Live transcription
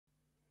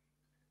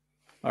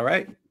All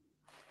right.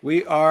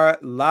 We are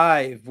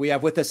live. We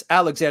have with us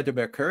Alexander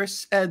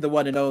Mercurs and the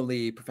one and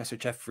only Professor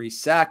Jeffrey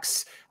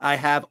Sachs. I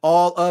have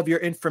all of your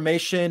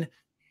information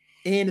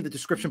in the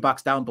description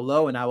box down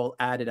below, and I will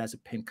add it as a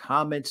pinned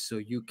comment so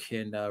you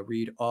can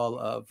read all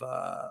of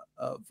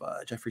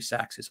Jeffrey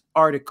Sachs's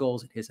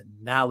articles and his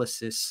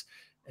analysis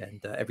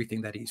and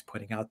everything that he's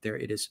putting out there.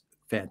 It is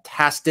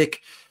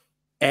fantastic.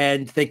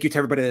 And thank you to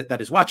everybody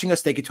that is watching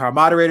us. Thank you to our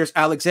moderators,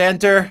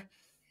 Alexander,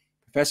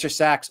 Professor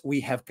Sachs. We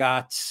have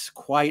got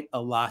quite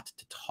a lot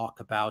to talk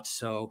about,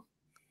 so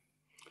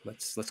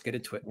let's get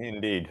into it.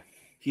 Indeed.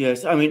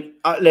 Yes, I mean,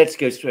 let's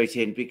go straight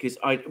in because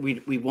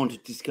we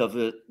want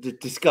to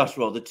discuss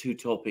rather two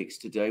topics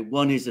today.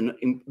 One is a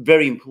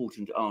very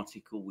important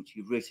article which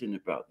you've written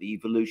about the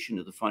evolution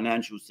of the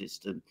financial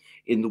system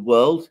in the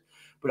world,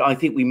 but I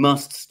think we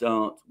must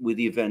start with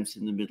the events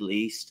in the Middle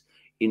East,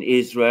 in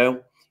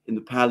Israel, in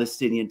the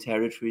Palestinian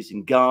territories,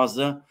 in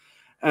Gaza,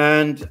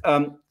 and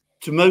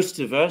to most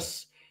of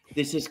us,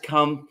 this has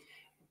come,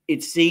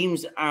 it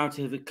seems, out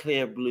of a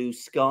clear blue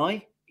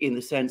sky, in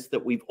the sense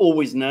that we've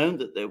always known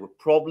that there were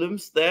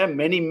problems there,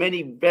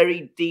 many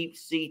very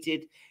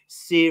deep-seated,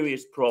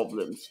 serious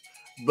problems.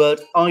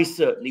 But I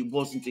certainly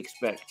wasn't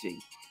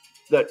expecting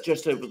that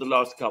just over the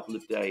last couple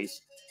of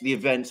days, the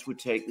events would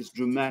take this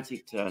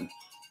dramatic turn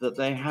that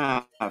they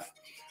have.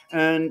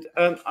 And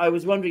I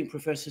was wondering,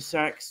 Professor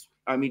Sachs,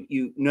 I mean,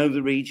 you know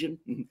the region,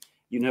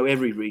 you know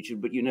every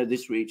region, but you know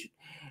this region.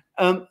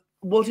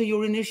 What are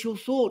your initial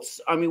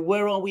thoughts? I mean,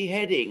 where are we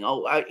heading?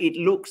 It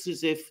looks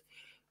as if,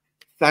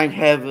 thank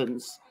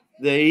heavens,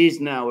 there is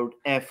now an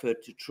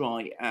effort to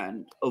try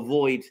and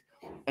avoid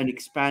an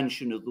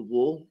expansion of the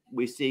war.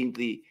 We're seeing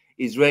the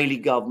Israeli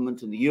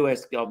government and the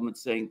US government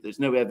saying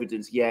there's no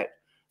evidence yet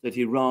that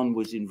Iran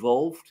was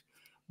involved.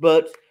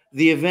 But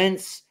the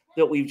events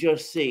that we've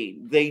just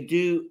seen, they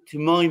do, to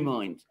my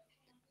mind,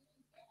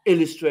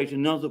 illustrate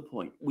another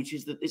point, which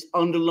is that this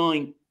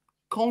underlying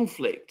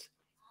conflict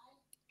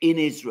in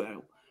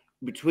Israel,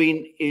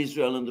 between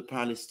Israel and the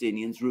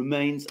Palestinians,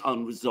 remains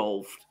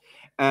unresolved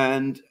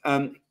and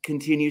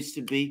continues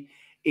to be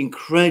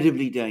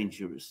incredibly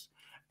dangerous.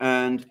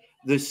 And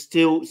there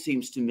still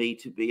seems to me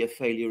to be a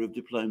failure of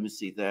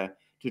diplomacy there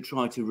to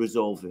try to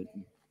resolve it.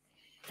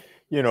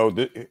 You know,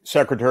 the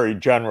Secretary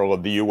General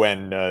of the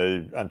UN,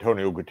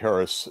 Antonio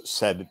Guterres,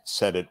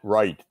 said it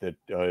right,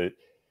 that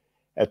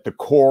at the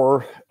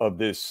core of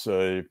this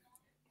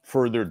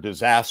further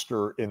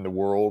disaster in the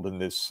world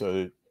and this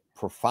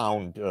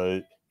profound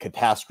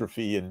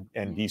catastrophe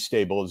and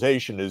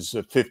destabilization is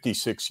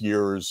 56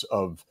 years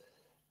of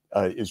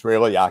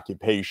Israeli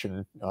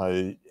occupation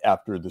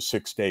after the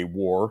Six-Day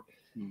War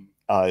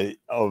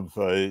of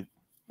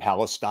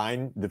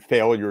Palestine, the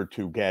failure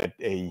to get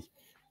a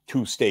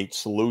two-state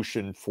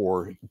solution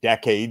for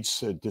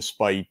decades,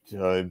 despite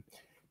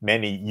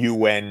many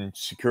UN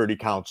Security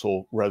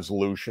Council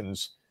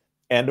resolutions,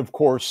 and of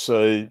course,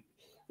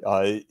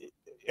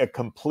 a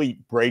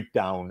complete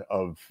breakdown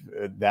of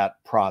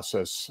that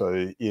process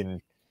in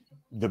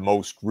the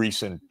most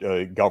recent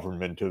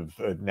government of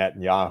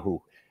Netanyahu.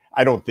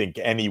 I don't think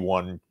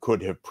anyone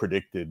could have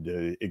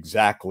predicted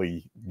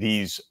exactly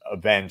these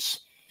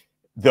events,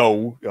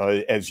 though,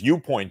 as you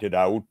pointed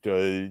out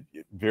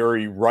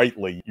very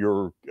rightly,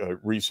 your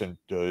recent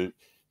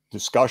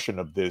discussion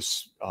of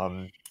this,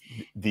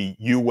 the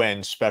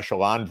UN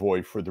Special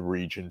Envoy for the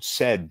region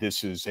said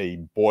this is a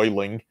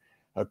boiling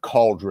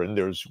cauldron.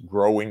 There's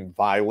growing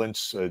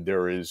violence,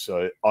 there is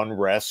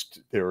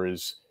unrest, there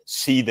is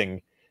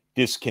seething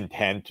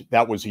discontent.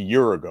 That was a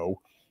year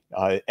ago.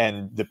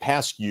 And the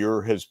past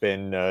year has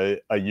been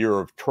a year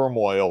of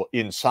turmoil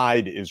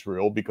inside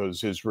Israel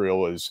because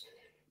Israel is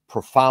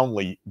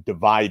profoundly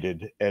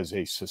divided as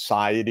a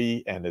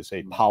society and as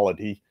a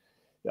polity.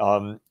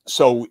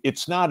 So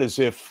it's not as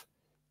if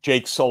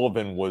Jake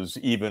Sullivan was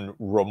even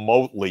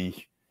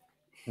remotely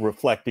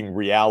reflecting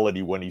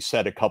reality when he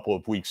said a couple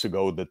of weeks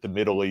ago that the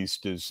Middle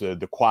East is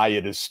the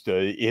quietest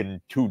in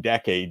 2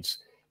 decades.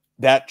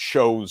 That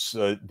shows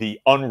the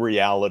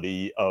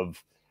unreality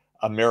of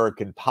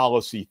American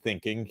policy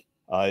thinking.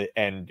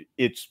 And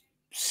it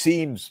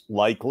seems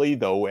likely,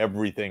 though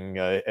everything,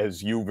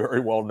 as you very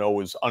well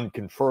know, is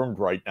unconfirmed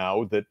right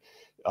now, that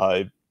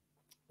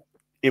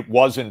it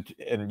wasn't,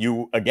 and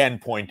you again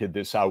pointed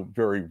this out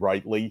very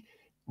rightly,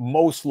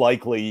 most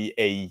likely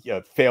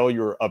a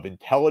failure of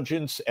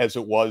intelligence as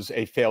it was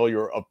a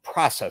failure of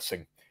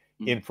processing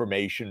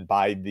information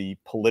by the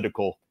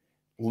political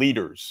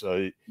leaders.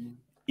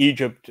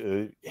 Egypt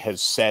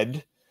has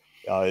said,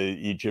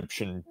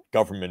 Egyptian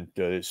government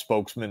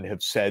spokesmen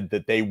have said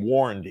that they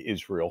warned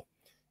Israel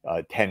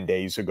 10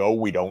 days ago.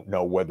 We don't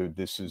know whether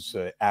this is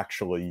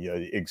actually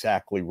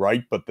exactly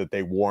right, but that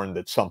they warned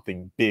that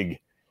something big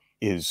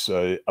is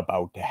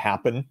about to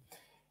happen.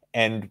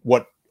 And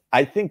what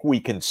I think we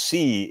can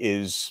see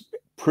is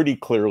pretty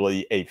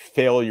clearly a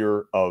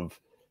failure of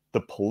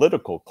the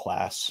political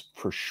class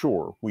for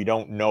sure. We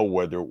don't know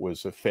whether it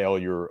was a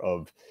failure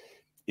of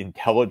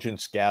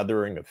intelligence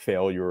gathering, a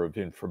failure of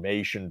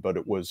information, but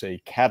it was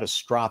a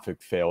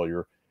catastrophic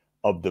failure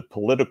of the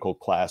political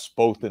class,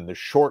 both in the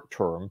short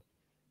term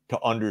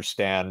to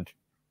understand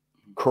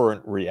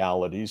current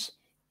realities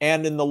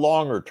and in the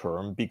longer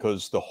term,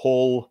 because the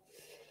whole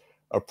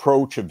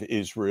approach of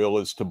Israel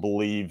is to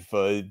believe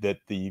that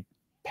the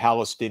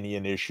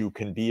Palestinian issue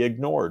can be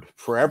ignored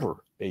forever,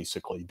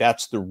 basically.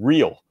 That's the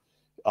real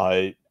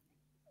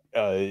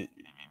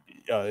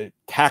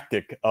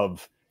tactic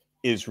of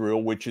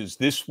Israel, which is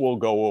this will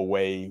go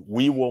away.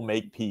 We will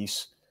make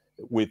peace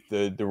with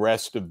the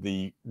rest of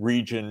the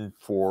region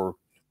for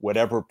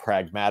whatever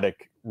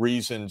pragmatic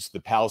reasons.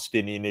 The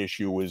Palestinian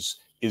issue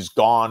is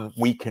gone.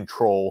 We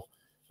control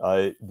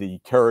the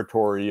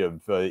territory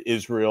of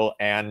Israel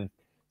and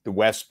the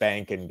West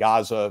Bank and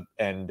Gaza,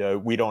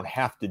 and we don't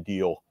have to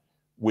deal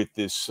with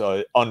this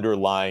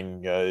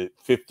underlying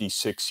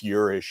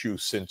 56-year issue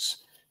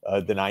since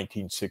the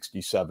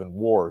 1967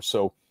 war.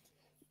 So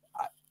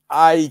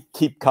I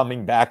keep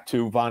coming back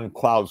to von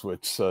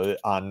Clausewitz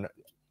on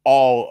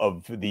all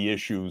of the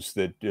issues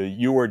that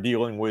you are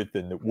dealing with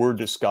and that we're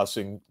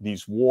discussing.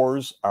 These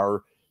wars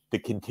are the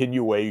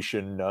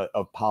continuation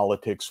of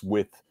politics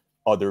with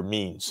other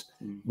means.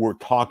 We're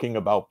talking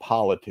about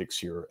politics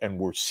here, and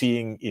we're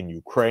seeing in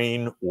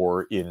Ukraine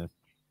or in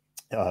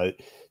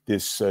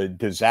this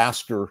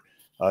disaster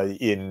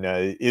in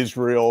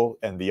Israel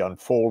and the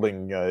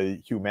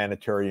unfolding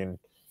humanitarian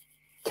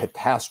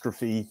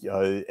catastrophe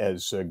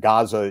as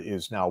Gaza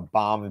is now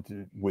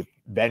bombed with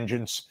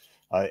vengeance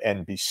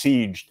and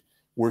besieged.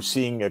 We're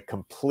seeing a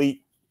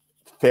complete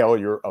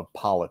failure of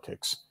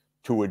politics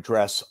to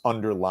address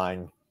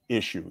underlying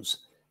issues.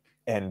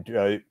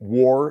 And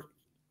war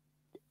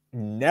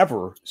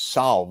never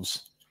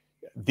solves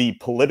the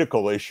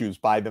political issues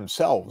by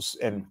themselves.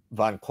 And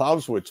von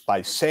Clausewitz,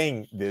 by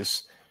saying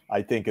this,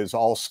 I think, as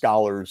all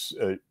scholars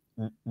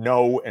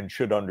know and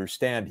should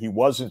understand, he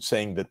wasn't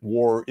saying that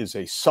war is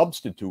a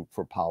substitute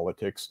for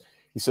politics.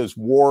 He says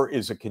war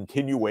is a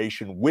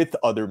continuation with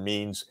other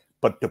means,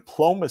 but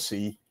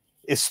diplomacy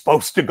is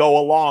supposed to go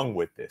along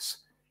with this.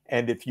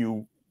 And if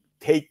you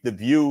take the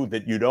view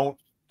that you don't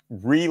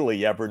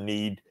really ever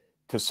need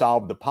to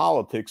solve the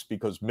politics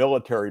because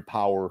military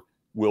power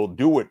will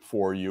do it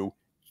for you,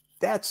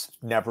 that's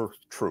never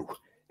true.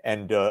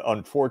 And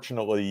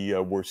unfortunately,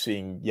 we're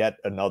seeing yet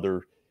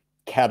another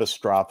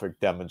catastrophic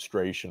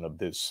demonstration of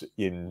this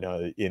in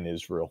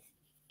Israel.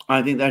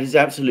 I think that is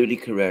absolutely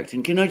correct.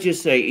 And can I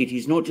just say, it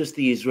is not just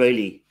the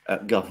Israeli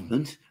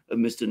government of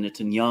Mr.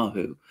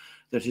 Netanyahu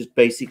that has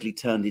basically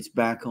turned its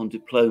back on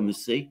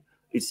diplomacy,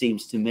 it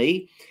seems to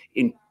me,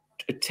 in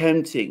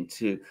attempting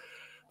to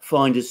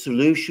find a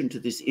solution to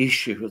this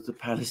issue of the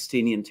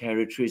Palestinian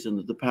territories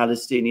and the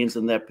Palestinians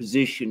and their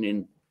position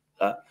in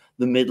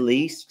the Middle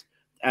East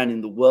and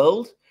in the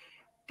world,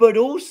 but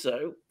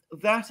also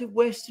that of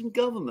Western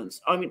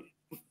governments. I mean,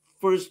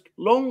 for as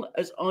long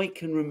as I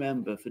can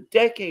remember, for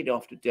decade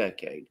after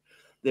decade,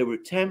 there were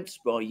attempts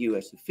by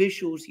US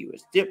officials,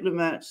 US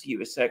diplomats,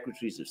 US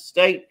secretaries of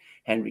state,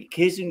 Henry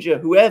Kissinger,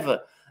 whoever,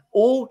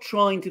 all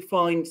trying to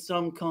find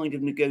some kind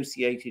of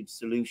negotiated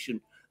solution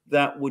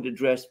that would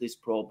address this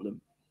problem.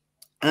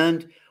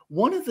 And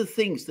one of the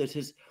things that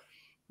has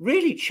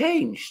really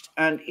changed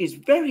and is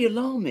very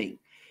alarming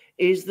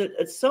is that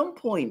at some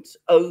point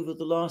over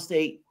the last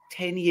 8-10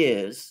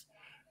 years,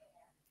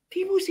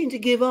 people seem to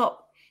give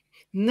up.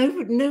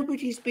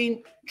 Nobody's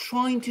been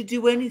trying to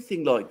do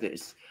anything like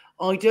this.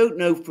 I don't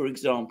know, for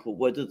example,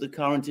 whether the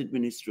current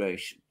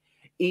administration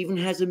even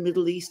has a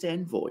Middle East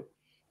envoy.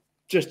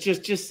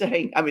 Just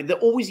saying. I mean, there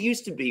always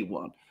used to be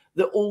one.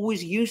 There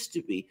always used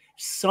to be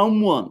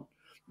someone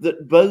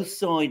that both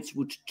sides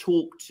would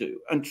talk to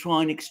and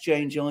try and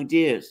exchange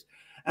ideas.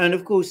 And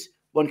of course,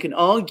 one can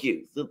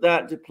argue that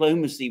that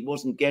diplomacy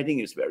wasn't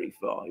getting us very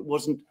far. It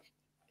wasn't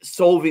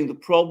solving the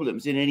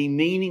problems in any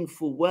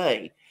meaningful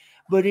way,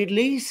 but at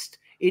least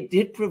it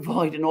did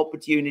provide an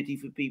opportunity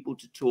for people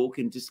to talk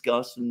and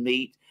discuss and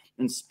meet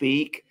and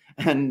speak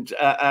and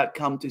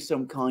come to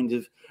some kind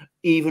of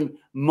even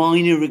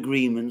minor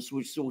agreements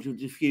which sort of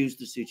diffuse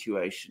the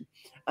situation.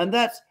 And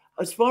that's,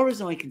 as far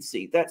as I can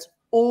see, that's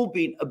all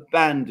been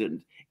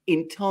abandoned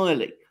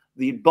entirely.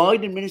 The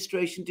Biden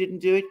administration didn't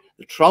do it.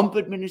 The Trump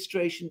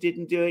administration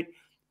didn't do it.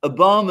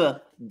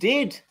 Obama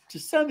did to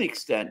some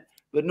extent,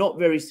 but not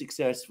very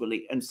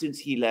successfully. And since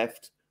he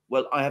left,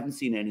 well, I haven't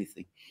seen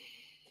anything.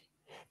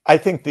 I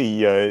think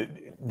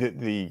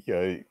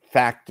the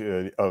fact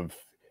of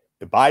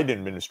the Biden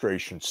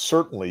administration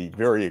certainly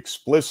very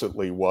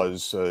explicitly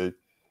was the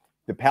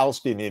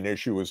Palestinian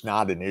issue is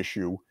not an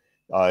issue.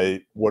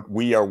 What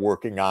we are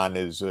working on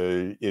is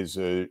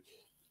a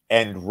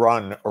end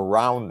run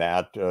around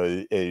that.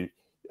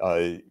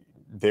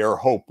 Their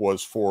hope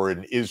was for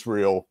an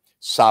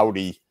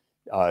Israel-Saudi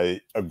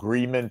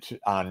agreement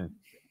on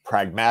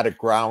pragmatic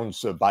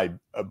grounds by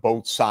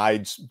both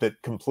sides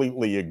that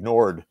completely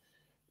ignored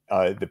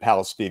the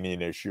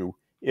Palestinian issue.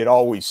 It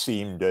always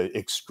seemed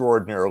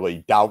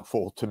extraordinarily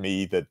doubtful to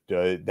me that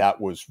that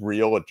was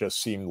real. It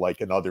just seemed like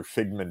another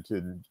figment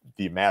in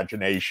the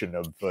imagination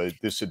of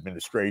this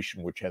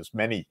administration, which has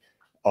many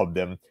of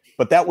them.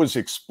 But that was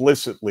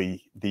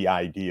explicitly the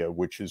idea,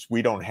 which is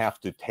we don't have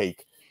to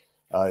take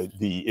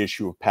the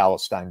issue of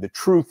Palestine. The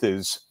truth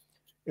is,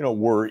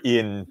 we're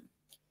in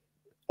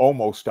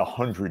almost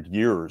 100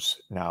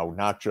 years now,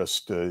 not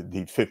just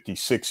the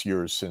 56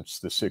 years since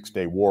the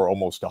Six-Day War,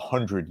 almost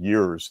 100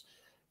 years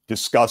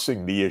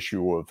discussing the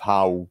issue of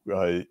how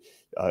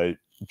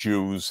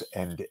Jews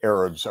and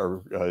Arabs,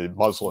 or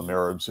Muslim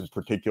Arabs in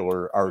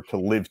particular, are to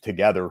live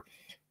together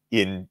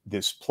in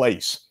this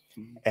place.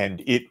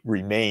 And it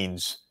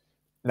remains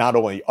not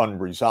only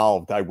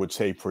unresolved, I would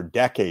say for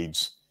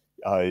decades.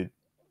 The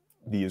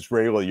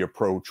Israeli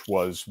approach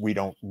was, we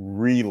don't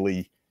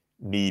really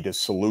need a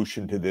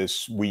solution to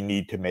this. We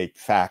need to make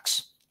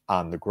facts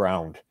on the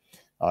ground.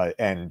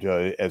 And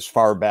as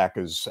far back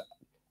as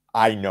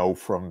I know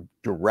from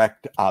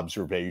direct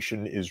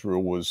observation,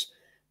 Israel was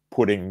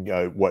putting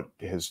what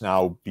has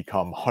now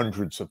become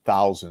hundreds of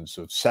thousands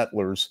of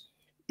settlers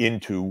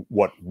into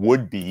what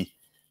would be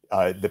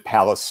the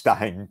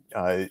Palestine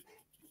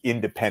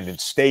independent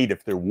state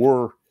if there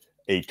were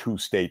a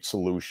two-state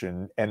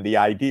solution. And the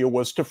idea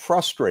was to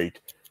frustrate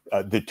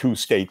the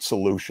two-state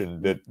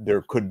solution, that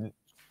there could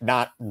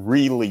not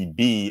really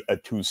be a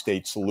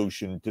two-state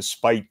solution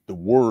despite the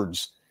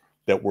words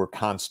that were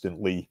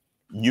constantly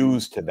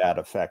used to that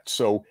effect.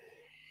 So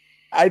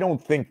I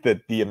don't think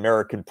that the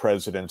American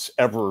presidents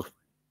ever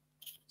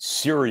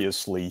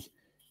seriously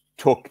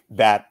took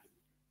that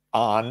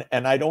on.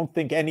 And I don't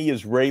think any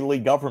Israeli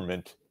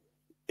government,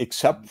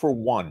 except for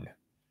one,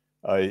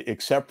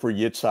 except for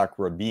Yitzhak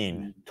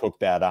Rabin, took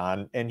that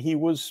on. And he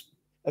was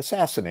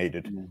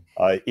assassinated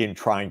in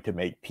trying to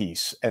make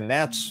peace. And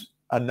that's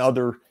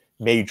another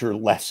major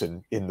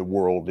lesson in the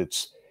world.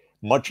 It's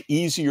much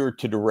easier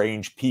to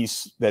derange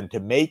peace than to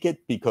make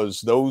it,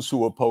 because those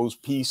who oppose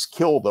peace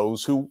kill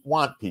those who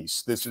want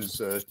peace. This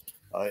is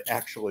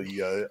actually,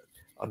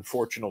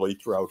 unfortunately,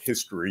 throughout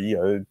history,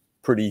 a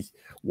pretty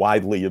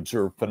widely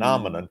observed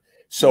phenomenon.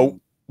 So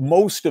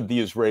most of the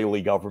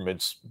Israeli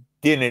governments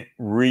didn't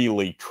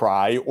really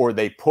try, or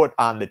they put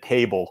on the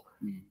table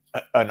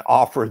an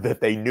offer that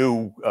they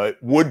knew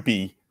would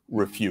be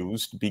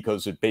refused,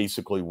 because it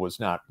basically was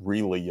not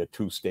really a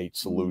two-state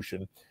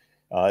solution.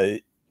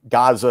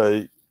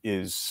 Gaza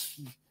is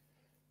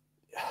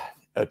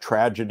a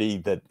tragedy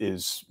that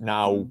is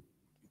now,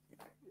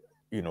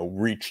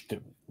 reached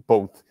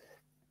both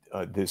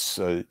this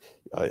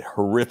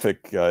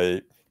horrific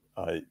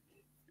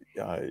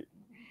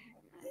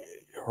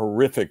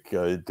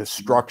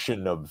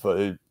destruction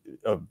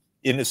of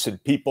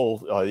innocent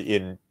people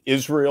in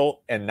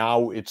Israel, and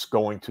now it's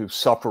going to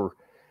suffer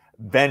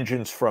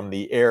vengeance from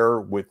the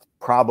air with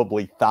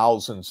probably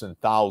thousands and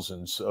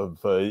thousands of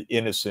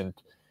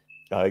innocent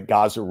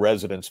Gaza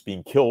residents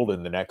being killed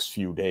in the next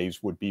few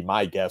days, would be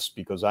my guess,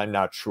 because I'm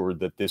not sure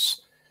that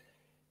this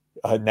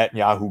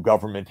Netanyahu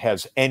government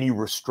has any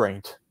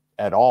restraint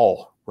at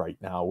all right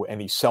now,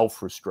 any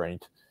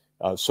self-restraint.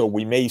 So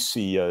we may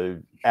see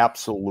an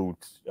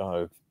absolute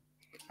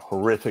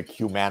horrific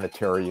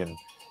humanitarian,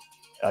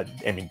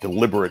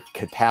 deliberate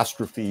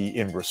catastrophe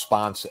in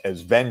response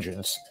as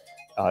vengeance.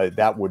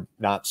 That would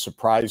not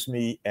surprise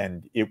me,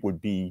 and it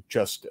would be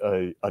just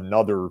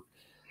another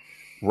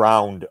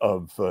round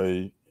of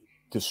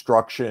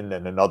destruction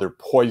and another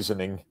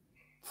poisoning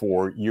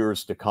for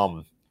years to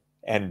come.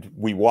 And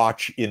we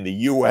watch in the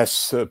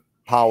U.S.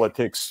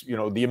 Politics,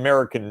 the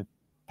American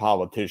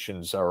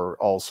politicians are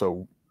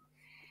also,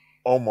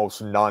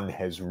 almost none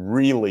has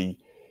really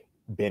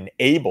been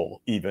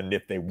able, even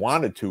if they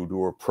wanted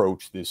to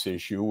approach this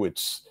issue.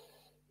 It's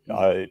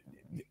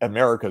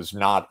America's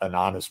not an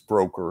honest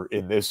broker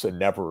in this, and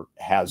never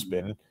has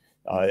been.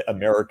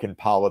 American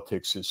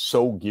politics is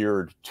so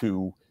geared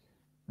to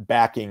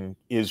backing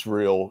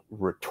Israel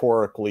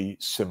rhetorically,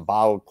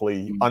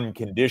 symbolically,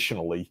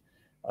 unconditionally,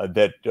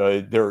 that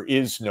there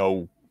is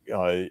no,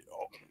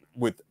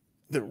 with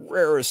the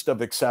rarest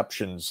of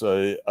exceptions,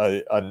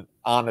 an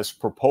honest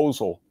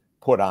proposal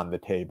put on the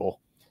table.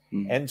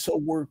 And so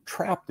we're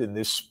trapped in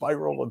this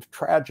spiral of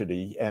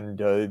tragedy,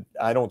 and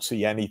I don't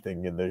see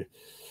anything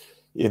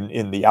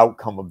in the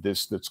outcome of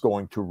this that's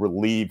going to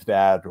relieve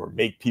that or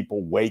make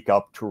people wake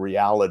up to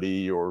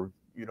reality. Or,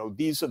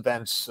 these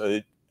events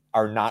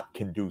are not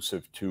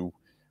conducive to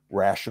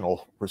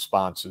rational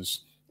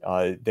responses.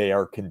 They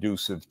are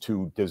conducive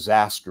to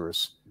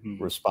disastrous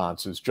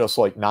responses, just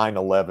like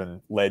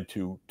 9/11 led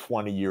to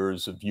 20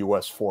 years of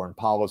U.S. foreign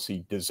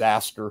policy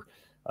disaster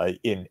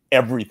in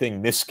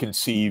everything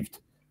misconceived.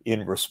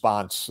 In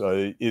response,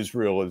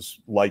 Israel is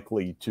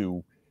likely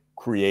to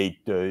create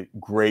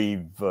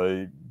grave,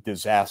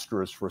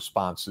 disastrous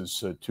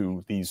responses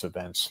to these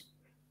events.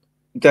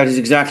 That is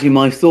exactly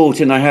my thought.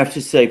 And I have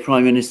to say,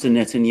 Prime Minister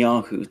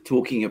Netanyahu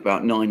talking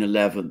about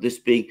 9/11, this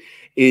being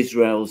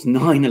Israel's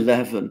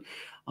 9/11,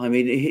 I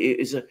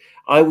mean,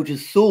 I would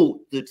have thought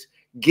that,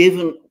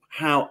 given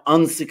how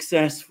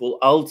unsuccessful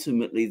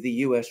ultimately the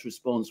US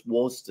response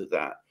was to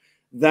that,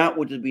 that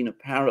would have been a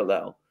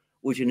parallel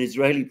which an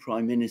Israeli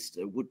prime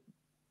minister would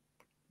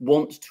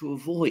want to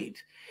avoid.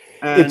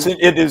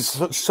 It is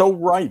so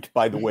right,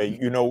 by the way.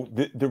 You know,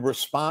 the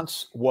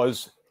response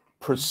was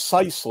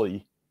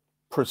precisely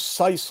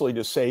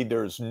to say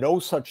there's no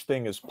such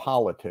thing as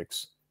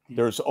politics.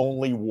 There's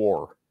only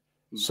war.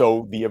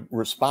 So the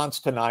response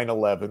to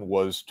 9/11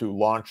 was to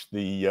launch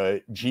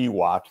the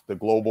GWOT, the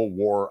Global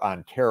War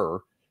on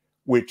Terror,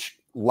 which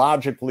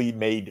logically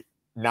made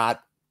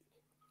not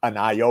an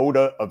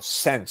iota of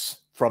sense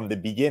from the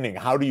beginning.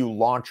 How do you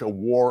launch a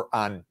war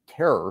on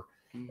terror?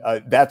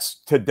 That's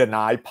to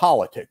deny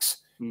politics.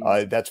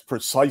 That's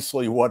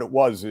precisely what it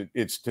was.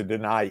 It's to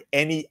deny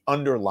any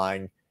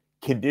underlying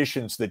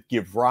conditions that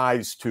give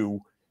rise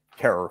to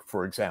terror,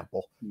 for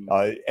example.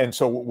 And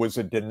so it was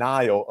a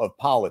denial of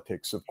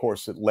politics. Of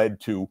course, it led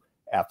to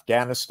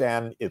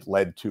Afghanistan, it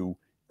led to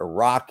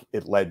Iraq,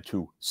 it led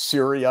to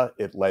Syria,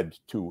 it led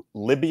to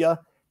Libya,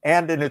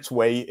 and in its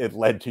way, it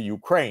led to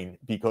Ukraine,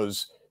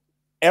 because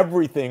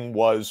everything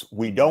was,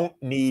 we don't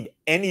need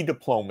any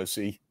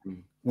diplomacy,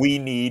 we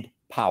need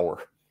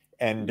power.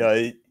 And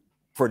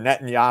for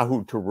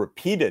Netanyahu to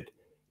repeat it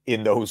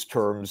in those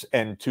terms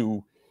and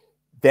to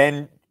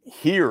then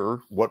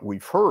hear what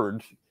we've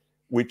heard,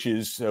 which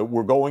is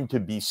we're going to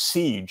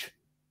besiege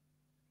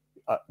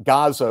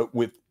Gaza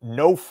with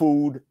no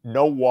food,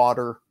 no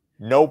water,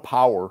 no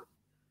power.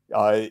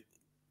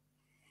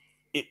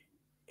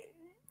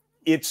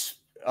 It's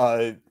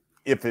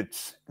if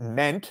it's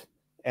meant,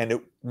 and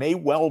it may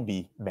well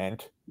be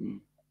meant,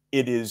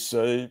 it is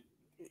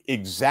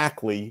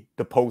exactly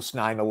the post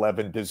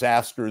 9/11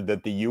 disaster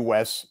that the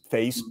U.S.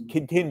 faced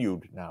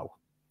continued now.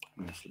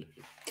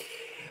 Absolutely.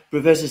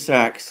 Professor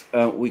Sachs,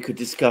 we could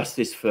discuss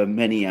this for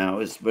many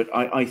hours, but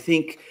I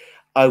think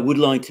I would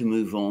like to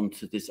move on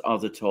to this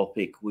other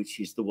topic, which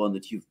is the one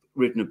that you've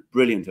written a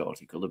brilliant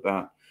article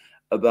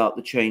about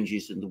the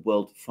changes in the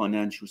world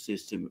financial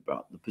system,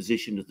 about the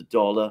position of the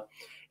dollar.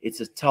 It's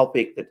a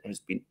topic that has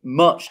been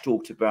much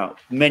talked about.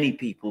 Many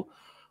people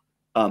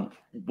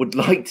would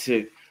like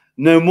to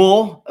know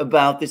more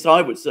about this.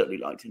 I would certainly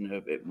like to know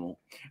a bit more.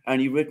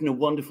 And you've written a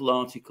wonderful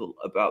article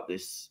about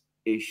this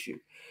issue.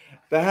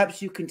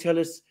 Perhaps you can tell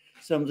us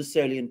some of the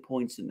salient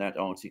points in that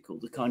article,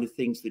 the kind of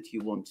things that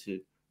you want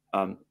to,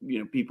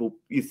 people,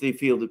 if they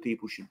feel that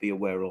people should be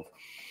aware of.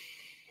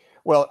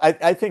 Well,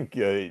 I think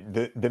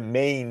the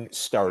main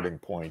starting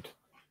point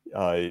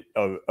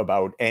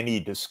about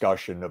any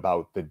discussion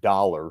about the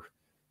dollar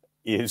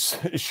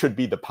should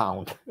be the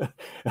pound.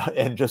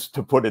 And just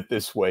to put it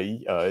this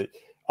way,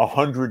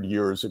 100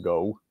 years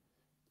ago,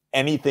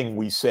 anything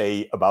we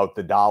say about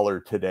the dollar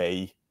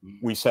today,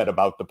 we said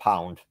about the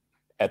pound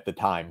at the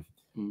time.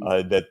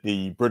 That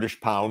the British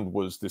pound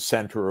was the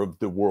center of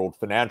the world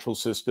financial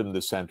system,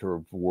 the center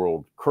of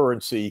world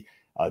currency,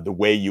 the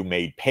way you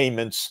made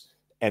payments,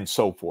 and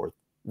so forth.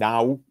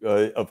 Now,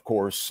 of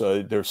course,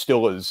 there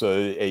still is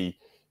a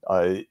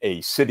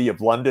city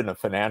of London, a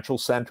financial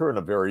center, and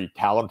a very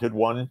talented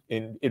one,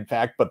 in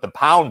fact, but the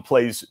pound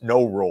plays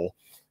no role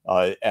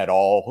at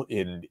all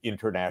in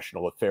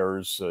international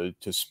affairs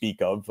to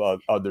speak of,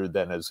 other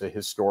than as a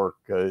historic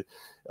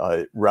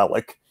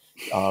relic.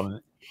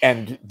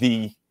 And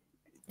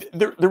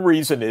the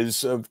reason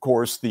is, of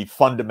course, the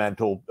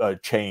fundamental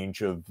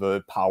change of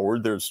power.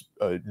 There's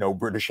no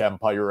British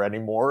Empire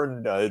anymore,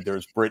 and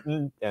there's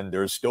Britain, and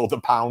there's still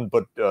the pound,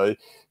 but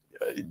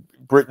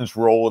Britain's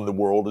role in the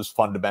world is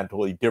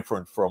fundamentally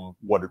different from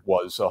what it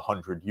was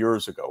 100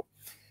 years ago.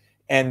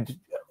 And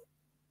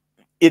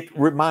it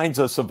reminds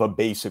us of a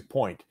basic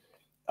point.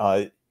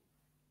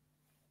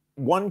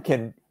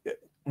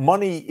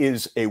 Money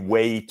is a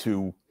way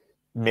to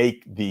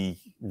make the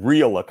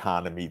real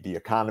economy, the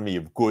economy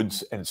of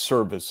goods and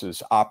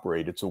services,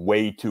 operate. It's a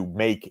way to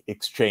make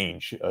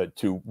exchange,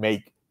 to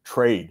make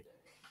trade.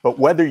 But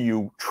whether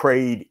you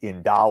trade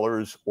in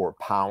dollars or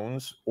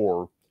pounds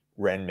or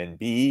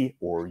renminbi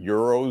or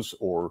euros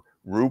or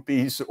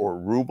rupees or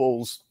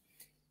rubles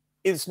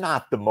is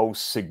not the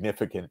most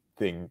significant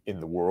thing in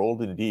the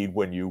world. Indeed,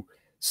 when you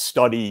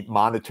study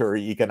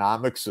monetary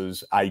economics,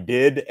 as I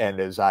did and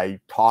as I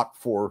taught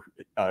for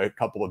a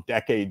couple of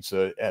decades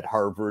at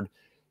Harvard,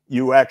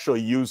 you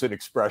actually use an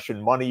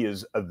expression, money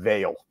is a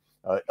veil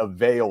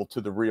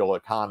to the real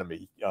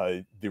economy.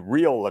 The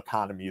real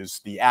economy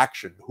is the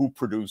action. Who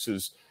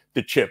produces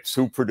the chips?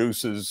 Who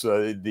produces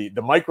the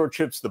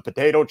microchips, the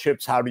potato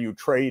chips? How do you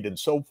trade and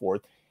so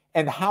forth?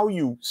 And how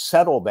you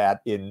settle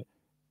that in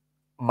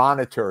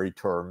monetary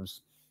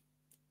terms,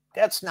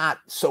 that's not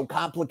so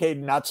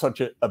complicated, not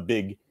such a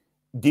big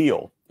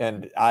deal.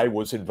 And I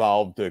was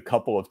involved a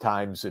couple of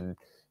times in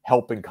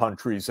helping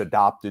countries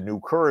adopt a new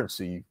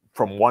currency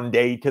from one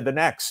day to the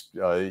next.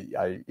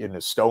 In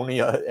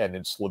Estonia and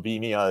in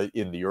Slovenia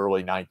in the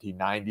early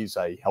 1990s,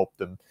 I helped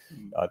them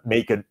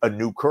make a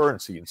new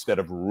currency. Instead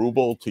of a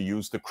ruble, to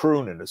use the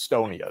kroon in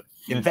Estonia,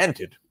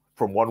 invented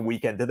from one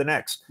weekend to the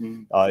next.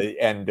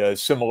 And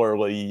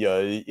similarly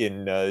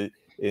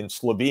in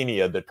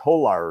Slovenia, the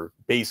tolar,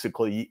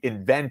 basically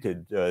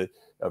invented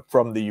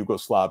from the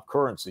Yugoslav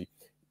currency.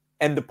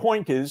 And the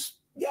point is,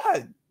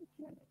 yeah,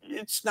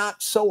 it's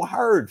not so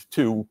hard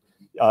to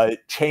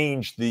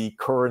change the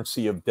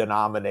currency of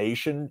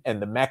denomination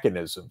and the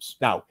mechanisms.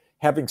 Now,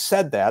 having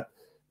said that,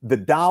 the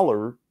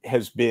dollar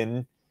has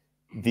been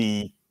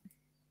the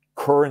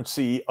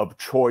currency of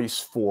choice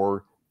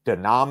for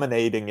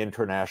denominating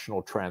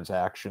international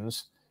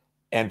transactions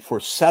and for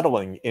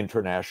settling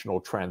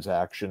international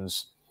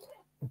transactions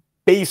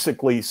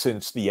basically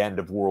since the end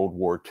of World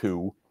War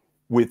II,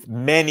 with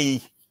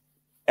many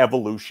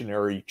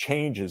evolutionary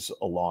changes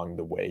along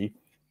the way.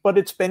 But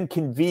it's been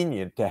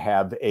convenient to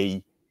have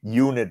a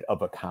unit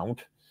of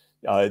account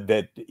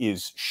that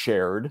is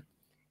shared,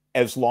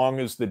 as long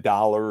as the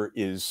dollar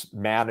is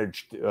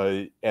managed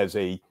as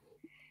a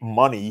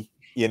money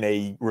in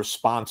a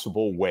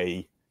responsible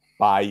way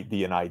by the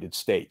United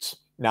States.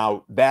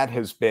 Now, that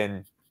has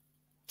been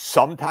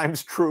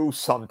sometimes true,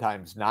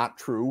 sometimes not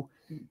true,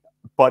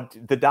 but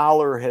the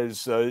dollar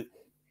has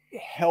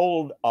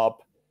held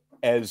up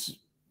as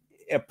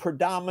a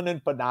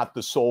predominant but not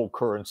the sole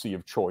currency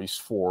of choice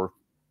for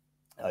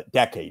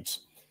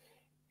decades.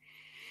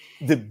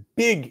 The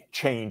big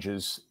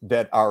changes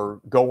that are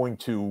going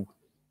to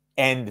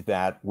end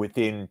that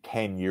within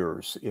 10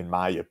 years, in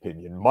my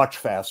opinion, much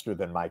faster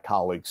than my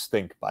colleagues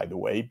think, by the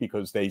way,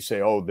 because they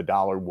say, oh, the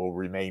dollar will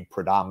remain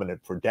predominant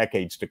for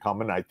decades to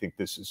come, and I think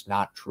this is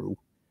not true,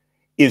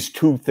 is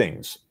two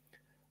things.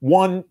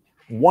 One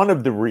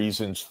of the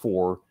reasons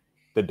for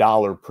the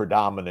dollar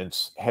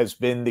predominance has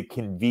been the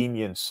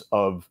convenience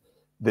of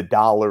the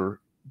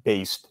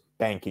dollar-based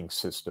banking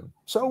system.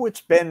 So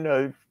it's been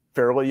a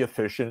fairly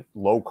efficient,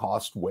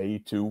 low-cost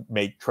way to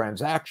make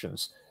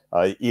transactions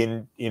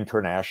in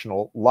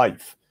international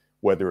life,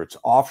 whether it's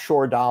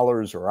offshore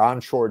dollars or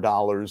onshore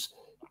dollars.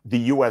 The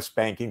US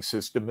banking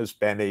system has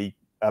been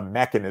a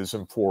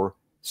mechanism for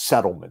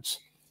settlements.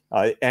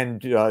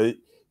 The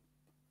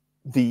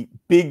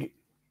big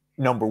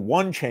number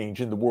one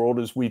change in the world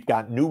is we've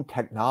got new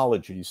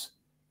technologies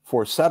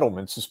for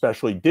settlements,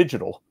 especially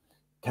digital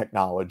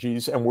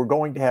technologies, and we're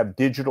going to have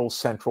digital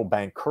central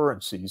bank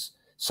currencies.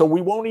 So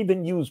we won't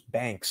even use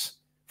banks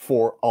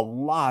for a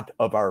lot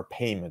of our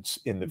payments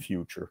in the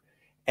future.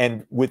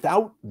 And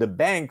without the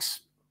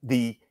banks,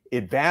 the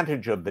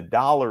advantage of the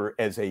dollar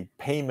as a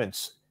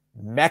payments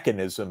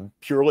mechanism,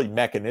 purely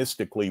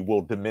mechanistically,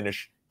 will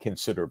diminish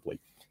considerably.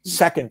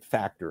 Second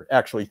factor,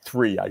 actually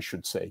three, I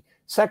should say.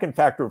 Second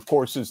factor, of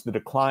course, is the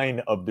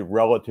decline of the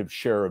relative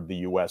share of the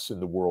US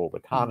in the world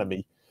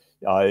economy,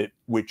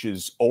 which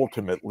is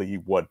ultimately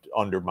what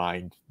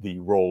undermined the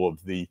role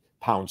of the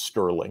pound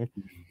sterling.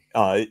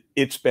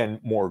 It's been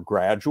more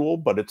gradual,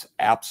 but it's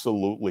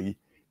absolutely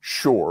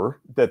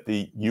sure that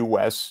the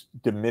US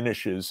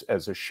diminishes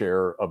as a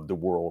share of the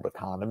world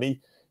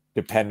economy.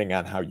 Depending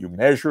on how you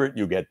measure it,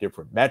 you get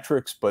different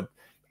metrics, but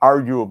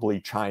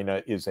arguably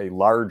China is a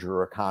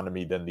larger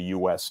economy than the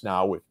US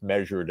now, if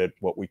measured at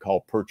what we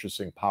call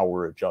purchasing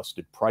power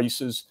adjusted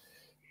prices.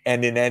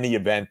 And in any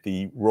event,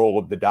 the role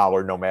of the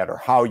dollar, no matter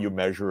how you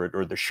measure it,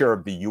 or the share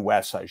of the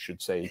US, I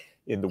should say,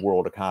 in the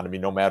world economy,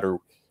 no matter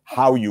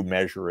how you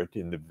measure it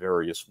in the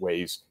various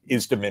ways,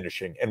 is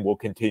diminishing and will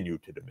continue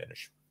to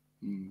diminish.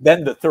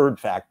 Then the third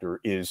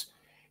factor is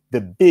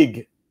the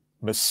big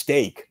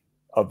mistake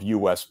of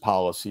US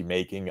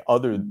policymaking,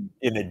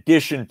 in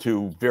addition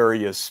to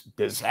various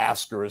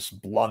disastrous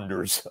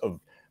blunders of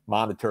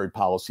monetary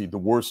policy, the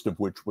worst of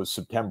which was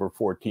September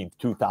 14th,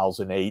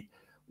 2008,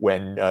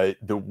 when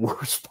the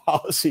worst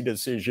policy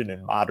decision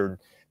in modern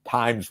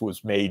times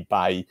was made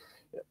by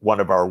one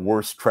of our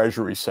worst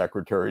Treasury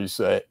secretaries,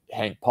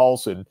 Hank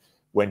Paulson,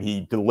 when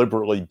he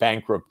deliberately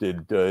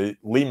bankrupted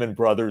Lehman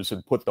Brothers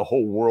and put the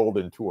whole world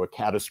into a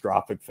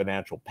catastrophic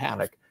financial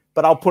panic.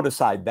 But I'll put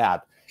aside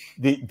that.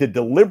 The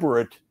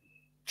deliberate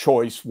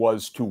choice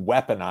was to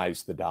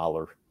weaponize the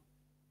dollar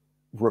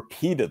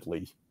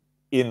repeatedly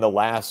in the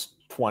last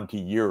 20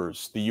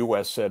 years. The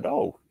US said,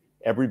 oh,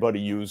 everybody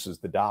uses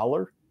the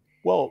dollar.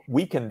 Well,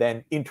 we can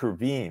then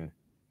intervene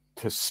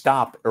to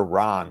stop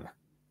Iran,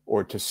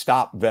 or to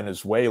stop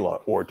Venezuela,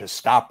 or to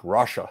stop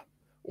Russia,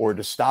 or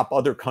to stop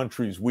other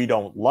countries we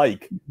don't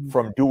like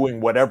from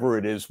doing whatever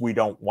it is we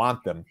don't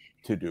want them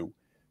to do.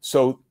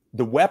 So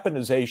the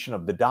weaponization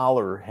of the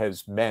dollar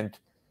has meant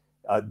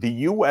the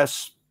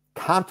US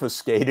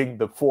confiscating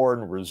the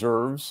foreign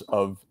reserves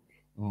of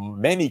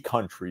many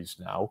countries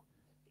now,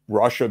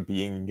 Russia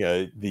being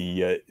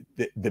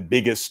the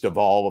biggest of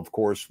all, of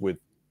course, with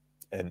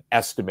an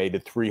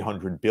estimated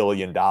 $300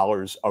 billion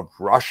of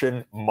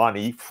Russian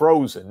money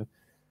frozen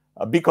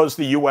because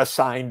the U.S.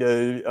 signed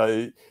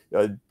a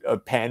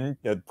pen,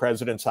 the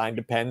president signed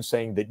a pen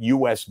saying that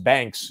U.S.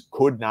 banks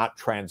could not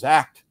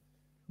transact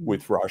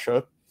with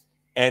Russia.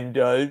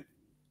 And,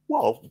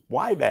 well,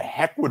 why the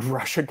heck would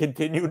Russia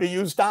continue to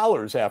use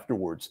dollars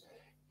afterwards?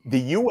 The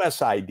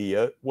U.S.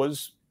 idea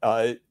was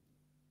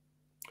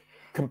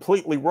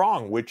completely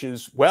wrong, which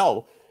is,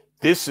 well,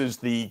 this is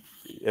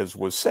as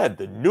was said,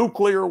 the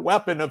nuclear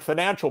weapon of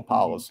financial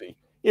policy.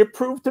 It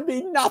proved to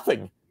be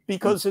nothing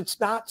because it's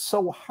not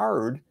so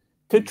hard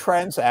to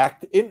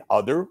transact in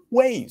other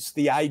ways.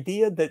 The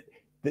idea that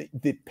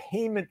the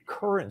payment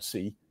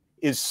currency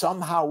is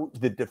somehow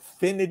the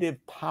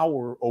definitive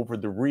power over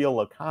the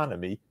real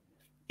economy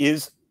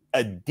is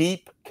a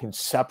deep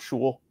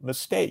conceptual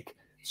mistake.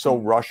 So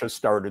Russia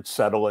started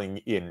settling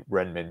in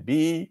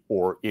renminbi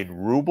or in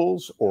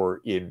rubles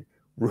or in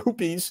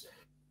rupees.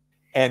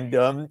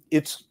 And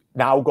it's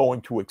now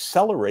going to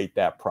accelerate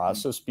that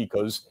process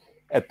because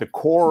at the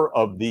core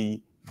of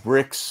the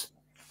BRICS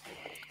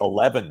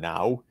 11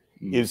 now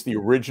is the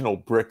original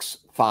BRICS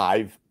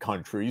 5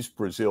 countries,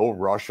 Brazil,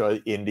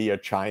 Russia, India,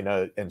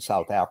 China, and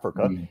South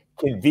Africa.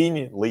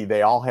 Conveniently,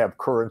 they all have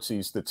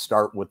currencies that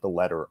start with the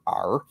letter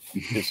R.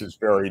 This is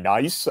very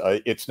nice.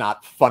 It's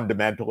not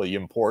fundamentally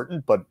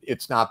important, but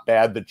it's not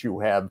bad that you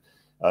have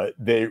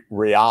the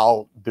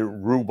real, the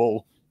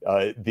ruble,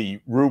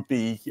 the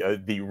rupee,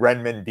 the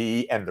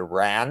renminbi, and the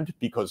rand,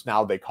 because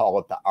now they call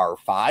it the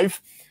R5.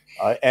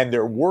 And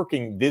they're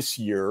working this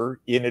year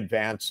in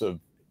advance of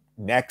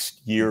next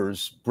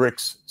year's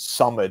BRICS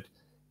summit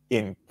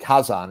in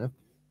Kazan,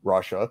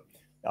 Russia,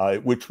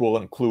 which will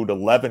include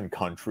 11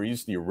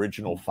 countries, the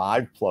original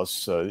 5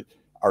 plus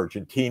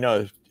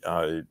Argentina,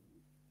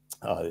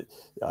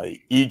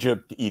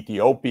 Egypt,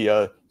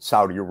 Ethiopia,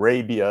 Saudi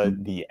Arabia,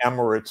 the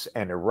Emirates,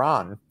 and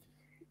Iran.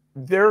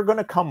 They're going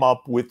to come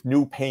up with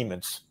new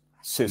payments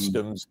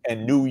systems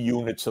and new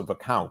units of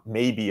account,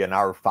 maybe an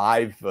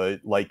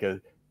R5, like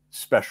a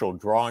special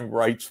drawing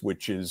rights,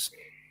 which is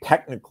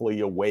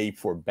technically a way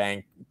for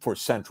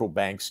central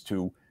banks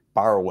to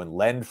borrow and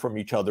lend from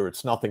each other.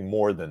 It's nothing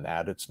more than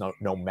that. It's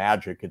no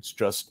magic. It's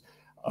just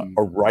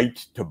a right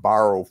to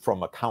borrow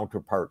from a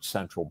counterpart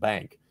central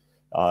bank.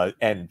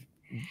 And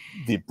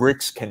the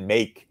BRICS can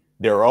make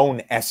their own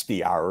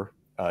SDR,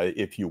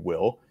 if you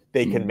will.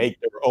 They can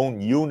make their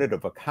own unit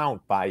of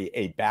account by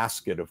a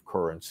basket of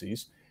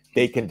currencies.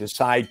 They can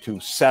decide to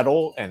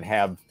settle and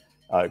have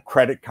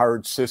credit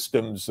card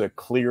systems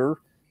clear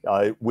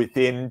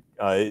within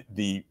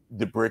the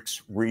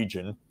BRICS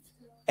region.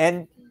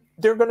 And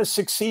they're going to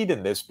succeed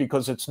in this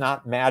because it's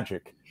not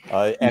magic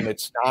and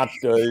it's not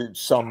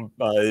some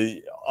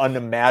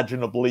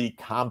unimaginably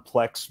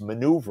complex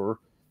maneuver.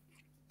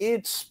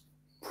 It's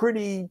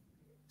pretty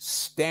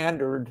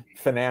standard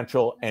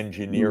financial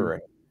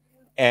engineering.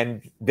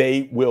 And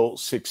they will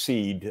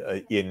succeed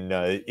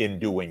in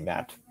doing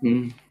that.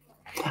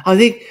 I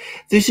think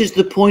this is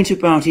the point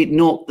about it,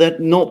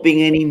 not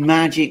being any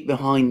magic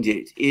behind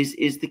it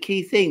is the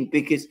key thing,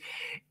 because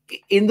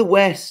in the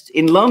West,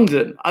 in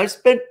London, I've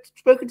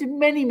spoken to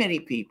many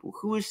people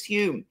who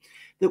assume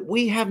that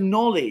we have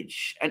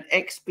knowledge and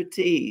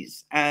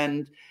expertise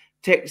and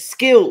tech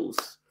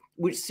skills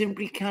which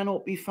simply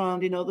cannot be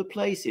found in other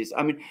places.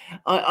 I mean,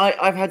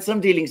 I've had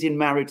some dealings in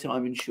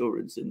maritime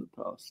insurance in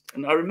the past.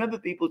 And I remember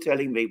people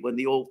telling me when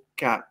the all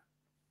cap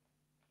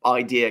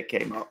idea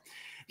came up,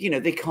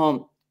 they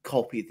can't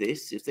copy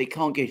this. If they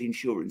can't get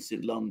insurance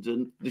in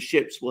London, the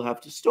ships will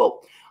have to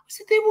stop. I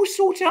said, they will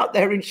sort out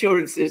their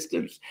insurance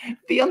systems.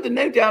 Be under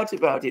no doubt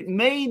about it.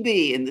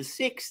 Maybe in the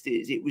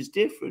 60s it was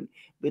different.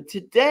 But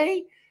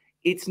today,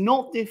 it's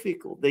not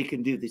difficult. They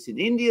can do this in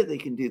India. They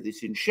can do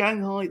this in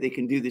Shanghai. They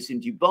can do this in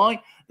Dubai.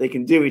 They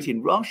can do it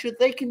in Russia.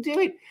 They can do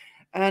it.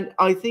 And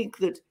I think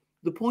that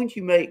the point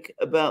you make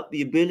about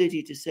the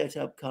ability to set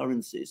up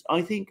currencies,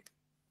 I think,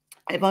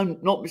 if I'm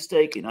not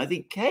mistaken, I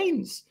think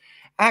Keynes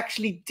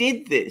actually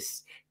did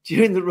this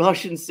during the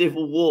Russian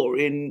Civil War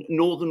in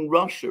northern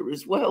Russia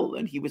as well.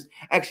 And he was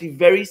actually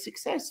very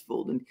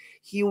successful. And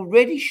he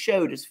already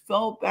showed as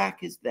far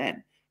back as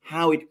then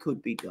how it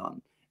could be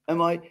done.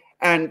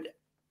 And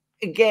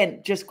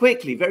again, just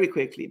quickly, very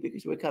quickly,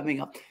 because we're coming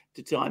up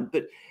to time,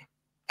 but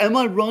am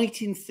I right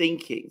in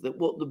thinking that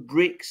what the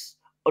BRICS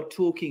are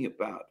talking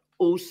about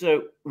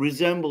also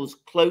resembles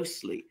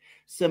closely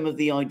some of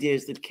the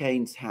ideas that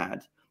Keynes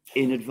had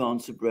in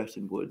advance of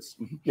Bretton Woods?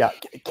 Yeah,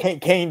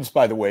 Keynes,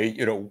 by the way,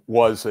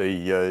 was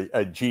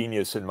a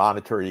genius in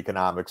monetary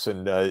economics,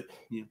 and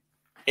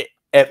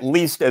at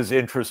least as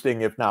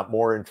interesting, if not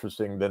more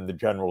interesting, than the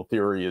general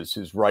theory is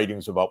his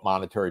writings about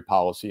monetary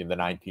policy in the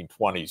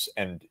 1920s.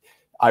 And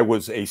I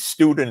was a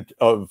student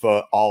of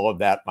all of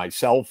that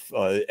myself,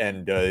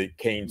 and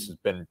Keynes has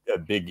been a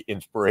big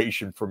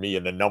inspiration for me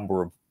in a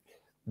number of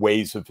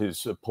ways of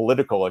his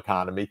political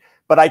economy.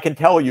 But I can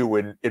tell you,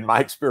 in my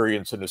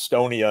experience in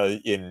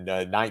Estonia in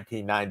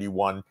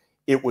 1991,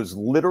 it was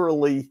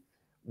literally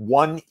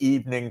one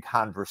evening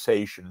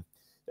conversation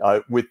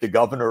with the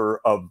governor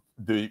of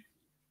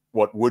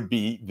what would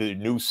be the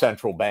new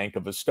central bank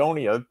of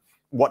Estonia,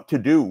 what to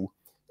do.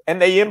 And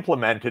they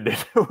implemented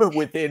it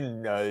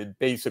within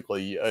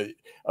basically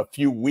a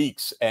few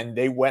weeks. And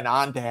they went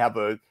on to have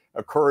a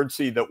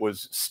currency that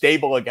was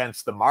stable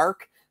against the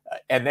mark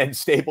and then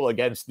stable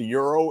against the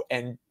euro.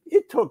 And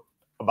it took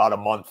about a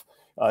month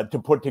to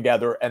put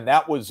together. And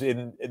that was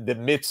in the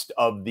midst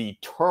of the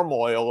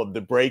turmoil of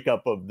the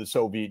breakup of the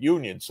Soviet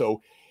Union.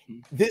 So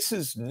this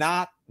is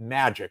not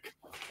magic.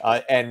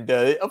 And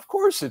of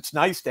course, it's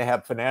nice to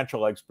have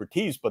financial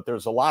expertise, but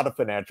there's a lot of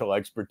financial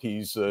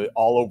expertise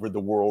all over the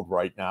world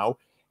right now.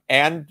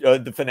 and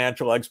the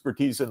financial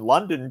expertise in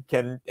London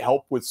can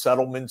help with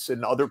settlements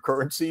in other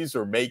currencies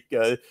or make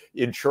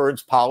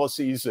insurance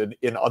policies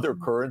in other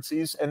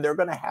currencies. And they're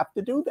going to have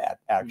to do that,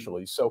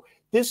 actually. So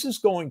this is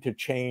going to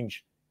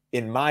change,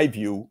 in my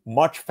view,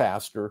 much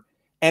faster.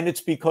 And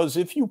it's because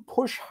if you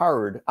push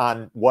hard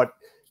on what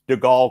de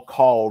Gaulle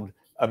called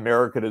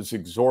America's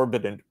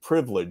exorbitant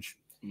privilege,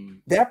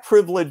 that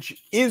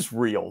privilege is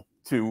real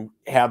to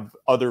have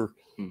other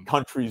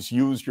countries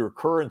use your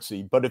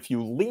currency. But if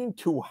you lean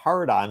too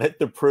hard on it,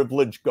 the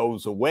privilege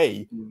goes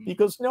away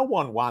because no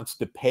one wants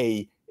to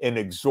pay an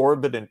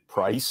exorbitant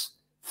price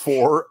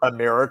for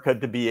America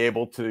to be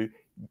able to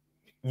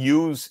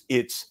use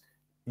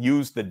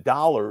the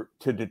dollar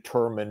to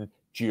determine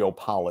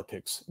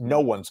geopolitics. No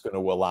one's going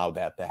to allow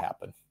that to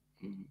happen.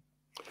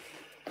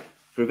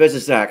 Professor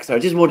Sachs, I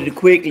just wanted to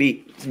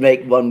quickly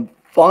make one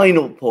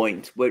final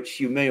point, which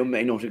you may or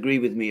may not agree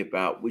with me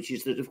about, which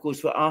is that, of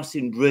course, for us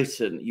in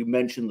Britain, you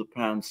mentioned the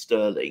pound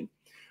sterling.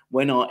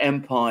 When our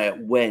empire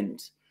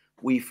went,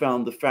 we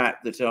found the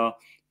fact that our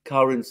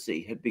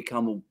currency had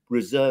become a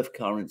reserve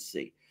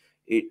currency.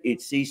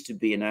 It ceased to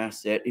be an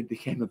asset. It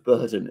became a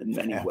burden in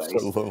many ways.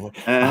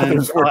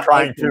 Others were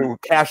trying to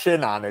cash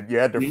in on it. You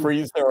had to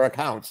freeze their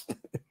accounts.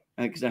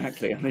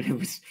 Exactly. I mean, it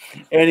was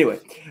anyway.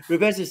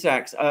 Professor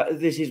Sachs,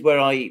 this is where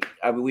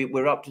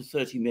we're up to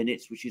 30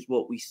 minutes, which is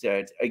what we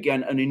said.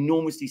 Again, an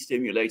enormously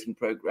stimulating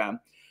program.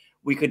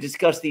 We could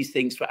discuss these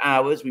things for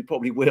hours. We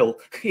probably will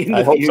in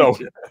the future. Hope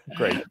so.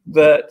 Great.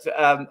 But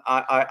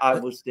I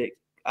will stick.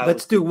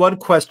 Let's do one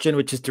question,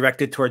 which is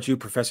directed towards you,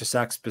 Professor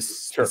Sachs,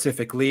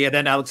 specifically, and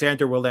then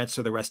Alexander will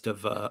answer the rest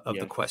of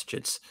the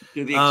questions.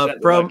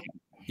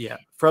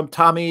 From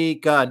Tommy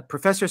Gunn.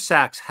 Professor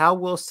Sachs, how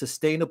will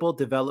Sustainable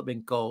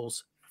Development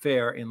Goals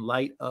fare in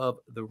light of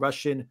the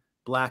Russian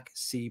Black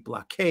Sea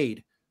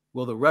blockade?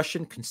 Will the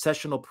Russian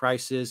concessional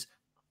prices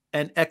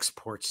and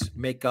exports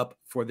make up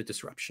for the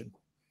disruption?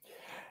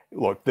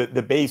 Look,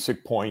 the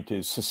basic point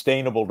is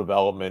sustainable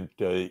development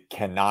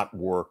cannot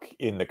work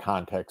in the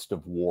context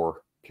of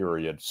war,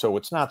 period. So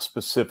it's not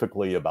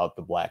specifically about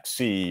the Black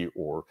Sea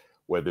or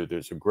whether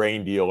there's a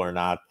grain deal or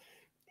not.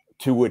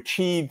 To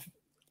achieve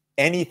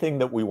anything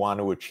that we want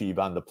to achieve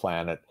on the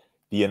planet,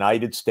 the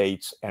United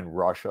States and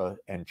Russia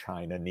and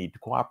China need to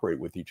cooperate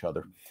with each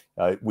other.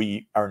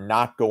 We are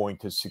not going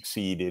to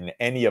succeed in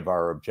any of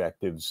our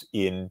objectives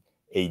in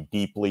a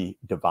deeply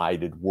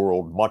divided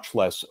world, much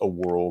less a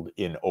world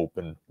in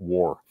open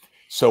war.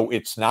 So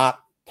it's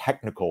not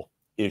technical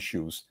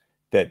issues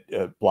that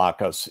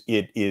block us.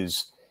 It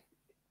is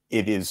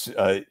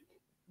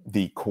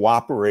the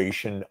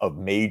cooperation of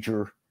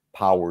major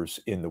powers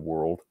in the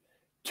world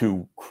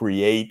to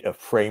create a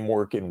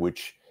framework in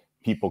which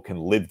people can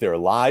live their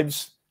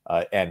lives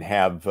and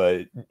have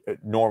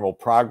normal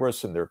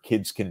progress, and their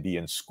kids can be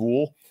in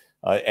school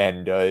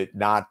and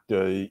not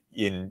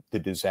in the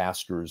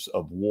disasters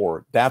of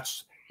war.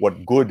 That's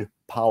what good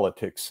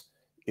politics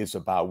is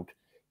about.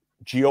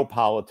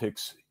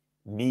 Geopolitics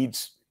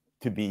needs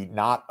to be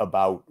not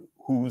about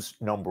who's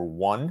number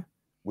one,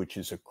 which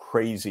is a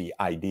crazy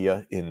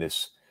idea in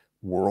this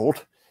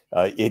world.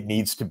 It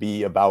needs to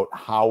be about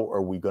how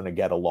are we going to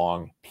get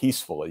along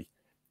peacefully.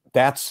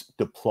 That's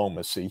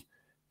diplomacy.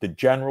 The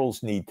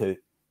generals need to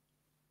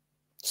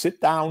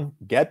sit down,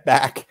 get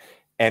back,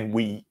 and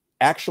we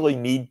actually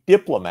need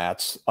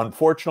diplomats.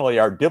 Unfortunately,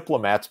 our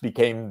diplomats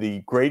became the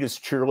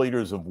greatest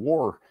cheerleaders of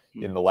war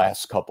in the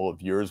last couple of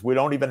years. We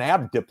don't even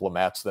have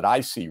diplomats that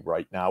I see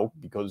right now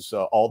because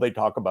all they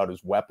talk about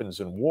is weapons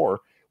and war.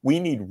 We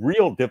need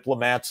real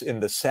diplomats in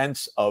the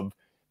sense of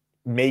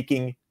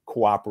making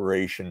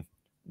cooperation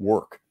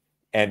work.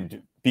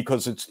 And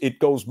because it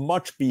goes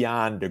much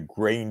beyond a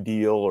grain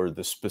deal or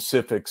the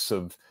specifics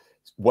of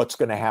what's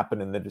going to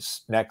happen in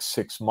the next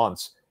 6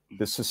 months.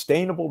 The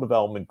Sustainable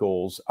Development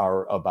Goals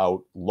are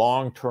about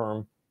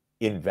long-term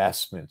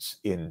investments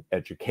in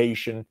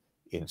education,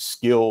 in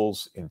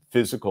skills, in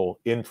physical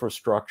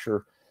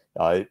infrastructure,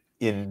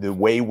 in the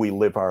way we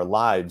live our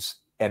lives.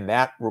 And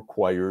that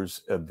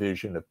requires a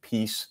vision of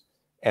peace,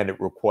 and it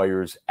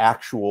requires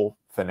actual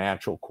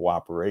financial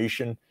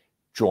cooperation,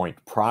 joint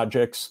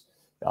projects.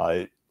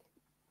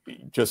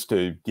 Just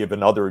to give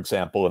another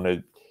example,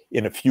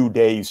 in a few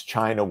days,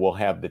 China will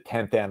have the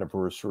 10th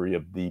anniversary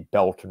of the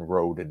Belt and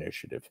Road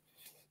Initiative.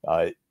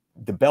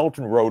 The Belt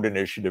and Road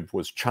Initiative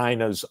was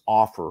China's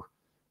offer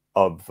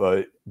of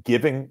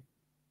giving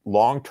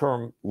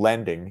long-term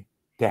lending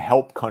to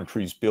help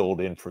countries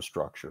build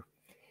infrastructure.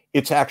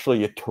 It's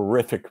actually a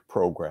terrific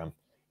program.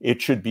 It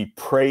should be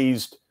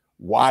praised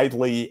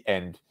widely,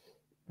 and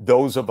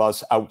those of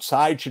us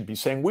outside should be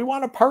saying, we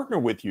want to partner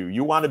with you.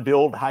 You want to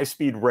build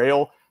high-speed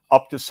rail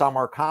up to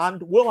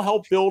Samarkand? We'll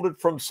help build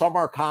it from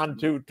Samarkand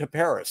to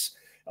Paris.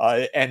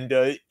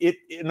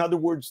 In other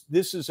words,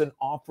 this is an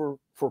offer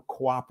for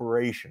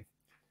cooperation.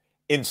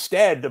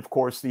 Instead, of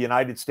course, the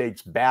United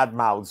States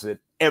badmouths it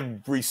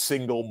every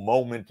single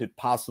moment it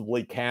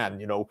possibly can.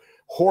 You know,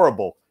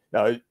 horrible.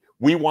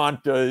 We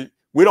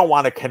don't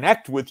want to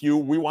connect with you.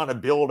 We want to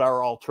build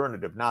our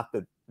alternative. Not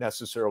that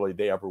necessarily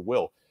they ever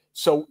will.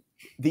 So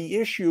the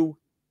issue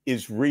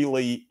is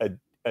really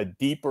a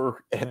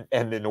deeper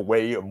and in a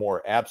way a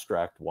more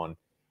abstract one.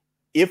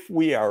 If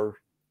we are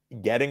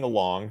getting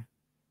along,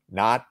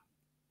 not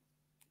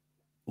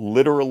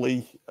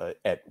literally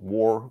at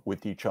war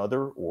with each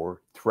other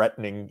or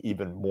threatening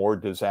even more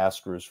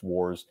disastrous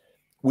wars,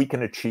 we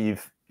can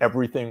achieve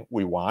everything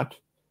we want.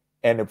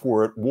 And if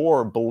we're at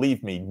war,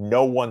 believe me,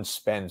 no one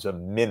spends a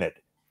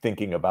minute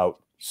thinking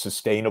about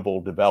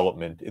sustainable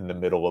development in the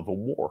middle of a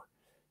war.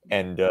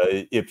 And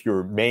if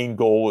your main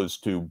goal is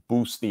to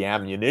boost the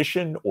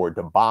ammunition or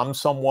to bomb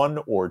someone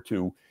or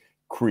to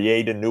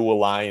create a new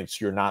alliance,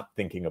 you're not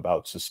thinking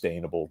about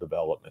sustainable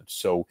development.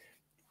 So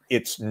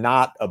it's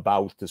not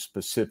about the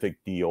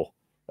specific deal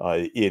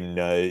in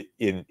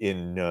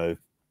the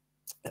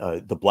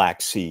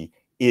Black Sea.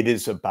 It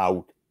is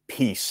about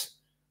peace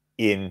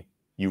in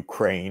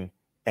Ukraine,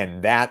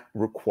 and that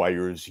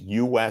requires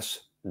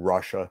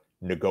U.S.-Russia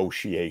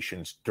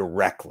negotiations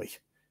directly,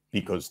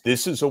 because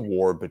this is a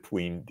war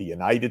between the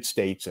United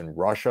States and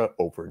Russia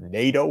over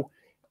NATO,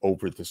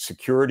 over the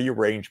security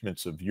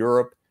arrangements of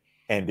Europe.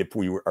 And if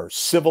we are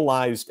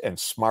civilized and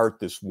smart,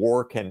 this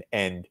war can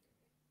end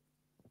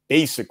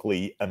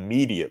basically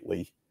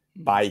immediately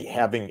by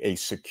having a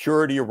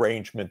security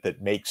arrangement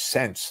that makes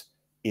sense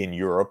in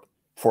Europe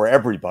for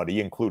everybody,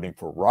 including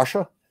for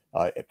Russia,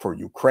 for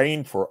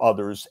Ukraine, for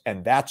others.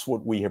 And that's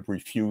what we have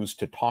refused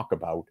to talk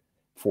about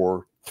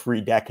for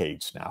 3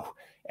 decades now.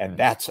 And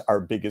that's our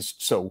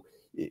biggest. So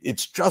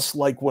it's just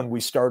like when we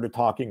started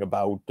talking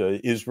about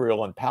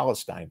Israel and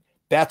Palestine.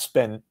 That's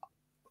been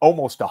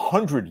almost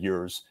 100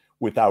 years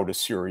without a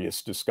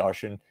serious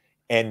discussion.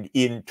 And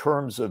in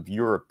terms of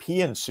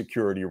European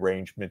security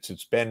arrangements,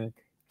 it's been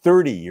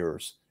 30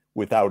 years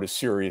without a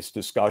serious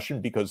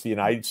discussion because the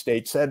United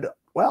States said,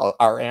 well,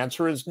 our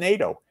answer is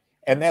NATO.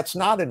 And that's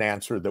not an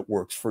answer that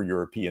works for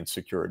European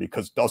security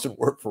because it doesn't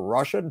work for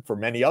Russia and for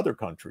many other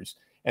countries.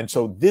 And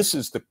so this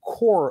is the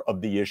core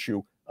of the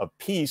issue of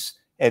peace,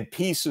 and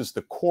peace is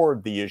the core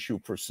of the issue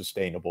for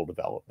sustainable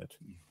development.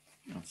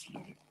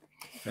 Absolutely.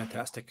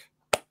 Fantastic.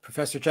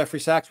 Professor Jeffrey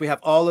Sachs, we have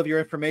all of your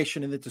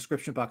information in the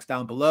description box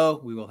down below.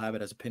 We will have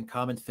it as a pinned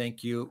comment.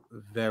 Thank you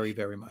very,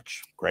 very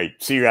much.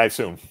 Great. See you guys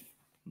soon.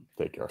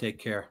 Take care. Take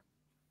care.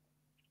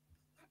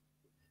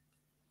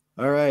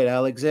 All right,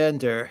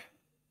 Alexander.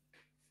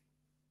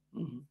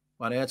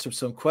 Want to answer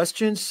some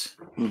questions?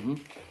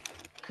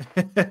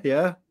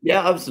 Yeah.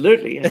 Yeah,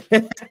 absolutely.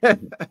 Yeah.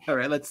 All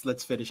right,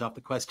 let's finish off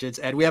the questions,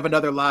 and we have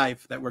another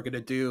live that we're going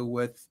to do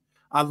with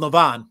on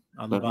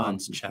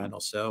Levan's channel.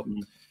 So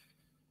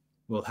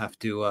we'll have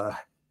to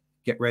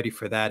get ready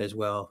for that as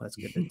well. That's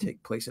going to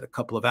take place in a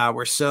couple of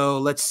hours. So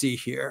let's see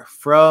here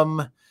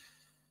from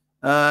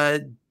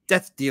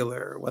Death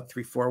Dealer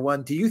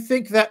 1341. Do you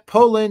think that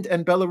Poland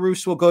and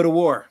Belarus will go to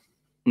war?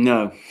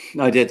 No,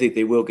 I don't think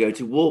they will go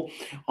to war.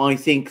 I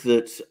think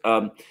that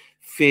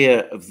fear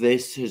of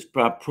this has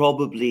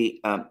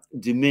probably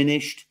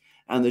diminished,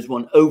 and there's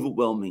one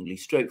overwhelmingly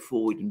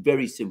straightforward and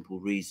very simple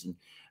reason,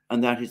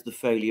 and that is the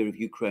failure of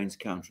Ukraine's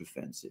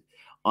counteroffensive.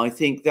 I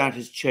think that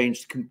has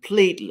changed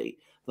completely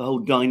the whole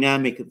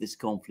dynamic of this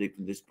conflict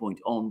from this point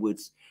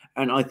onwards,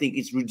 and I think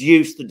it's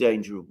reduced the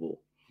danger of war.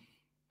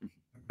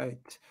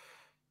 Right.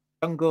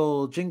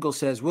 Jingle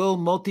says, will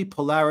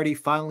multipolarity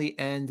finally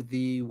end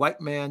the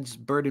white man's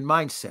burden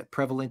mindset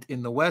prevalent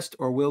in the West,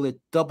 or will it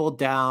double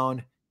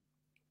down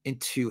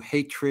into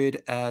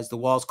hatred as the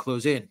walls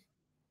close in?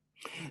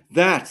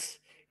 That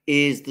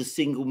is the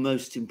single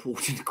most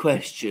important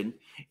question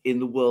in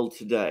the world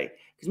today,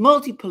 because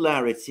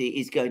multipolarity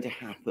is going to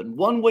happen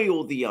one way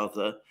or the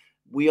other.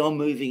 We are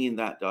moving in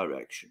that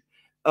direction.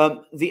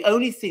 The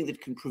only thing that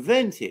can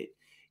prevent it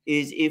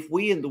is if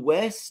we in the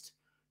West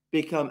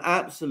become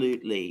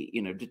absolutely,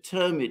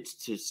 determined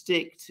to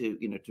stick to,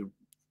 to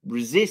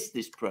resist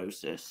this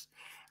process,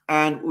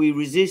 and we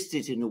resist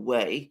it in a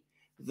way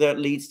that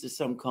leads to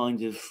some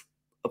kind of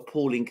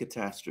appalling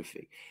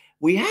catastrophe.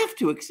 We have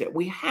to accept,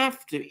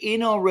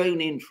 in our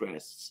own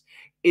interests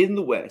in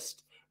the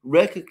West,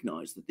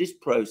 recognize that this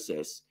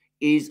process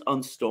is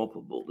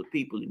unstoppable. The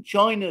people in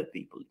China,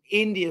 people in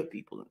India,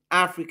 people in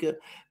Africa,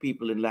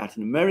 people in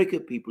Latin America,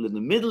 people in the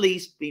Middle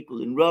East,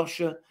 people in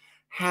Russia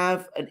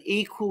have an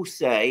equal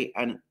say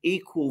and an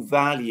equal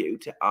value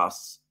to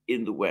us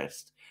in the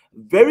West.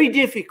 Very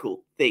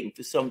difficult thing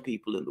for some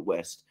people in the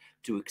West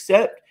to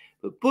accept,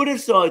 but put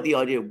aside the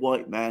idea of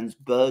white man's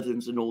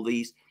burdens and all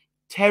these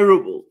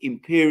terrible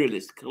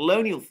imperialist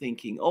colonial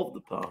thinking of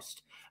the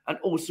past, and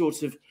all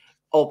sorts of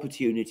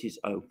opportunities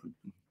open.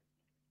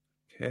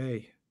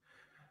 Okay.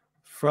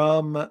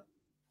 From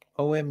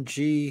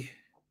OMG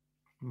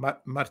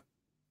Marta,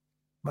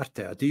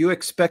 do you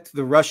expect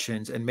the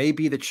Russians and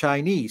maybe the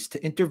Chinese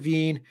to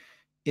intervene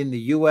in the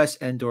U.S.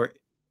 and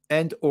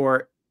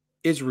or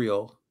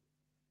Israel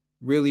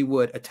really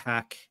would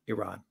attack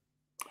Iran?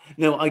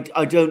 No,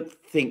 I don't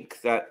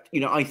think that.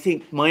 I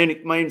think my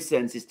own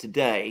sense is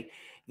today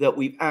that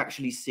we've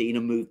actually seen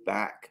a move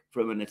back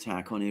from an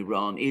attack on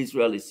Iran.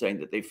 Israel is saying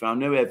that they found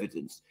no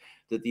evidence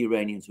that the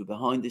Iranians were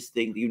behind this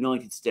thing. The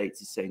United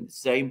States is saying the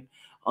same.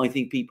 I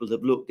think people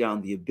have looked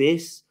down the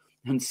abyss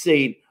and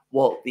seen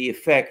what the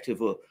effect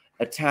of an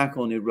attack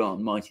on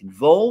Iran might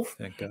involve.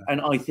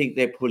 And I think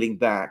they're pulling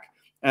back.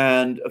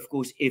 And of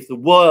course, if there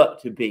were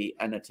to be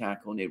an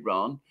attack on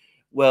Iran,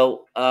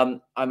 well,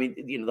 I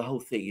mean, the whole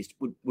thing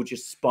would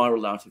just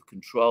spiral out of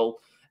control.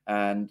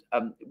 And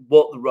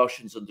what the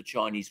Russians and the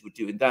Chinese would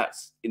do in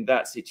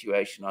that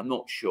situation, I'm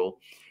not sure.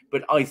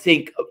 But I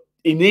think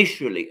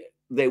initially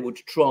they would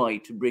try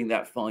to bring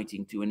that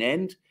fighting to an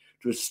end,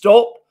 to a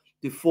stop,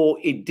 before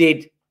it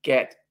did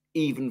get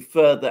even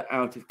further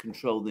out of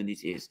control than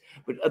it is.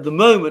 But at the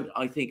moment,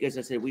 I think, as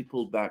I said, we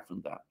pulled back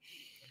from that.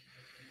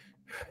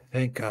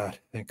 Thank God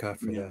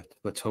for that.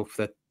 Let's hope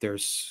that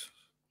there's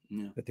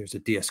a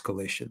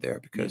de-escalation there,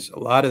 because a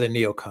lot of the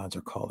neocons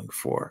are calling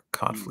for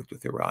conflict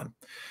with Iran.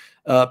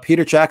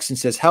 Peter Jackson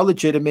says, how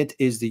legitimate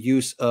is the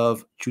use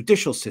of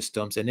judicial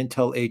systems and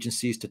intel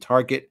agencies to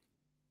target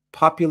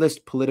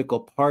populist political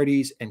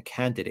parties and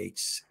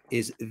candidates?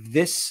 Is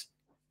this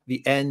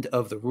the end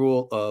of the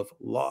rule of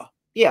law?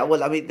 Yeah,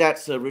 well, I mean,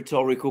 that's a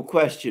rhetorical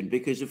question,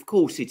 because, of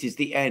course, it is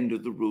the end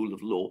of the rule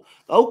of law.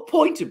 The whole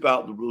point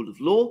about the rule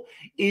of law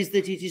is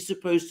that it is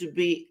supposed to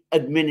be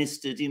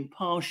administered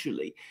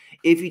impartially.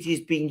 If it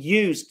is being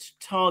used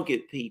to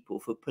target people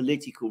for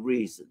political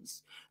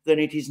reasons, then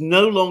it is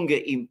no longer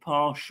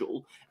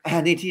impartial,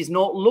 and it is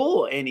not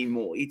law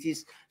anymore. It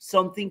is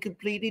something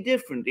completely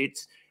different.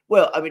 It's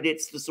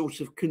the sort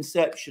of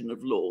conception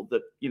of law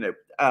that,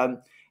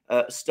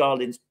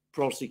 Stalin's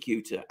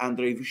prosecutor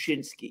Andrei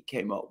Vyshinsky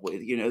came up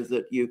with,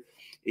 that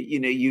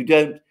you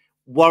don't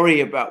worry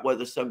about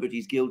whether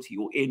somebody's guilty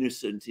or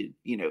innocent in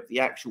the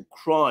actual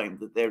crime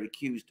that they're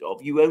accused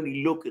of. You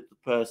only look at the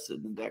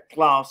person and their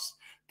class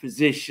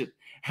position,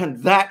 and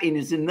that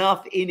is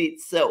enough in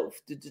itself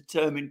to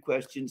determine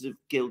questions of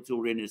guilt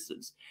or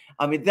innocence.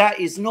 I mean, that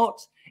is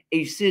not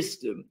a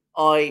system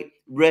I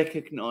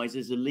recognize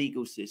as a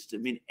legal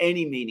system in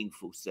any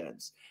meaningful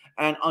sense.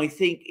 And I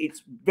think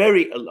it's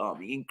very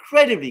alarming,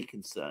 incredibly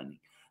concerning,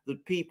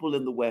 that people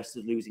in the West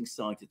are losing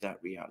sight of that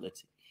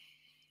reality.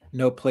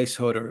 No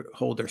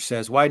placeholder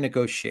says, why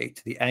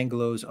negotiate? The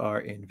Anglos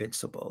are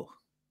invincible.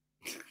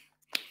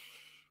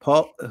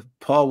 Paul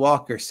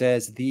Walker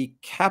says, the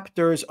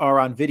captors are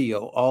on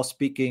video, all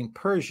speaking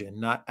Persian,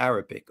 not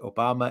Arabic.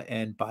 Obama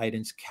and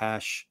Biden's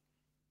cash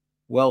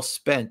well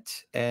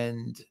spent,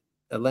 and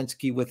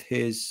Zelensky with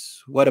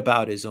his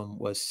whataboutism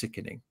was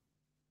sickening.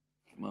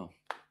 Well,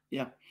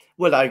 yeah.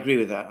 Well, I agree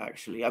with that,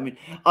 actually. I mean,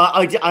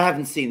 I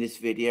haven't seen this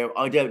video.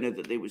 I don't know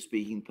that they were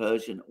speaking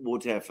Persian,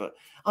 whatever.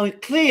 I mean,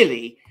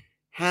 clearly,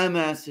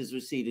 Hamas has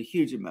received a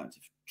huge amount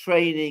of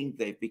training.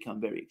 They've become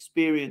very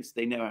experienced.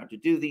 They know how to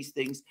do these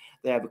things.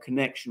 They have a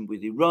connection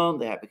with Iran.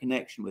 They have a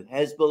connection with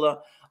Hezbollah.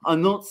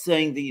 I'm not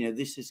saying that,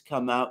 this has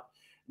come out.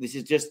 This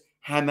is just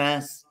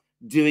Hamas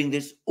doing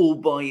this all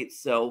by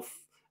itself,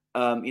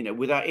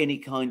 without any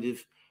kind of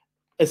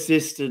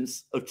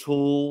assistance at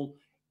all.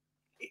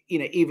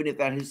 Even if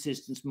that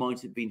assistance might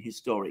have been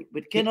historic.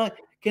 But can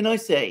I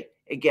say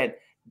again,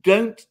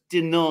 don't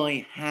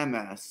deny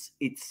Hamas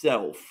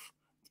itself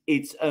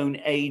its own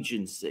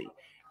agency.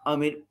 I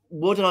mean,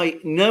 what I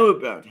know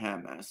about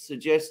Hamas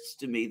suggests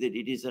to me that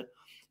it is an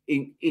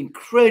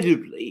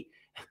incredibly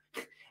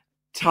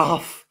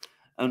tough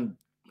and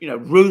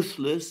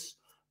ruthless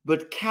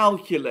but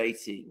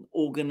calculating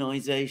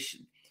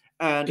organization.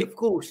 And of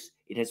course,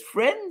 it has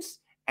friends,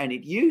 and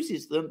it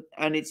uses them,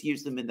 and it's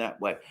used them in that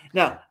way.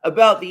 Now,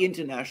 about the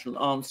international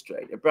arms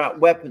trade, about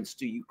weapons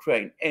to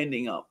Ukraine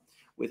ending up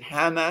with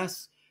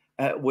Hamas,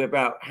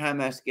 about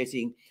Hamas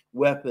getting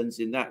weapons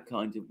in that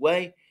kind of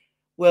way,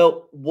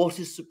 well, what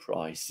a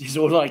surprise is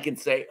all I can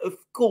say. Of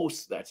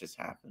course that has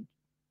happened.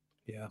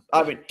 Yeah.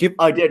 I mean,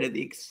 I don't know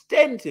the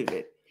extent of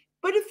it,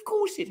 but of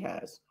course it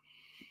has.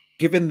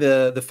 Given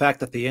the fact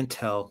that the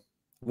intel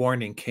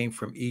warning came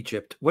from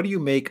Egypt, what do you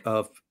make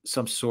of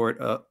some sort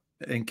of,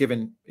 and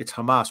given it's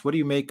Hamas, what do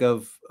you make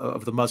of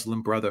the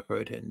Muslim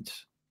Brotherhood and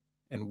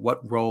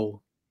what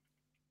role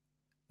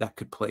that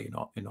could play in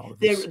all of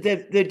this?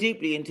 They're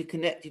deeply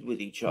interconnected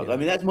with each other. Yeah. I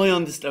mean, that's my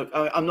understanding.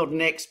 I'm not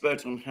an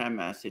expert on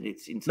Hamas, and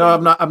it's no,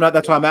 I'm not.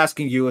 That's why I'm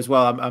asking you as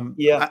well.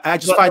 I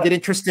just find it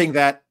interesting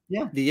that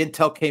the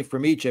intel came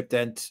from Egypt,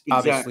 and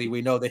obviously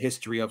we know the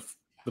history of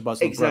the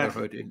Muslim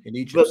Brotherhood in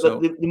Egypt.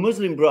 But the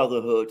Muslim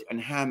Brotherhood and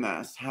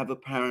Hamas have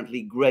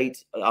apparently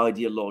great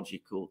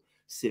ideological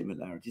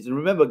similarities. And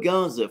remember,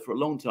 Gaza for a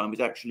long time was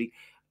actually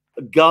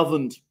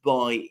governed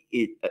by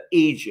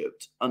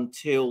Egypt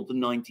until the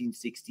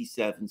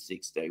 1967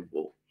 Six-Day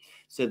War.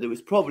 So there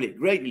was probably a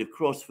great deal of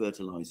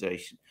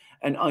cross-fertilization.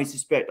 And I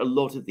suspect a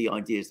lot of the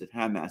ideas that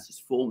Hamas has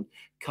formed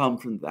come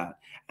from that.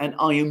 And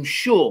I am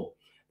sure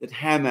that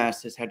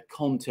Hamas has had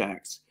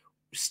contacts,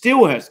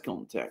 still has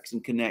contacts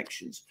and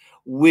connections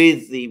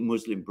with the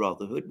Muslim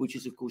Brotherhood, which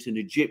is, of course, an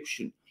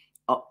Egyptian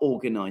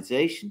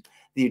organization.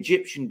 The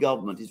Egyptian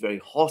government is very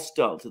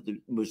hostile to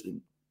the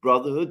Muslim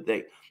Brotherhood.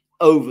 They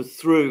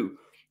overthrew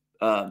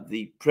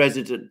the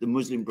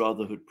Muslim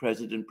Brotherhood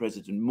President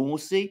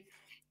Morsi,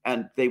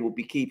 and they will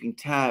be keeping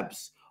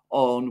tabs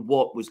on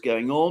what was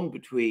going on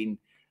between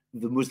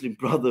the Muslim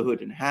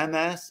Brotherhood and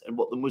Hamas and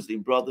what the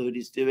Muslim Brotherhood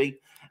is doing.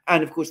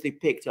 And of course, they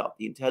picked up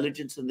the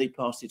intelligence and they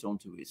passed it on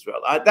to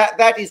Israel.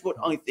 That is what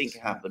I think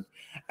happened.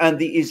 And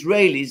the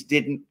Israelis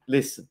didn't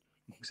listen.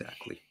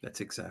 Exactly.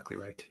 That's exactly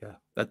right. Yeah.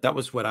 That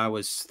was what I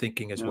was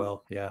thinking as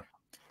well. Yeah.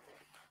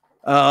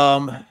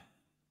 I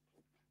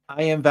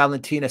am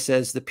Valentina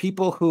says the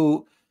people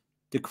who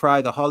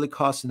decry the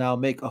Holocaust now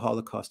make a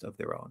Holocaust of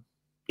their own.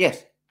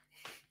 Yes.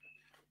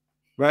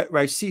 Right.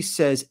 Raisi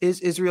says, is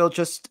Israel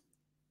just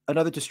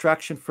another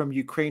distraction from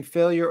Ukraine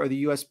failure, or the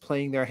U.S.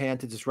 playing their hand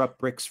to disrupt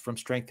BRICS from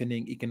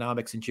strengthening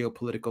economics and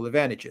geopolitical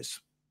advantages?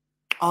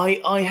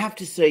 I have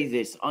to say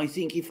this. I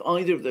think if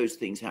either of those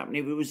things happen,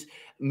 if it was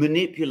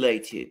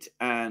manipulated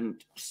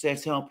and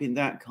set up in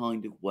that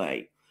kind of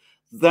way,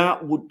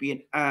 that would be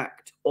an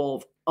act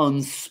of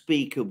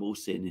unspeakable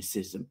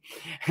cynicism.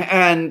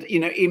 And,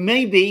 it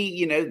may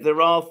be,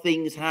 there are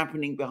things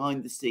happening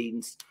behind the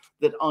scenes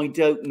that I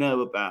don't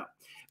know about.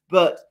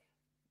 But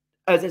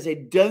as I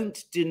said,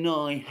 don't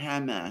deny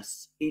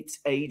Hamas its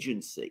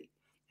agency.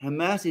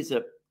 Hamas is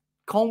a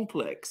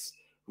complex,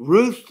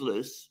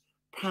 ruthless,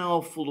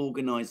 powerful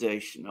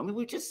organization. I mean,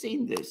 we've just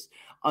seen this.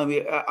 I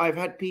mean, I've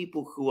had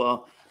people who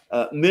are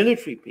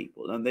military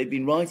people, and they've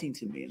been writing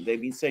to me, and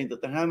they've been saying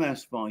that the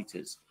Hamas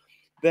fighters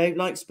behave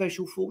like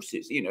special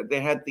forces.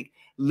 They had the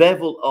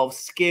level of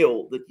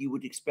skill that you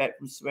would expect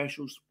from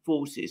special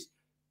forces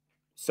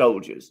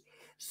soldiers.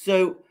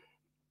 So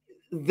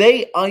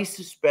they, I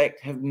suspect,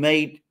 have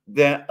made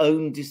their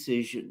own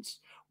decisions.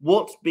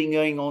 What's been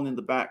going on in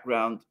the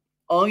background,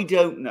 I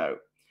don't know.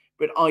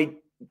 But I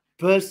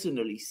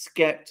personally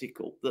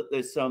skeptical that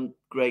there's some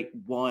great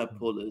wire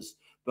pullers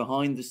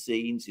behind the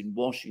scenes in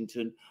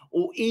Washington,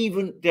 or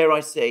even, dare I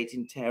say it,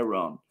 in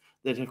Tehran,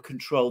 that have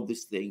controlled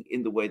this thing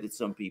in the way that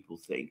some people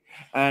think.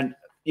 And,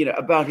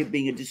 about it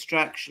being a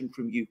distraction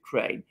from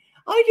Ukraine.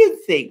 I don't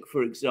think,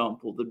 for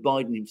example, that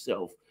Biden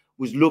himself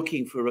was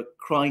looking for a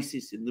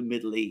crisis in the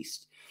Middle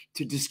East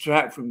to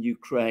distract from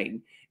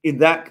Ukraine in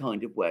that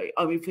kind of way.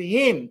 I mean, for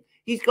him,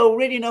 he's got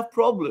already enough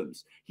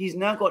problems. He's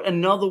now got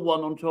another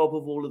one on top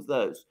of all of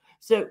those.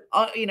 So,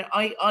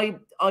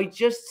 I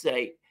just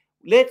say,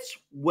 let's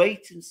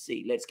wait and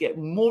see. Let's get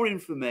more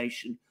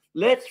information.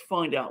 Let's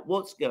find out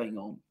what's going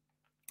on.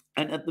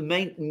 And at the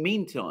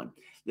meantime,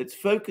 let's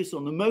focus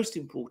on the most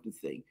important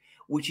thing,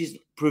 which is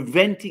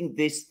preventing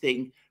this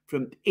thing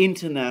from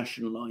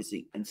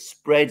internationalizing and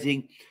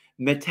spreading,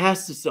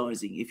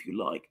 metastasizing, if you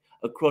like,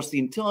 across the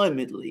entire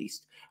Middle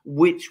East,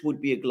 which would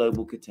be a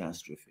global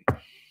catastrophe.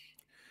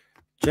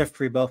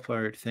 Jeffrey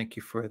Belford, thank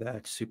you for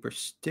that super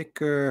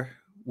sticker.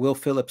 Will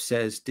Phillips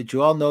says, did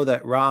you all know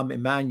that Rahm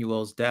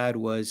Emanuel's dad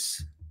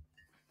was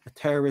a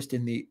terrorist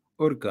in the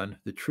Urgan?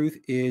 The truth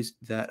is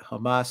that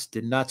Hamas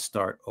did not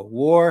start a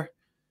war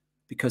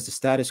because the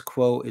status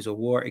quo is a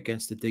war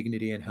against the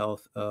dignity and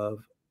health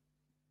of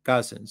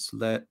Gazans.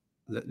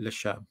 Le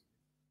Sham.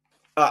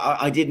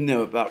 I didn't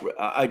know about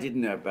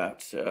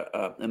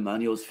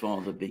Emmanuel's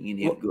father being in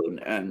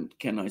Irgun, and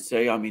can I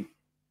say, I mean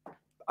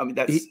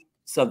that's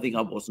something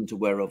I wasn't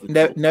aware of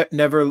at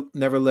all.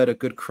 Never let a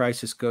good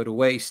crisis go to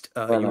waste.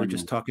 You were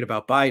just talking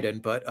about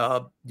Biden, but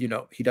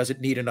he doesn't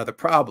need another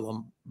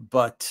problem.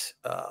 But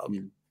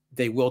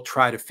they will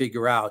try to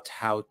figure out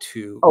how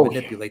to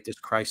manipulate this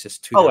crisis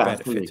to their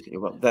benefit.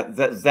 Well,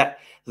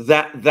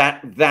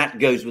 that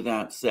goes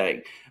without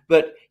saying.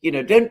 But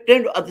don't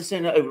at the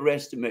same time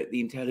overestimate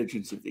the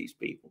intelligence of these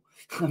people.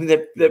 I mean,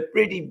 they're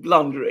pretty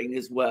blundering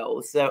as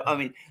well. So I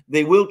mean,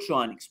 they will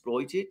try and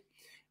exploit it.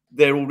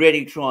 They're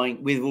already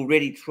trying. We've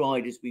already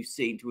tried, as we've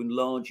seen, to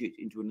enlarge it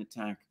into an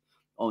attack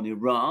on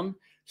Iran.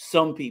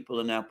 Some people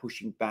are now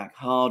pushing back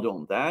hard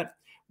on that.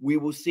 We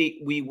will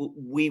see. We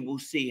will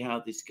see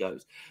how this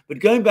goes. But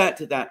going back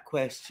to that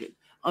question,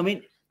 I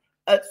mean,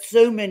 at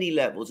so many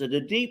levels, at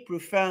a deep,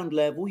 profound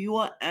level, you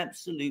are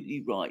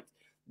absolutely right.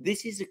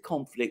 This is a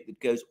conflict that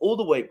goes all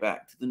the way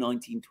back to the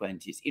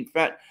 1920s. In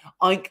fact,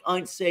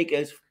 I'd say it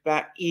goes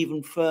back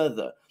even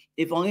further.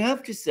 If I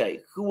have to say,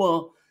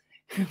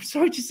 I'm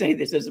sorry to say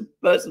this as a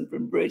person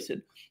from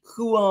Britain,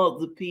 who are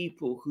the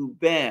people who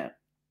bear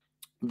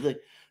the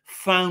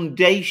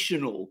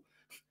foundational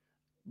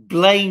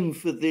blame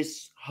for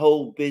this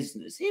whole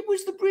business? It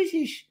was the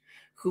British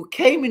who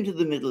came into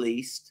the Middle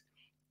East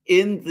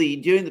during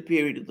the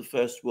period of the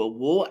First World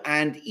War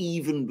and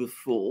even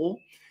before,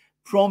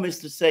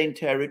 promised the same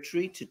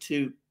territory to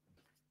two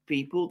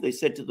people. They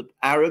said to the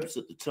Arabs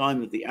at the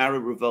time of the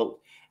Arab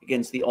revolt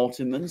against the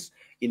Ottomans,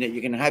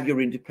 you can have your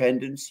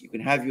independence, you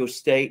can have your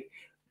state,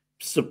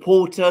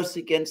 support us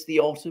against the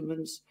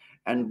Ottomans,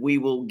 and we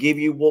will give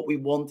you what we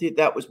wanted.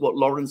 That was what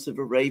Lawrence of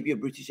Arabia,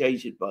 British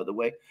agent, by the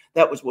way,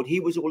 that was what he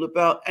was all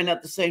about. And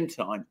at the same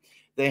time,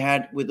 they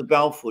had, with the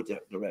Balfour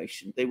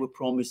Declaration, they were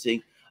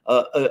promising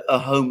a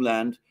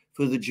homeland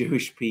for the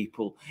Jewish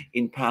people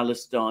in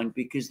Palestine,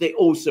 because they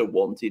also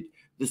wanted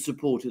the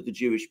support of the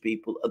Jewish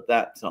people at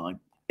that time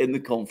in the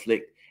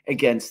conflict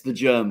against the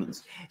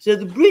Germans. So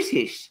the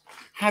British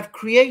have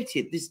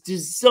created this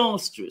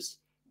disastrous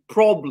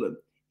problem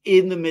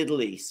in the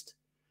Middle East.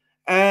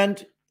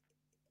 And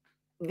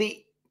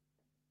the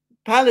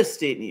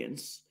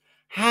Palestinians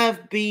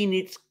have been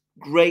its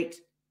great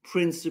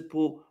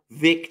principal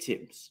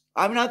victims.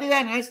 I mean, I think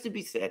that has to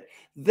be said.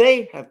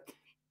 They have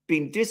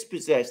been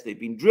dispossessed. They've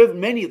been driven,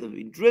 many of them have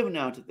been driven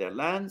out of their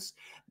lands.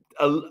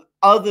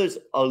 Others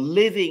are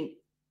living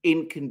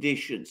in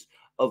conditions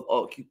of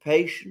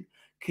occupation.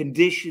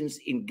 Conditions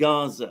in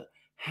Gaza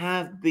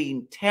have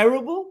been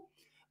terrible,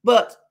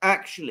 but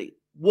actually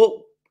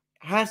what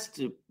has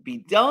to be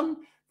done,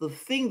 the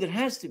thing that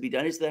has to be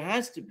done is there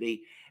has to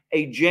be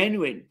a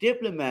genuine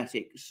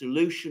diplomatic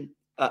solution,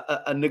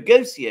 a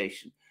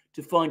negotiation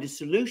to find a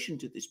solution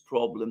to this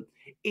problem.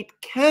 It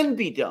can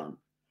be done,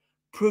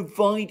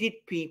 provided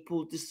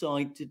people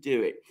decide to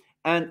do it.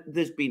 And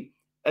there's been,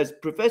 as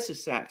Professor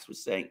Sachs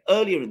was saying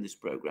earlier in this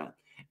program,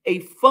 a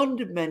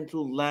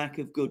fundamental lack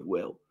of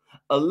goodwill,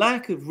 a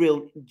lack of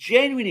real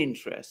genuine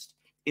interest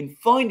in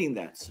finding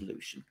that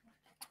solution,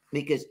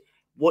 because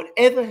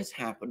whatever has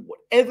happened,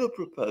 whatever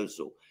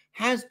proposal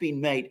has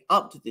been made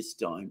up to this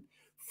time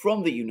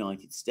from the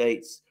United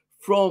States,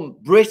 from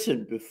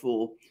Britain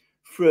before,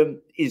 from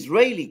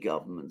Israeli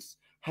governments,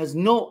 has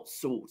not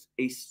sought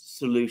a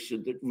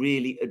solution that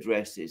really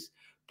addresses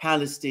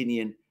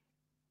Palestinian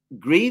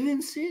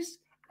grievances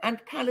and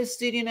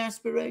Palestinian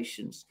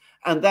aspirations.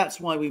 And that's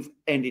why we've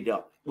ended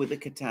up with the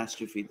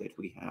catastrophe that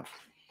we have.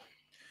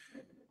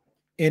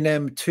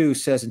 NM2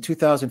 says in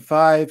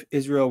 2005,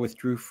 Israel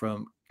withdrew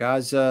from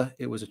Gaza.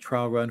 It was a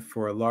trial run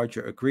for a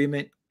larger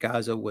agreement.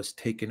 Gaza was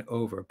taken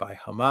over by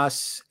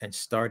Hamas and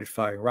started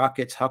firing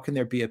rockets. How can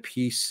there be a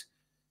peace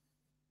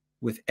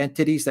with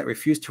entities that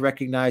refuse to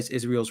recognize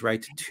Israel's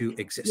right to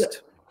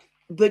exist?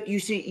 But you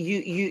see,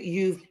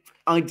 you've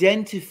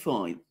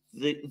identified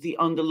the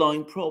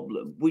underlying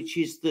problem, which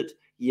is that,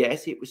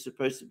 yes, it was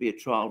supposed to be a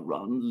trial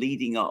run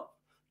leading up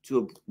to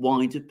a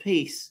wider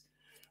peace.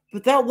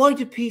 But that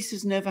wider peace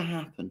has never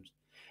happened.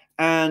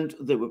 And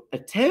there were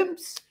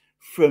attempts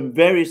from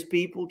various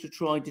people to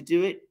try to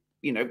do it.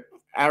 You know,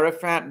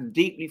 Arafat,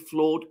 deeply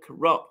flawed,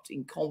 corrupt,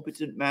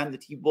 incompetent man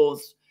that he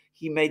was,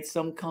 he made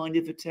some kind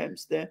of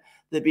attempts there.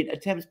 There have been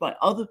attempts by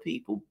other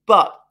people.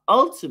 But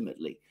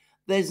ultimately,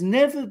 there's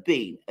never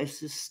been a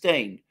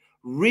sustained,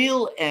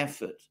 real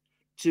effort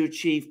to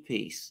achieve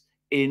peace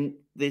in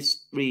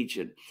this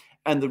region.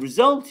 And the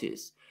result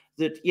is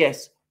that,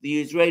 yes,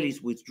 the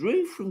Israelis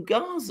withdrew from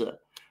Gaza,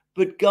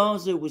 but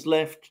Gaza was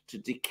left to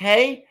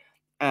decay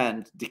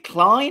and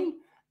decline,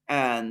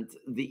 and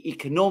the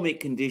economic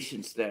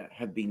conditions there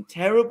have been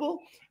terrible,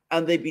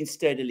 and they've been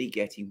steadily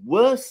getting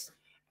worse.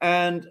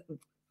 And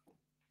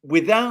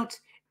without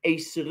a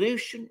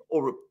solution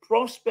or a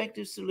prospect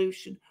of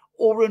solution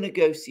or a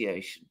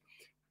negotiation,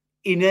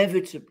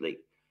 inevitably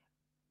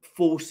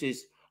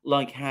forces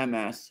like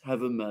Hamas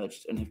have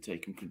emerged and have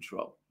taken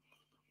control.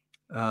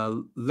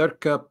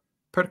 Lurka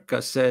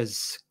Perka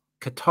says,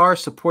 Qatar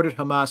supported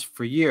Hamas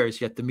for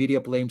years, yet the media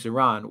blames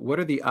Iran. What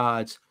are the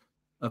odds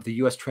of the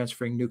U.S.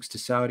 transferring nukes to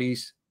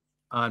Saudis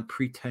on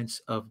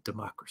pretense of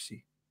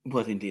democracy?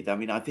 Well, indeed. I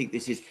mean, I think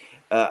this is,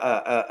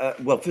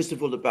 well, first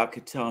of all, about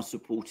Qatar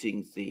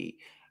supporting the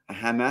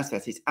Hamas.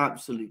 That is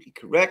absolutely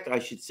correct. I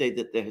should say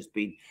that there has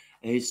been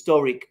a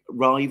historic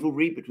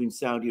rivalry between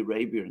Saudi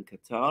Arabia and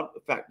Qatar, a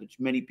fact which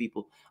many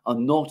people are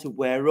not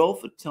aware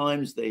of. At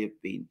times, they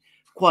have been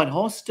quite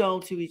hostile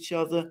to each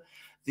other.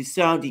 The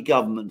Saudi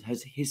government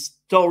has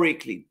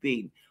historically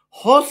been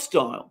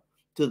hostile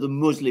to the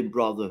Muslim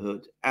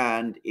Brotherhood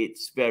and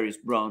its various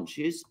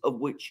branches,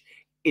 of which,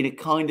 in a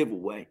kind of a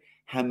way,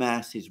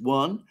 Hamas is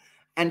one.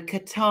 And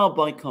Qatar,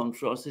 by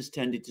contrast, has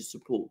tended to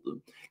support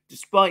them,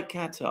 despite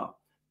Qatar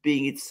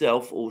being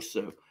itself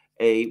also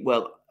a,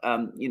 well,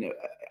 you know,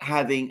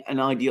 having an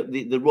idea.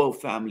 The royal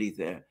family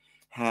there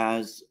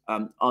has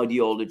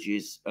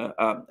ideologies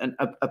and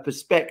a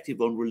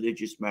perspective on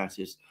religious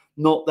matters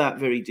not that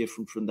very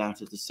different from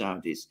that of the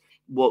Saudis.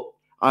 What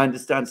I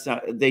understand,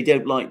 they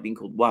don't like being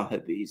called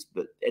Wahhabis,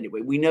 but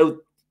anyway, we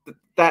know that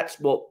that's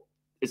what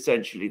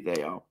essentially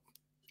they are.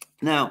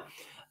 Now,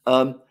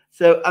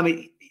 so I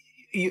mean,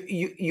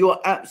 you're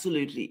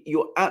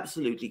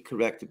absolutely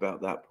correct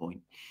about that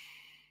point.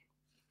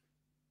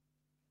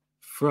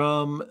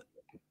 From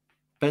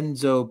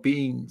Benzo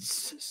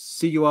Beans,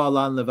 see you all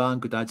on Levan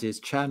Gudaje's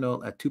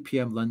channel at 2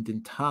 p.m.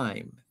 London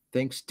time.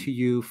 Thanks to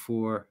you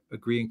for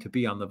agreeing to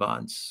be on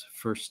Levan's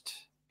first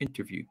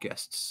interview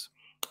guests.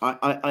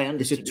 I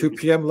understand. Is it 2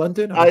 p.m.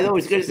 London? I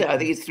was going to say, I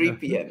think it's 3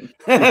 p.m.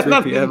 3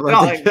 p.m.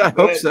 London. I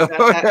hope so.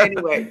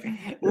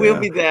 Anyway, we'll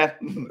be there.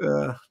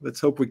 Let's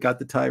hope we got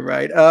the time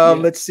right.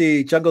 Let's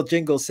see. Jungle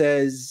Jingle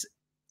says,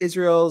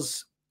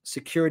 Israel's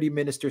security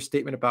minister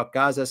statement about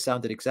Gaza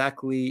sounded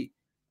exactly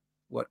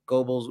what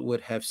Goebbels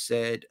would have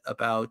said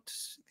about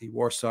the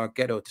Warsaw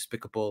Ghetto.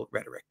 Despicable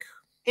rhetoric.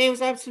 It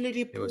was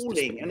absolutely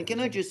appalling. And can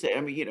I just say,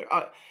 I mean, you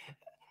know,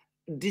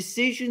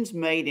 decisions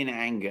made in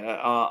anger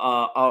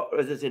are,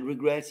 as I said,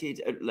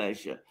 regretted at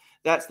leisure.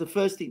 That's the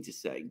first thing to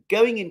say.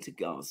 Going into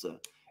Gaza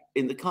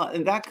in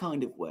that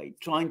kind of way,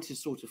 trying to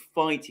sort of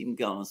fight in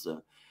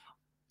Gaza,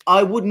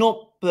 I would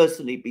not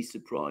personally be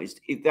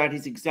surprised if that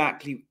is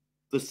exactly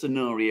the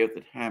scenario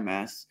that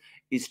Hamas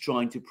is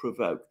trying to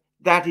provoke.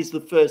 That is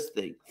the first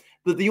thing.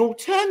 But the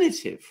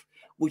alternative,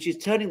 which is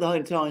turning the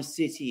entire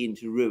city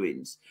into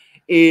ruins,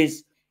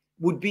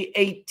 would be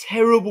a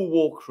terrible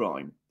war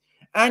crime.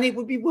 And it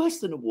would be worse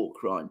than a war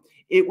crime.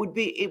 It would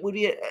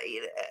be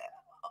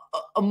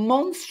a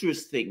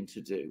monstrous thing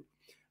to do,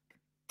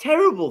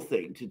 terrible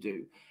thing to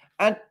do.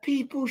 And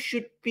people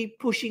should be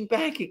pushing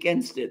back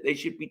against it. They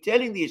should be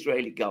telling the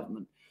Israeli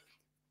government,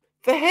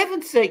 for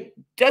heaven's sake,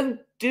 don't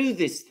do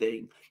this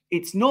thing.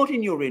 It's not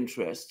in your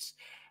interests.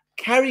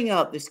 Carrying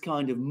out this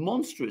kind of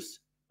monstrous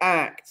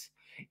act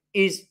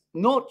is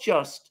not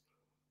just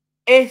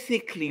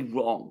ethically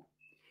wrong,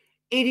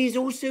 it is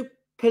also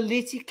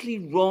politically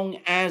wrong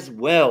as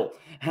well.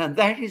 And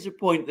that is a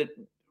point that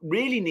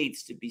really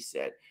needs to be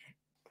said.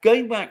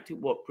 Going back to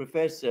what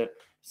Professor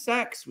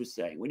Sachs was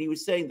saying, when he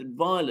was saying that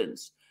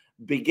violence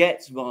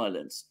begets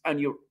violence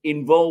and you're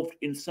involved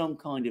in some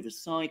kind of a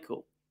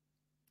cycle,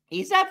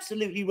 he's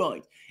absolutely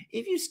right.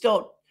 If you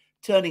start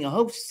turning a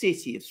whole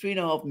city of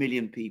 3.5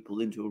 million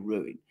people into a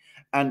ruin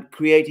and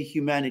create a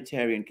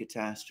humanitarian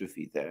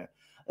catastrophe there,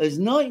 as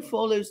night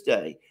follows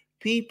day,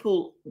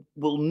 people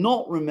will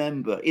not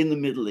remember in the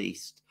Middle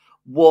East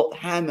what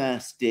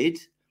Hamas did.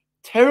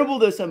 Terrible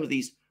though some of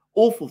these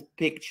awful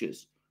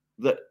pictures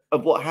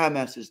of what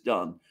Hamas has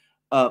done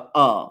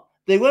are,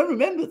 they won't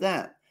remember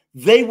that.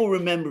 They will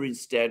remember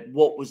instead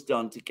what was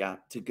done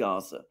to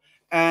Gaza.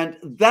 And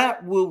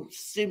that will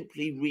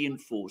simply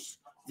reinforce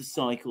the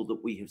cycle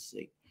that we have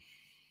seen.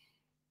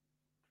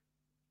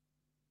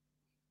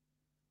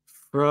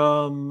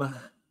 From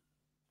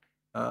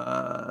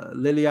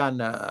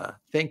Liliana,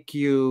 thank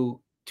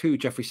you to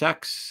Jeffrey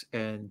Sachs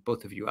and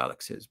both of you,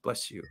 Alexes.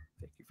 Bless you.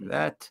 Thank you for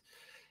that.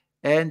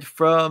 And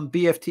from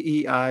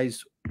BFTE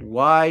Eyes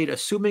Wide,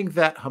 assuming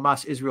that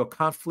Hamas-Israel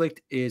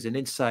conflict is an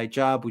inside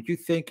job, would you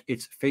think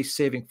it's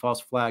face-saving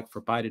false flag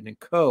for Biden and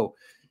co?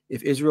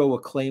 If Israel will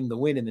claim the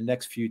win in the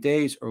next few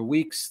days or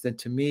weeks, then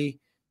to me,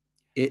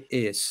 it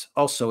is.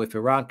 Also, if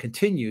Iran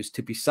continues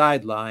to be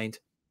sidelined,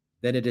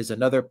 then it is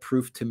another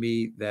proof to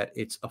me that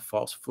it's a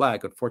false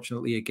flag.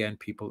 Unfortunately, again,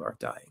 people are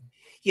dying.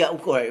 Yeah,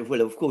 of course.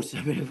 Well, of course.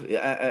 I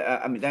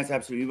mean, that's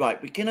absolutely right.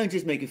 But can I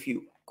just make a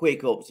few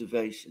quick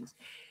observations?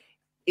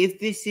 If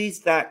this is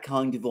that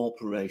kind of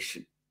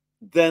operation,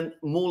 then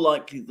more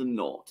likely than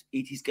not,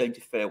 it is going to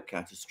fail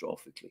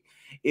catastrophically.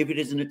 If it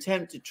is an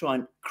attempt to try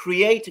and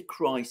create a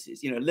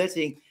crisis,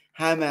 letting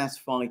Hamas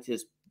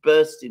fighters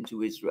burst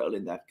into Israel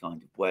in that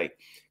kind of way,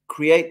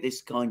 create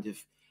this kind of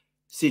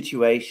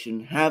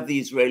situation, have the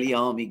Israeli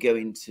army go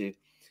into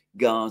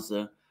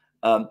Gaza,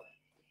 the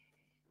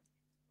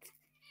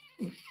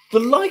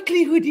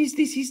likelihood is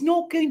this is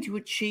not going to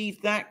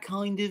achieve that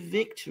kind of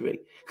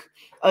victory.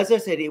 As I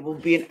said, it will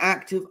be an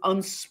act of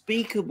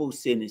unspeakable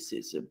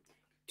cynicism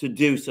to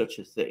do such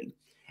a thing.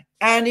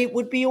 And it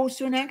would be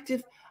also an act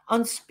of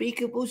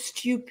unspeakable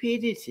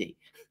stupidity,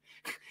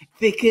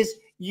 because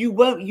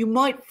you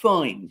might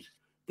find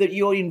that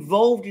you're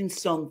involved in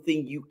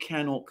something you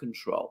cannot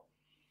control.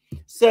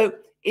 So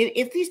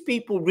if these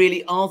people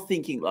really are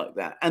thinking like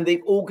that and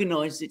they've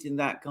organized it in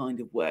that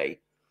kind of way,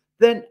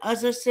 then,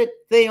 as I said,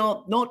 they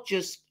are not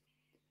just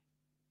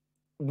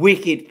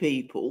wicked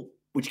people,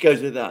 which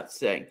goes without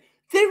saying,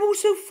 they're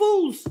also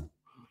fools.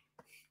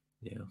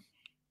 Yeah.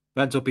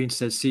 Benzo Bean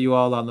says, see you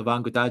all on the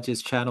Van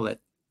Godages channel at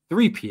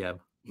 3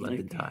 p.m.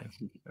 London time.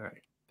 All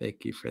right.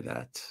 Thank you for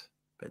that,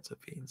 Benzo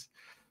Beans.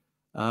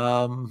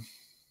 Paul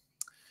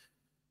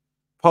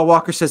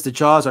Walker says the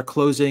jaws are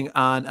closing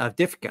on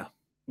Avdiivka.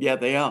 Yeah,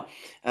 they are.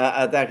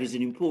 That is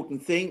an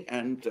important thing.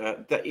 And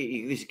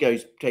this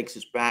takes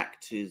us back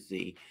to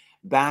the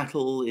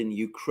battle in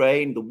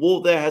Ukraine. The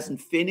war there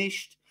hasn't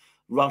finished.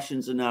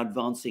 Russians are now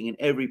advancing in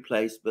every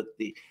place, but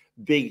the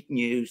big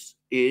news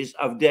is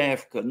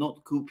Avdiivka,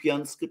 not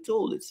Kupiansk at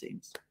all, it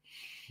seems.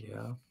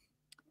 Yeah.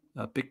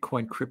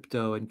 Bitcoin,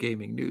 crypto, and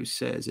gaming news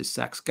says, is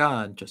Sachs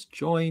gone? Just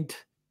joined.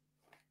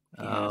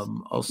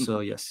 Also,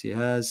 yes, he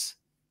has.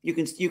 You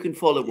can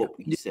follow what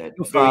we said.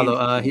 You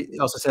follow. He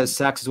also says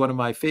Sachs is one of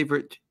my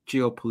favorite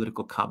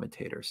geopolitical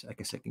commentators. I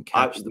guess I can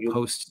catch the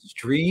post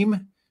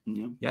stream.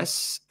 Yeah.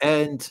 Yes.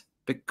 And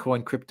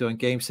Bitcoin, crypto, and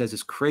game says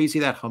it's crazy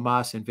that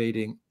Hamas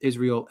invading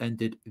Israel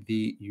ended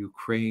the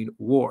Ukraine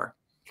war.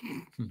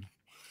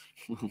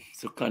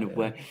 So kind of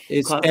where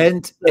is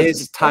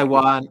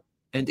Taiwan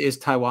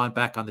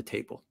back on the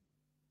table?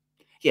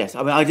 Yes, I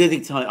mean I don't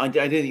think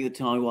the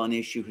Taiwan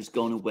issue has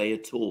gone away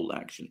at all.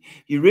 Actually,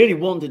 you really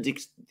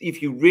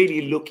if you're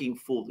really looking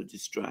for the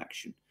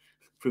distraction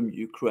from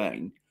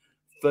Ukraine,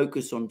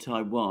 focus on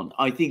Taiwan.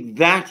 I think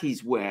that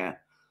is where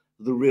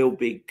the real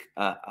big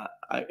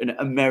an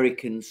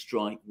American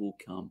strike will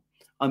come.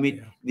 I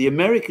mean, the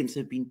Americans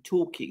have been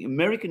talking,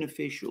 American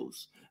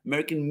officials,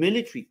 American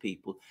military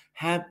people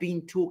have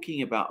been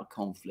talking about a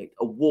conflict,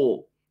 a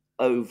war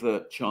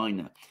over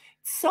China.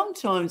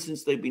 Sometimes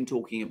since they've been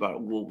talking about a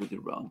war with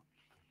Iran.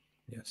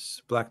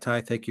 Yes. Black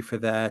Tie, thank you for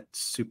that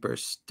super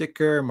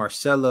sticker.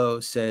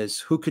 Marcelo says,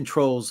 who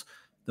controls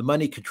the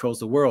money controls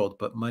the world,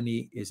 but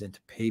money isn't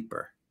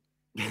paper.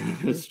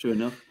 That's true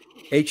enough.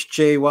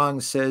 H.J. Wang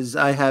says,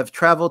 I have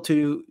traveled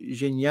to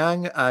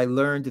Xinjiang. I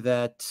learned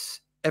that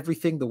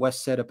everything the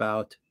West said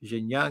about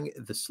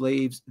Xinjiang, the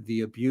slaves,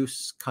 the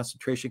abuse,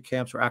 concentration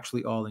camps were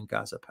actually all in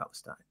Gaza,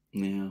 Palestine.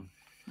 Yeah.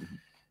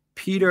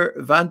 Peter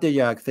Van de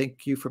Jag,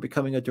 thank you for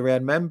becoming a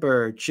Duran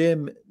member.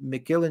 Jim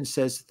McGillen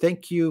says,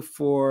 thank you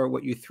for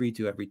what you three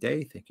do every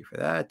day. Thank you for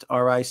that.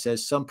 RI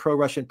says, some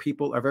pro-Russian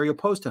people are very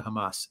opposed to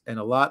Hamas, and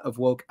a lot of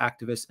woke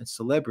activists and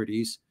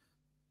celebrities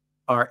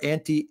are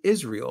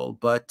anti-Israel,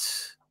 but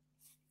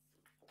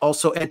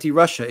also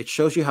anti-Russia. It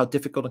shows you how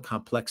difficult and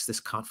complex this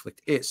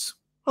conflict is.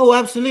 Oh,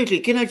 absolutely.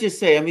 Can I just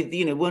say, I mean,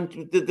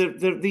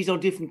 these are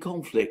different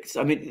conflicts.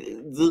 I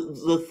mean,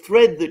 the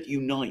thread that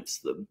unites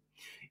them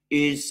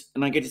is,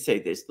 and I get to say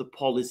this, the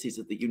policies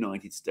of the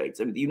United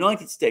States. I mean, the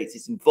United States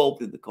is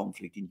involved in the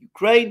conflict in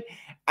Ukraine,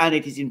 and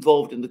it is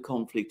involved in the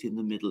conflict in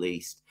the Middle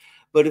East.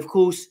 But of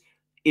course,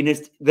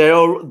 they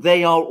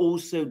are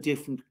also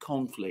different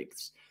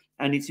conflicts.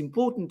 And it's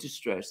important to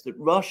stress that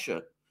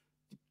Russia,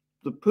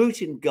 the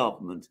Putin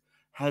government,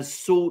 has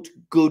sought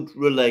good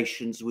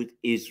relations with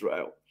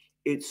Israel.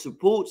 It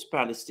supports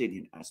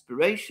Palestinian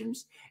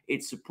aspirations.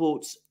 It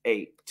supports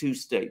a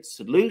two-state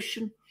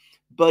solution,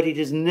 but it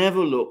has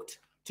never looked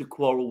to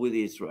quarrel with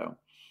Israel.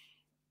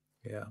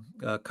 Yeah.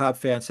 Cobb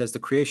Fan says the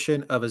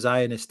creation of a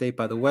Zionist state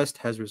by the West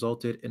has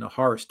resulted in a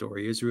horror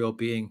story, Israel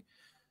being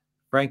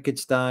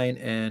Frankenstein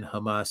and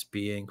Hamas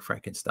being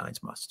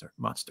Frankenstein's monster.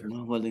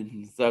 Well,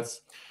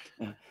 that's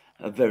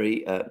a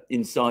very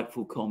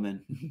insightful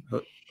comment.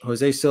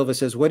 Jose Silva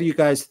says, what do you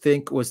guys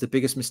think was the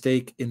biggest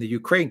mistake in the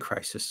Ukraine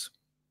crisis?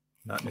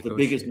 The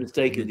biggest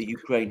mistake in the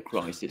Ukraine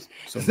crisis.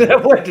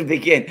 Where to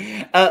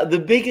begin?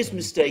 The biggest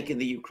mistake in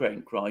the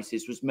Ukraine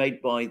crisis was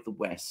made by the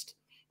West,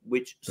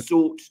 which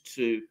sought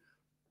to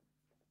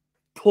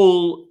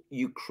pull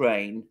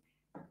Ukraine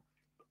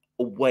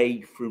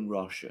away from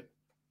Russia.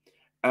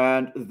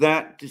 And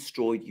that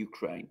destroyed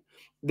Ukraine.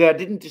 That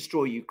didn't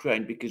destroy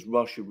Ukraine because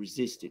Russia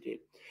resisted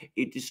it.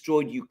 It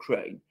destroyed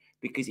Ukraine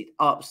because it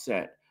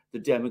upset the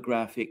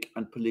demographic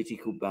and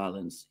political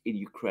balance in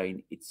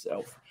Ukraine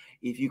itself.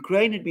 If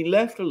Ukraine had been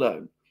left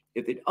alone,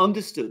 if it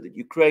understood that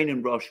Ukraine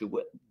and Russia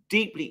were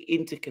deeply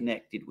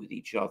interconnected with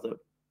each other,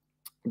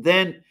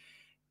 then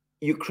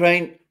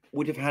Ukraine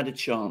would have had a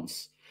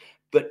chance.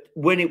 But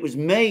when it was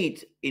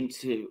made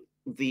into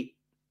the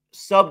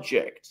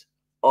subject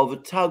of a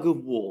tug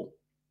of war,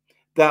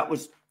 that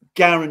was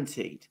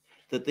guaranteed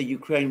that the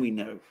Ukraine we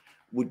know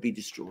would be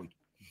destroyed.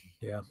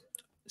 Yeah.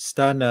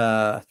 Stan,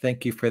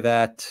 thank you for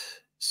that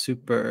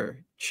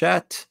super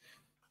chat.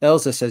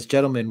 Elza says,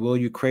 gentlemen, will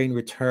Ukraine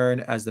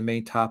return as the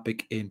main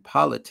topic in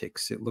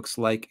politics? It looks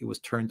like it was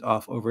turned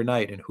off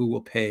overnight. And who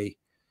will pay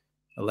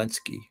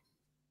Zelensky?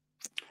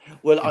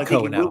 Well, I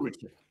think it will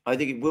return. I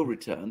think it will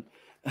return.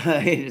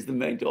 It is the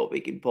main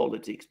topic in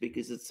politics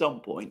because at some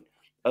point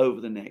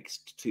over the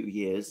next 2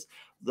 years,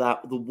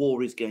 that the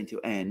war is going to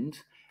end,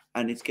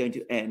 and it's going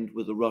to end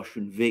with a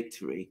Russian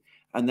victory.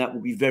 And that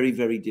will be very,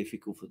 very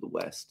difficult for the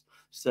West.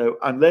 So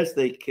unless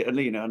they can,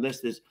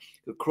 unless there's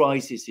a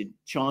crisis in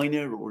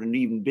China or an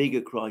even bigger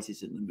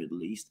crisis in the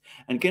Middle East,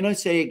 and can I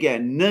say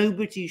again,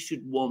 nobody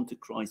should want a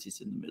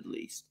crisis in the Middle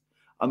East.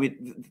 I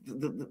mean,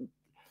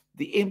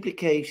 the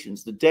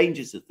implications, the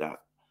dangers of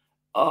that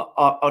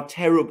are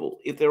terrible.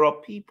 If there are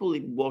people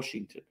in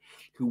Washington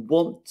who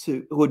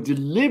are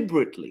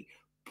deliberately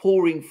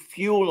pouring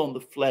fuel on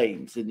the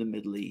flames in the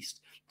Middle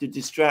East to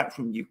distract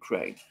from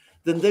Ukraine,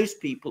 then those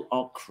people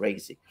are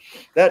crazy.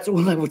 That's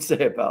all I would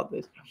say about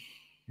this.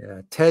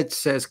 Yeah. Ted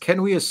says,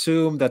 can we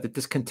assume that the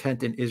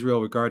discontent in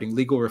Israel regarding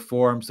legal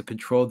reforms, the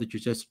control of the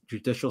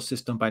judicial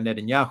system by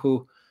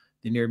Netanyahu,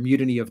 the near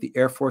mutiny of the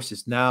Air Force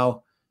is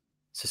now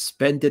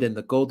suspended, and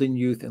the golden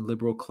youth and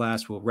liberal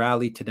class will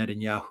rally to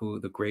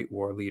Netanyahu, the great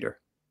war leader?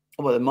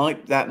 Well,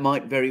 that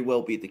might very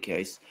well be the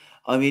case.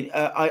 I mean,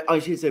 I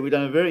should say we've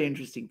done a very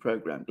interesting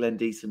program, Glenn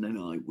Deason and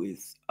I,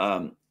 with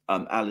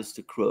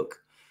Alistair Crook,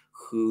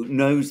 who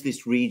knows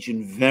this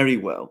region very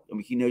well. I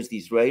mean, he knows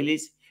the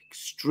Israelis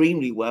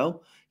extremely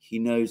well. He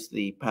knows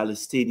the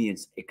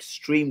Palestinians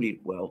extremely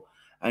well.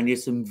 And he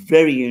has some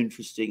very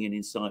interesting and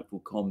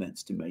insightful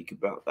comments to make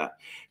about that.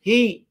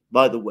 He,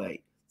 by the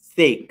way,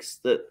 thinks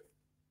that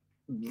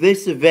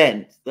this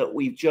event that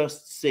we've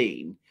just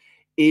seen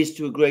is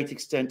to a great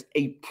extent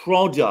a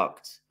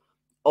product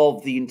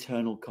of the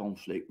internal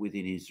conflict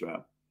within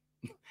Israel.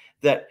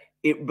 That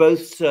it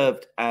both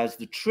served as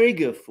the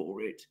trigger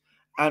for it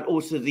and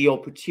also the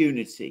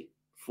opportunity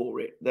for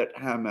it that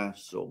Hamas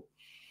saw.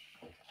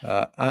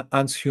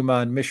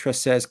 Anshuman Mishra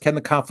says, can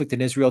the conflict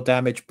in Israel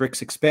damage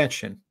BRICS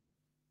expansion?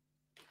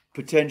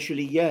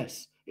 Potentially,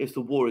 yes, if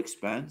the war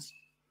expands.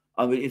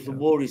 I mean, if the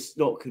war is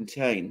not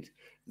contained,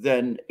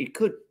 then it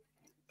could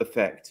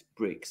affect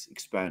BRICS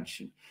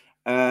expansion.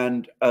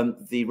 And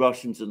the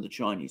Russians and the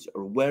Chinese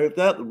are aware of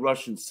that. The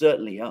Russians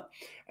certainly are.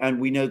 And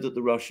we know that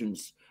the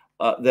Russians,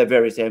 their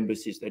various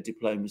embassies, their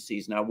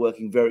diplomacies now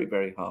working very,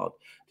 very hard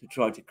to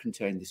try to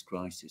contain this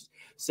crisis.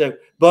 So,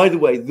 by the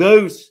way,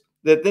 there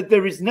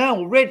is now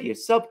already a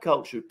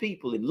subculture of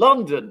people in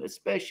London,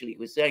 especially,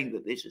 who are saying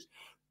that this is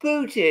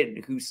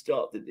Putin who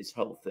started this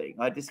whole thing.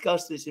 I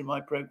discussed this in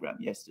my program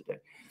yesterday.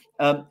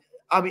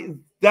 I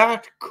mean,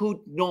 that could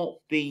not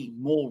be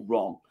more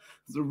wrong.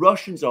 The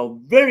Russians are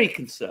very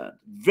concerned,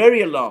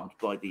 very alarmed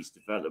by these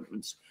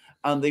developments,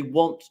 and they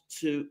want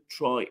to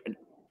try and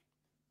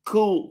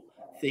cool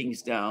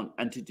things down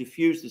and to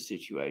diffuse the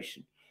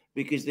situation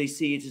because they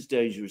see it as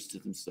dangerous to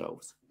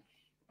themselves.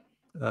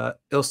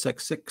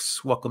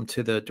 Ilsec6, welcome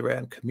to the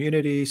Duran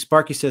community.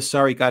 Sparky says,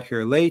 sorry, got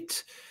here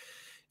late.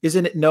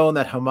 Isn't it known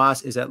that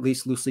Hamas is at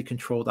least loosely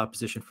controlled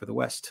opposition for the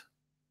West?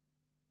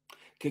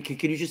 Can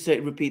you just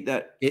repeat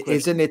that?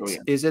 Isn't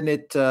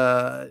it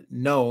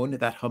known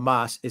that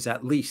Hamas is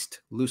at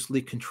least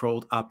loosely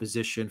controlled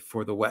opposition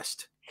for the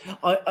West?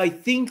 I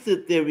think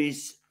that there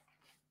is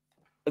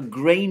a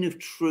grain of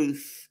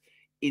truth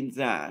in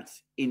that,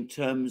 in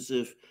terms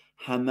of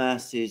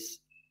Hamas's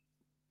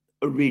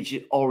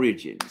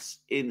origins,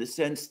 in the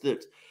sense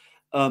that,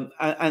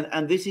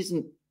 and this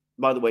isn't,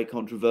 by the way,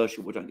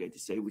 controversial, what I'm going to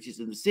say, which is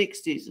in the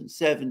 60s and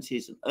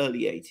 70s and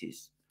early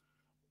 80s,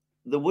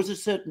 there was a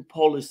certain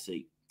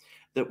policy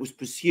that was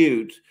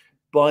pursued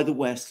by the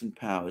Western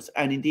powers,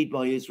 and indeed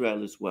by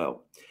Israel as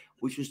well,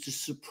 which was to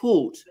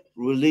support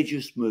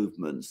religious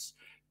movements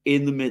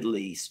in the Middle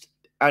East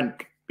and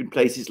in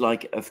places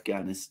like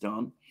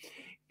Afghanistan,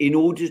 in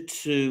order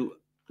to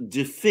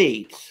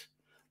defeat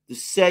the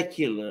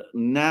secular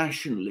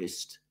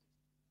nationalist,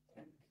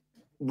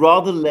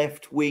 rather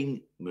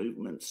left-wing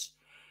movements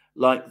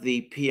like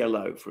the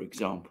PLO, for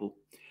example,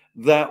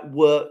 that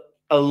were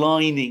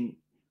aligning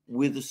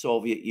with the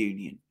Soviet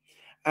Union.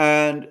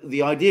 And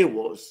the idea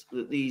was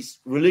that these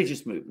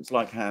religious movements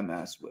like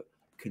Hamas were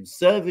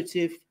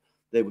conservative,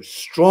 they were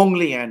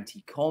strongly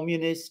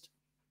anti-communist.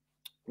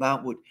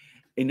 That would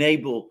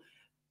enable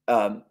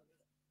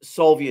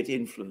Soviet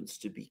influence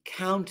to be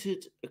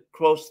countered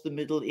across the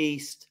Middle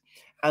East,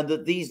 and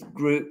that these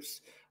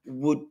groups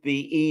would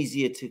be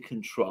easier to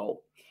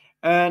control.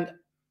 And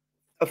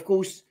of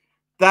course,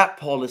 that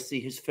policy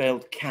has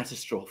failed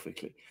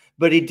catastrophically,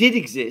 but it did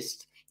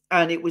exist.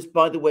 And it was,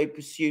 by the way,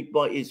 pursued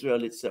by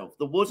Israel itself.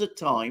 There was a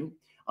time,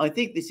 I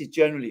think this is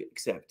generally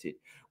accepted,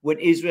 when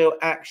Israel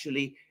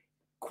actually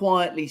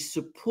quietly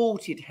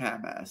supported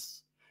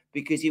Hamas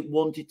because it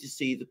wanted to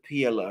see the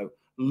PLO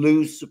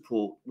lose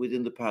support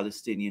within the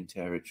Palestinian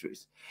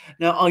territories.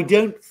 Now, I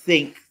don't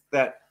think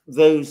that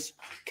those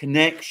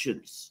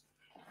connections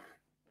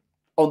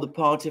on the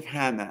part of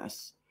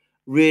Hamas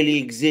really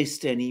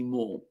exist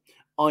anymore.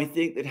 I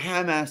think that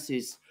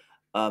Hamas's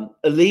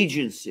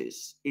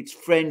allegiances, its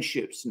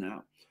friendships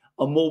now,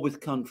 are more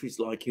with countries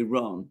like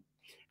Iran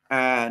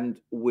and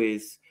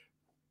with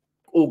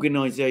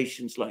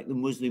organizations like the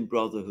Muslim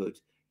Brotherhood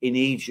in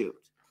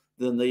Egypt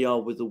than they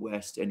are with the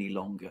West any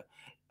longer.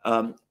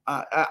 I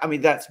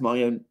mean, that's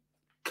my own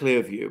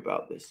clear view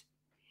about this.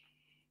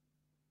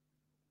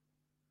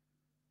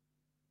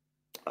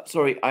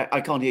 Sorry,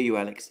 I can't hear you,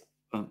 Alex.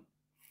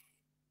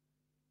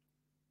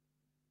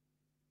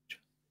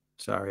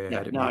 Sorry, I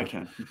had it now muted.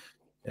 I can.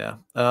 Yeah.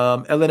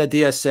 Elena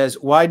Diaz says,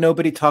 why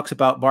nobody talks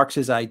about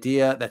Marx's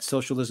idea that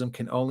socialism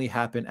can only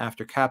happen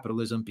after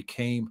capitalism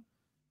became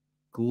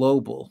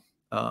global.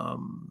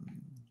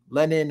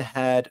 Lenin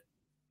had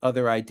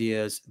other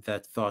ideas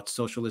that thought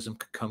socialism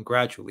could come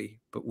gradually,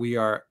 but we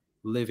are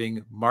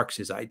living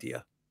Marx's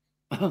idea.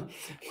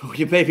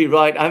 You may be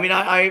right. I mean,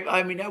 I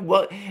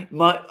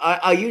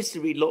used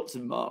to read lots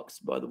of Marx,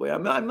 by the way. I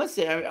must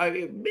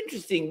say,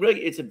 interesting.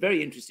 Really, it's a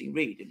very interesting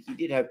read, and he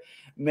did have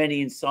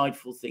many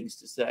insightful things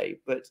to say.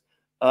 But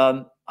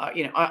I'm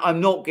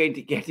not going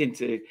to get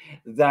into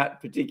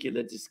that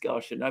particular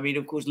discussion. I mean,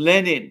 of course,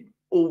 Lenin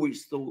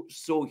always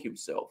saw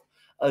himself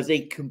as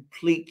a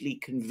completely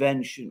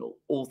conventional,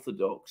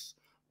 orthodox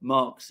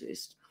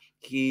Marxist.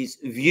 His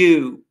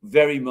view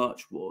very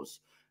much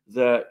was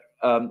that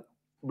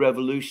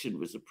revolution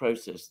was a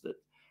process that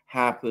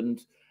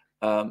happened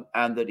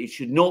and that it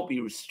should not be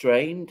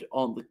restrained.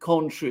 On the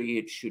contrary,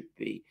 it should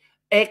be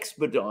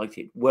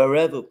expedited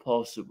wherever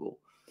possible,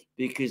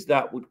 because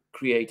that would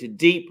create a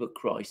deeper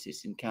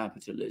crisis in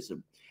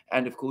capitalism.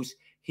 And of course,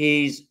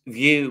 his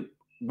view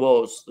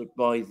was that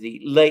by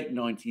the late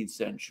 19th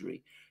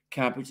century,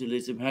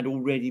 capitalism had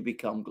already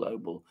become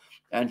global.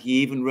 And he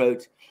even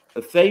wrote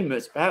a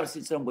famous, perhaps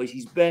in some ways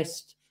his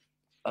best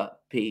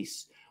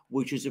piece,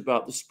 which is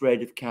about the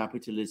spread of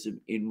capitalism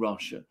in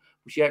Russia,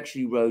 which he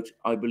actually wrote,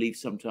 I believe,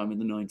 sometime in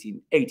the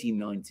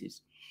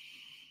 1890s.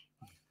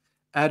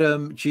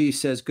 Adam G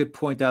says, good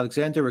point,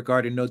 Alexander,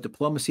 regarding no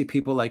diplomacy.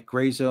 People like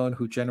Gray Zone,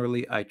 who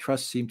generally I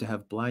trust, seem to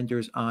have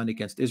blinders on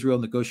against Israel.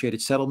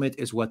 Negotiated settlement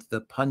is what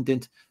the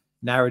pundit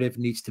narrative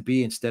needs to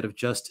be, instead of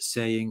just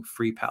saying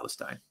free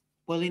Palestine.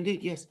 Well,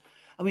 indeed, yes.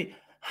 I mean,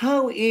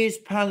 how is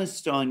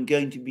Palestine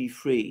going to be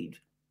freed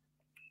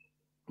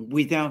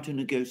without a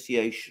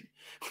negotiation,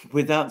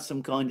 without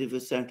some kind of a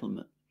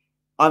settlement?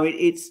 I mean,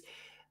 it's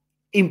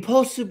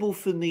impossible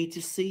for me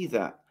to see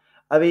that.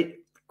 I mean,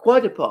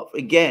 quite apart,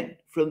 again,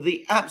 from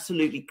the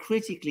absolutely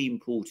critically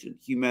important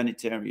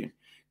humanitarian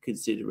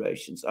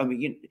considerations. I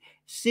mean,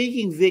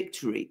 seeking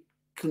victory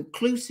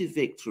conclusive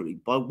victory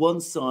by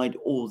one side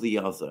or the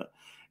other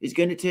is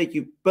going to take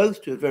you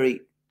both to a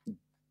very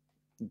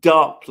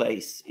dark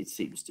place, it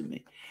seems to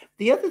me.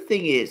 The other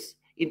thing is,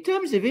 in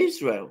terms of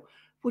Israel,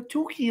 we're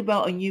talking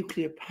about a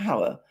nuclear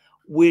power,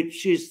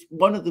 which is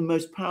one of the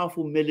most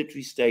powerful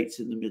military states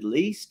in the Middle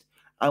East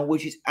and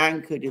which is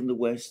anchored in the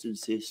Western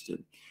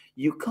system.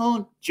 You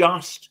can't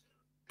just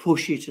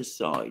push it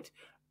aside.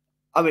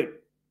 I mean,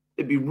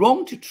 it'd be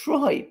wrong to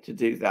try to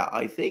do that,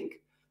 I think,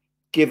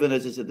 given,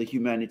 as I said, the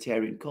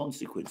humanitarian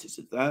consequences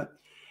of that.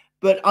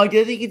 But I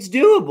don't think it's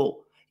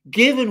doable,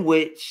 given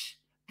which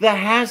there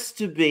has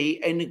to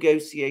be a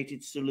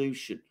negotiated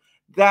solution.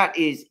 That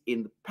is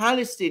in the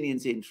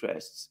Palestinians'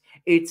 interests.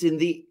 It's in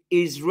the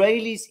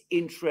Israelis'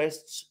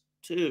 interests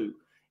too,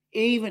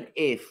 even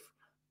if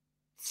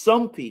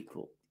some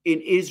people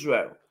in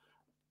Israel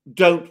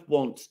don't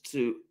want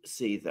to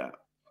see that.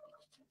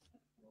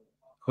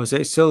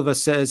 Jose Silva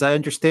says, I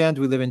understand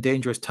we live in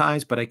dangerous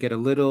times, but I get a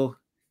little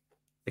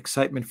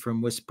excitement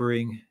from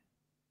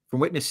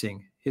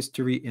witnessing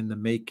history in the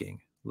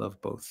making.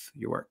 Love both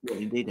your work. Well,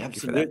 indeed, Thank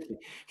absolutely.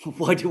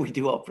 Why do we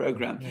do our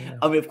program? Yeah.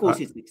 I mean, of course,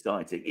 it's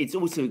exciting. It's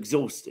also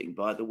exhausting,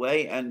 by the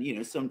way,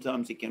 and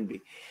sometimes it can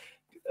be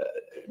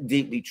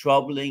deeply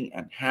troubling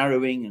and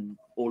harrowing and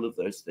all of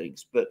those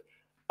things. But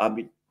I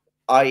mean,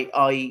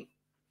 I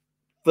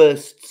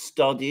first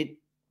studied,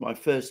 my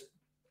first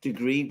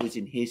degree was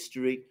in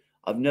history.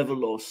 I've never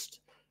lost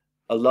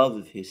a love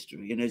of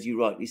history, and as you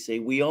rightly say,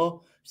 we are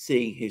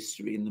seeing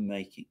history in the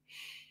making.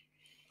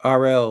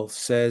 RL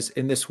says,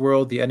 in this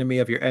world, the enemy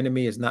of your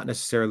enemy is not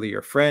necessarily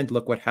your friend.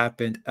 Look what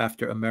happened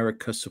after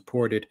America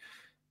supported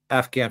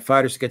Afghan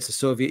fighters against the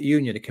Soviet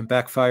Union. It can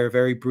backfire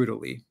very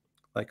brutally,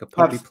 like a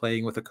puppy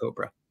playing with a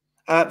cobra.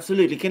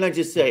 Absolutely. Can I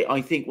just say,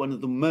 I think one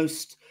of the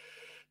most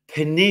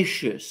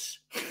pernicious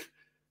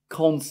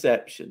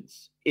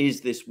conceptions is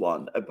this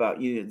one about,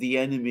 the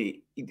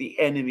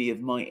enemy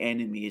of my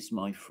enemy is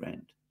my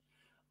friend.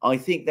 I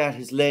think that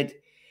has led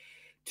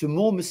to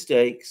more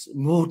mistakes,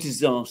 more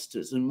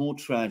disasters, and more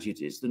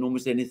tragedies than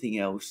almost anything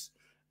else,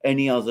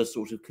 any other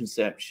sort of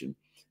conception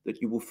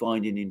that you will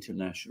find in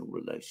international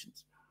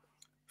relations.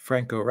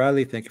 Frank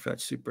O'Reilly, thank you for that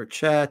super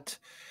chat.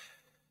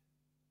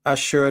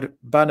 Ashur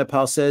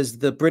Banapal says,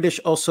 the British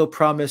also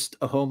promised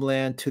a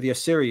homeland to the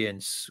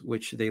Assyrians,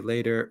 which they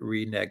later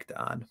reneged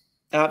on.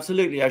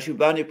 Absolutely.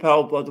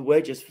 Ashurbanipal, by the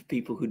way, just for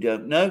people who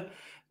don't know,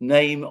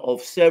 name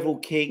of several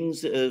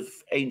kings of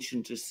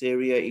ancient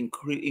Assyria,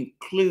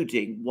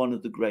 including one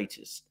of the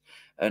greatest,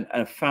 and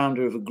a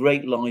founder of a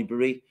great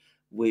library,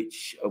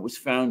 which was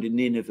found in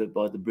Nineveh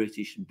by the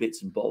British, and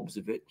bits and bobs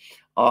of it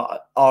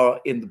are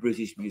in the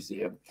British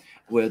Museum,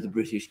 where the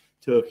British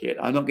took it.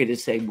 I'm not going to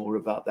say more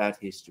about that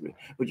history,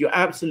 but you're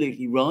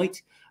absolutely right.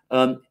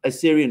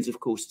 Assyrians, of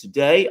course,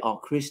 today are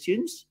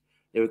Christians.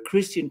 They're a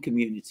Christian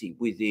community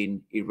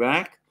within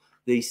Iraq.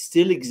 They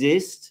still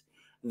exist.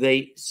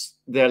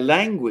 Their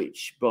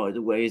language, by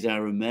the way, is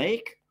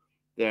Aramaic.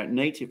 Their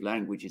native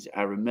language is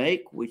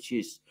Aramaic, which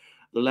is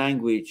the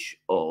language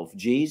of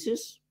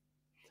Jesus.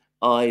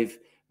 I've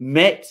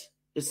met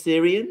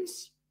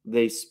Assyrians.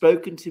 They've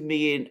spoken to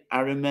me in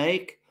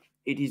Aramaic.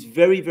 It is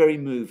very, very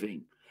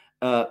moving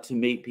to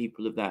meet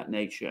people of that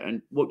nature.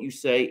 And what you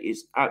say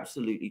is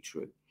absolutely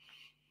true.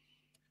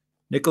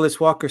 Nicholas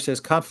Walker says,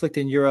 conflict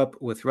in Europe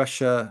with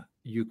Russia,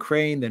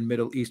 Ukraine, then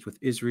Middle East with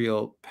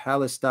Israel,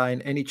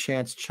 Palestine. Any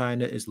chance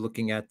China is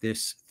looking at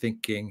this,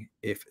 thinking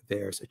if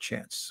there's a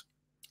chance?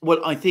 Well,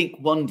 I think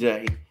one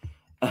day,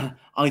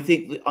 I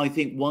think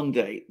one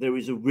day there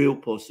is a real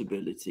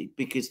possibility,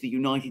 because the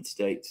United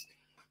States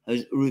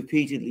has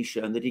repeatedly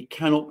shown that it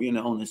cannot be an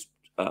honest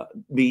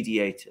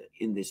mediator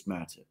in this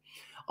matter.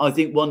 I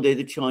think one day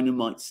that China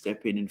might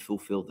step in and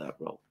fulfill that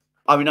role.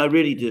 I mean, I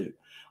really do.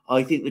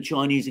 I think the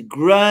Chinese are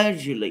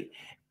gradually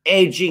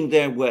edging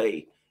their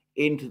way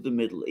into the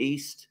Middle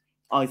East.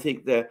 I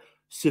think they're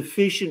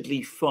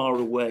sufficiently far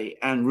away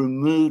and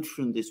removed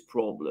from this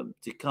problem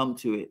to come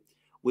to it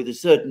with a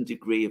certain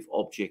degree of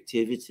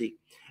objectivity.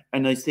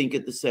 And I think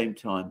at the same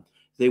time,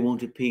 they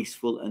want a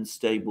peaceful and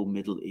stable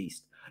Middle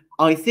East.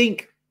 I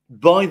think,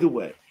 by the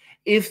way,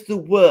 if there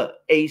were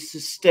a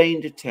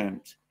sustained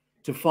attempt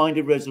to find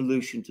a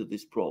resolution to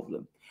this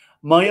problem,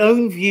 my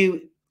own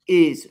view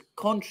is,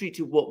 contrary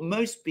to what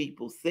most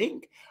people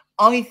think,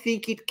 I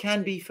think it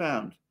can be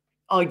found.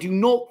 I do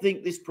not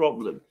think this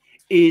problem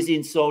is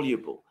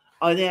insoluble.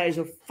 There is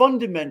a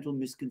fundamental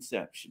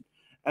misconception.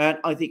 And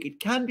I think it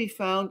can be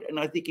found, and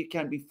I think it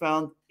can be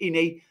found in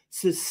a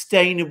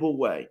sustainable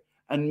way.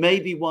 And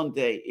maybe one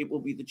day it will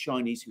be the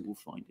Chinese who will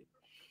find it.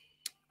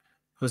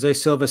 Jose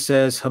Silva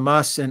says,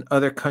 Hamas and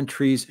other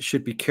countries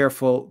should be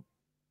careful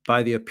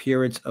by the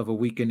appearance of a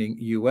weakening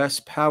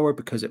U.S. power,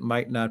 because it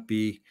might not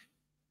be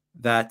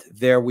that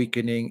they're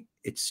weakening.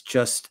 It's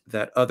just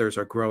that others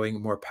are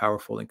growing more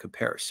powerful in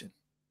comparison.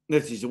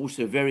 This is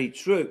also very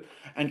true.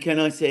 And can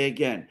I say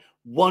again,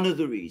 one of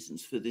the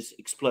reasons for this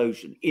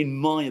explosion, in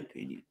my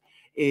opinion,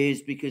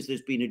 is because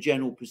there's been a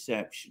general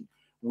perception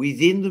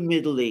within the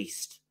Middle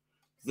East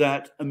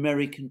that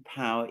American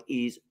power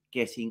is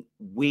getting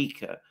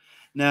weaker.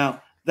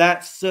 Now,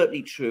 that's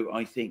certainly true,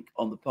 I think,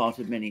 on the part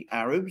of many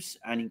Arabs,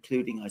 and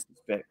including, I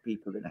suspect,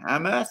 people in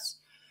Hamas.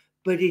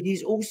 But it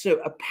is also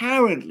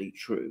apparently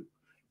true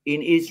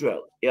in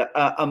Israel,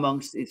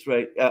 amongst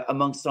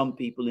some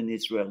people in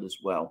Israel as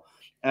well.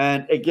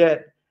 And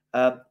again,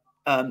 uh,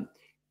 um,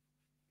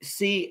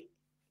 see,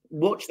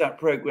 watch that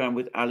program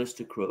with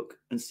Alistair Crook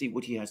and see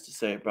what he has to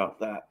say about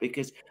that,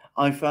 because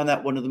I found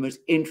that one of the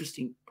most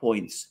interesting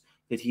points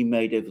that he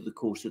made over the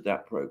course of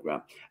that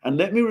program. And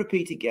let me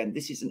repeat again,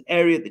 this is an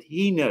area that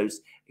he knows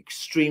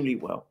extremely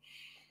well.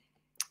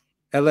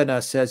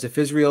 Elena says, if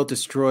Israel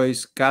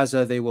destroys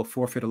Gaza, they will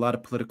forfeit a lot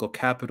of political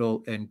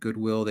capital and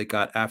goodwill they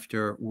got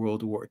after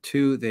World War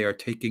II. They are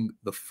taking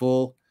the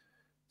full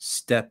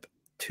step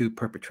to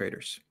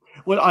perpetrators.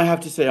 Well, I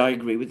have to say, I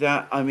agree with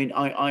that. I mean,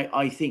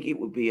 I think it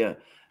would be a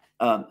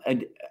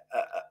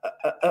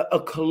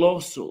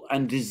colossal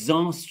and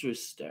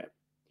disastrous step.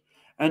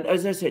 And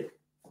as I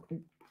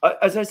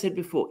said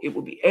before, it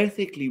would be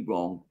ethically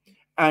wrong,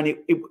 and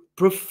it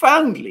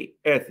profoundly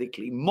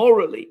ethically,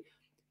 morally,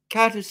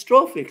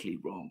 catastrophically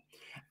wrong.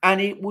 And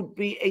it would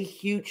be a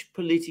huge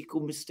political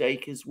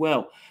mistake as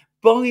well.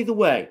 By the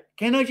way,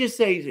 can I just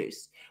say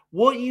this?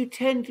 What you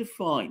tend to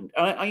find,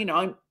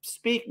 I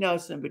speak now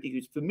as somebody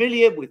who's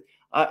familiar with,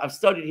 I've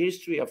studied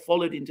history, I've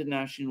followed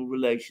international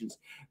relations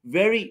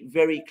very,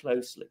 very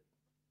closely.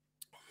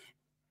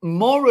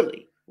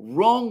 Morally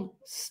wrong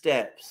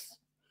steps,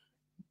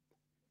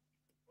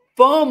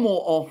 far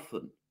more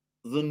often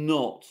than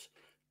not,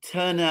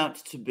 turn out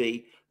to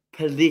be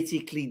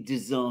politically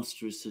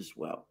disastrous as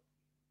well.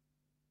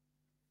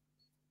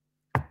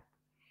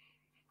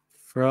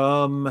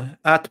 From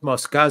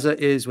Atmos,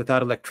 Gaza is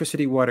without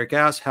electricity, water,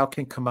 gas. How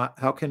can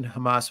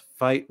Hamas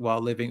fight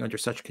while living under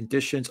such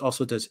conditions?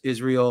 Also, does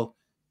Israel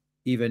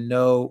even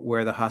know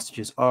where the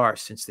hostages are,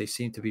 since they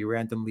seem to be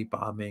randomly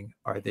bombing?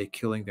 Are they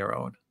killing their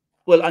own?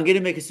 Well, I'm going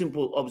to make a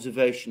simple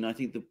observation. I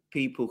think the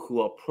people who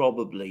are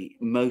probably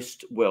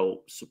most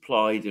well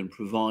supplied and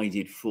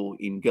provided for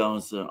in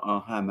Gaza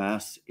are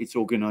Hamas, its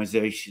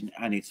organization,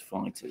 and its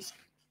fighters.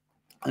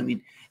 I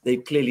mean,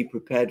 they've clearly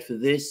prepared for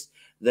this.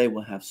 They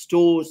will have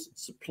stores,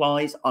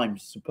 supplies, I'm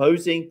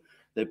supposing.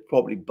 They've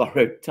probably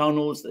burrowed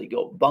tunnels. They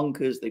got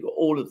bunkers. They got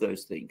all of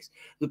those things.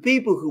 The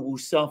people who will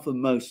suffer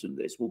most from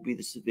this will be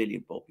the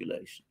civilian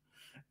population.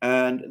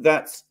 And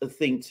that's a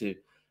thing to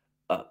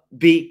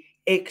be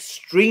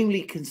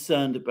extremely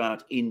concerned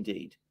about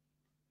indeed.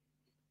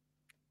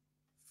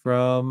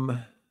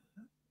 From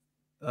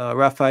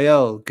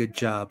Raphael, good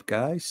job,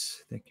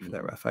 guys. Thank you for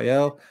that,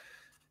 Raphael.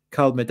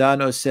 Carl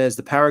Medano says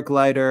the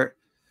paraglider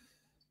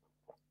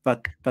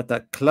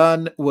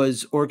Bataclan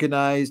was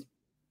organized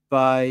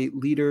by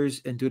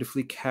leaders and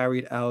dutifully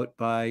carried out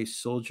by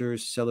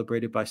soldiers,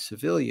 celebrated by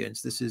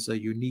civilians. This is a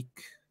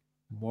unique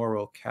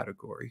moral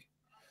category.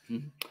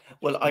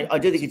 Well, I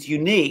don't think it's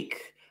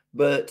unique,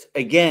 but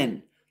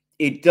again,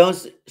 it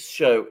does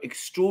show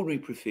extraordinary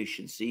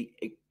proficiency,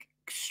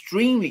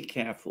 extremely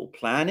careful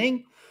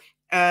planning,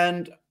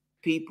 and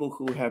people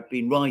who have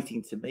been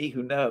writing to me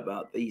who know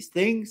about these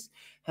things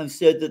have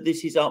said that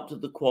this is up to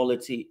the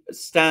quality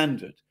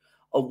standard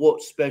of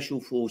what special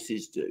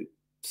forces do.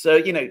 So,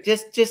 you know,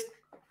 just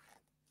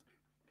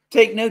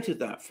take note of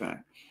that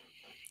fact.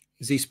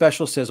 Z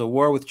Special says a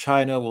war with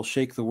China will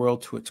shake the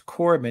world to its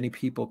core. Many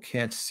people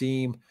can't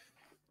seem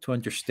to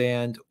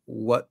understand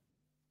what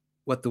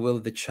the will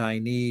of the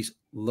Chinese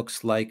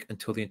looks like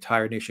until the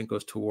entire nation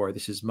goes to war.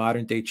 This is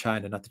modern day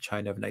China, not the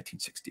China of the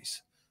 1960s.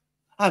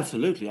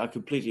 Absolutely. I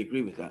completely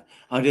agree with that.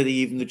 I don't think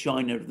even the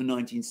China of the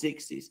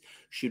 1960s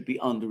should be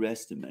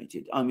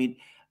underestimated. I mean,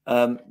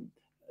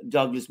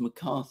 Douglas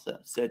MacArthur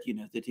said, you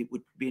know, that it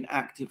would be an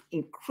act of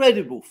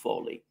incredible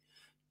folly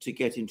to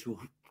get into a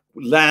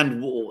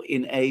land war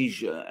in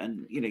Asia.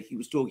 And, you know, he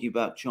was talking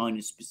about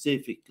China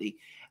specifically,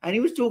 and he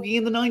was talking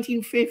in the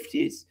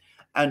 1950s.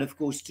 And of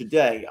course,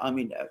 today, I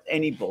mean,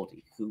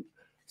 anybody who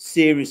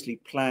seriously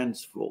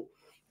plans for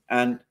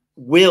and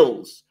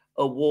wills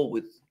a war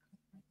with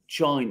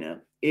China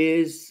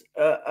is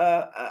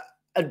a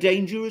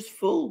dangerous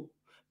fool.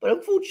 But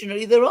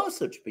unfortunately, there are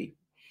such people.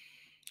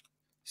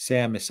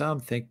 Sam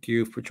Isam, thank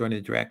you for joining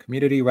the Duran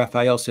community.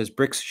 Raphael says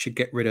BRICS should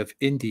get rid of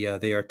India.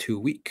 They are too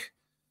weak.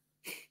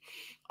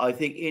 I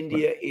think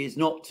India is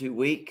not too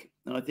weak.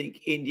 And I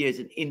think India is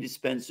an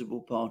indispensable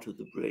part of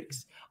the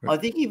BRICS. I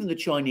think even the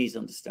Chinese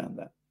understand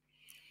that.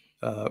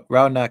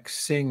 Raunak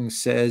Singh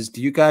says,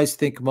 do you guys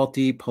think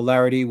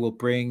multipolarity will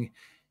bring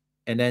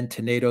an end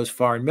to NATO's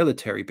foreign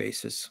military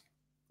bases?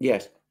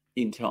 Yes,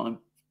 in time.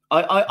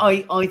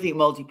 I think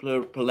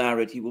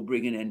multipolarity will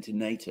bring an end to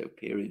NATO,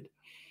 period.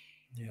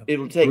 Yeah. It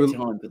will take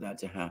time for that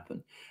to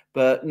happen,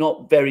 but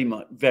not very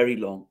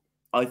long.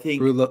 I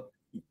think the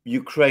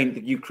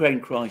Ukraine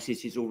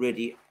crisis is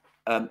already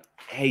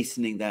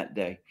hastening that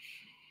day.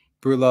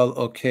 Brulal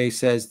OK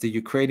says the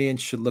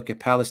Ukrainians should look at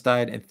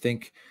Palestine and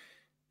think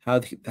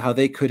how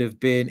they could have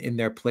been in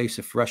their place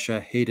if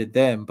Russia hated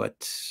them,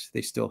 but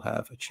they still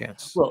have a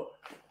chance. Well,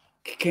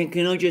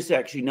 Can I just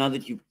actually, now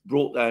that you've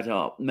brought that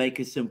up, make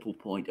a simple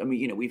point? I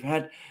mean, we've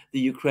had the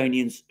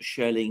Ukrainians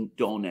shelling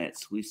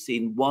Donetsk. We've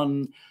seen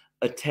one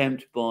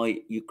attempt by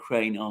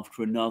Ukraine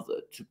after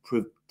another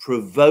to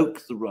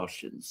provoke the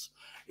Russians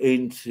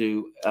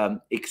into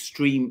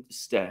extreme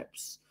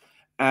steps.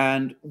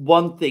 And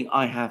one thing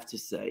I have to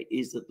say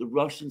is that the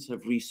Russians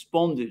have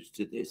responded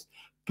to this.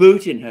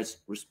 Putin has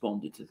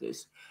responded to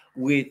this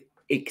with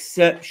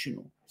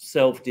exceptional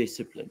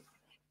self-discipline.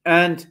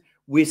 And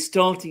we're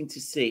starting to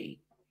see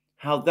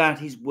how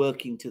that is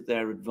working to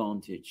their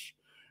advantage.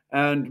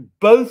 And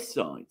both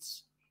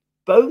sides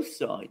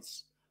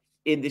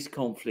in this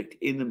conflict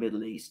in the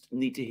Middle East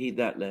need to heed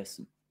that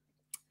lesson.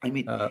 I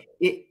mean,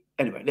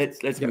 anyway,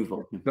 let's move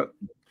on.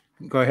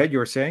 Go ahead. You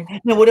were saying?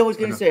 No, what I was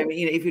going to say, I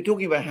mean, if you're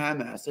talking about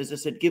Hamas, as I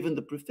said, given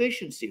the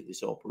proficiency of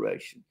this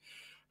operation,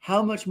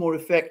 how much more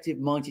effective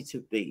might it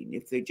have been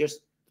if they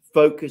just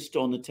focused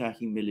on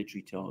attacking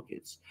military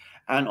targets?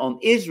 And on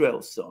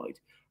Israel's side,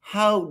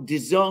 how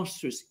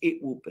disastrous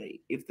it will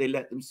be if they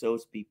let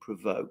themselves be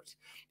provoked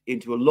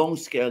into a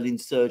long-scale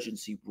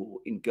insurgency war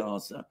in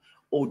Gaza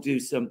or do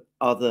some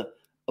other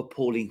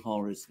appalling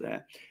horrors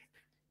there.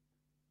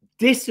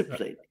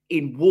 Discipline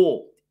in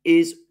war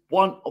is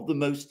one of the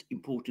most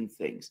important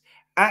things.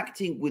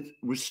 Acting with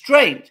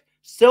restraint,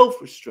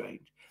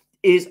 self-restraint,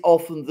 is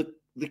often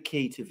the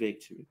key to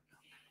victory.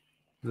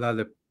 La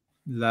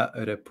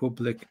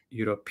République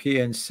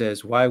Européenne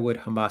says, why would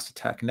Hamas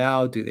attack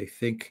now? Do they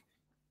think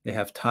they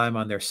have time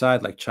on their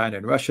side like China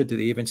and Russia? Do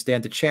they even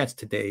stand a chance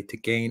today to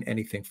gain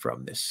anything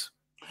from this?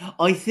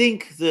 I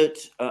think that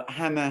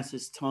Hamas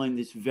has timed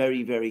this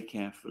very, very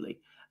carefully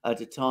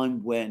at a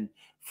time when,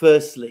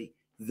 firstly,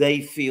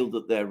 they feel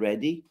that they're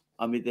ready.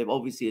 I mean, they've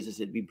obviously, as I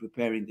said, been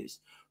preparing this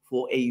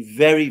for a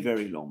very,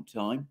 very long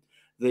time.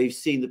 They've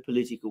seen the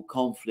political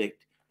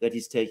conflict that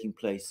is taking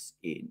place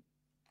in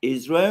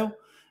Israel.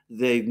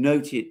 They've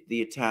noted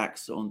the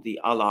attacks on the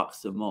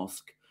Al-Aqsa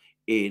Mosque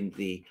in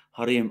the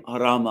Haram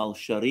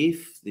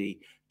al-Sharif, the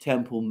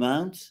Temple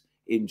Mount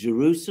in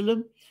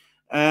Jerusalem.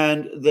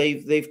 And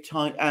they've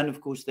timed, and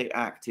of course they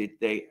acted,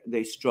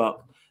 they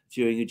struck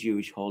during a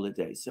Jewish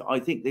holiday. So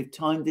I think they've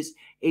timed this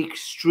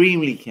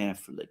extremely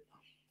carefully.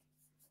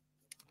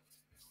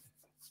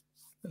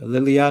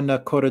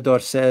 Liliana Corridor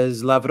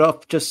says,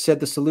 Lavrov just said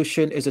the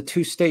solution is a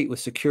two-state with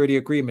security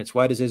agreements.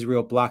 Why does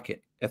Israel block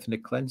it?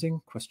 Ethnic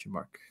cleansing? Question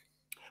mark.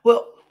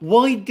 Well,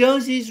 why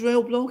does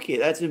Israel block it?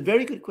 That's a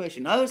very good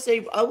question. I will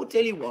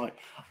tell you why.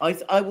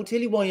 I will tell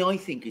you why I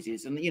think it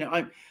is. And,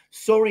 I'm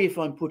sorry if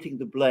I'm putting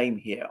the blame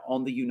here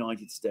on the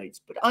United States,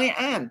 but I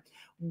am.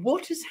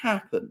 What has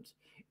happened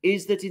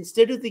is that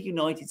instead of the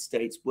United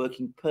States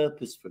working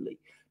purposefully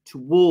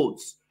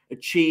towards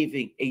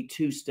achieving a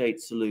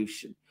two-state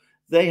solution,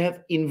 they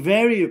have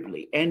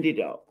invariably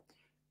ended up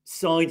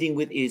siding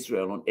with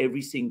Israel on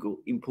every single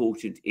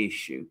important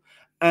issue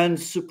and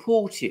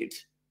supported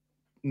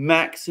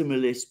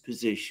maximalist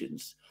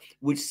positions,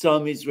 which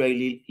some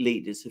Israeli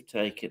leaders have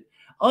taken.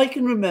 I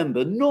can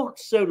remember not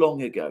so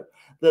long ago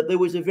that there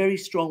was a very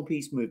strong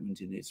peace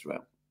movement in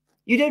Israel.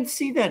 You don't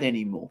see that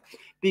anymore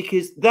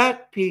because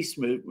that peace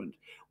movement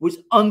was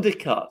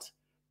undercut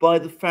by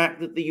the fact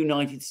that the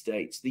United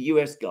States, the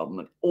US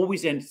government,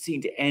 always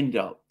seemed to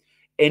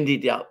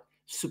ended up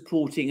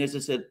supporting, as I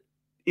said,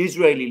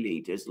 Israeli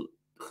leaders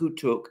who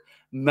took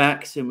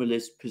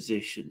maximalist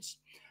positions.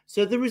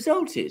 So the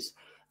result is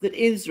that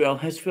Israel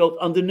has felt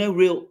under no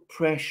real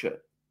pressure,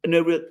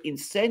 no real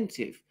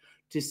incentive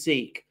to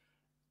seek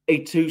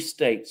a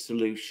two-state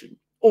solution,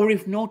 or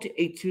if not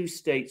a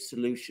two-state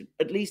solution,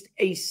 at least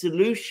a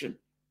solution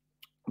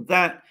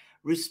that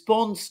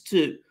responds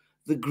to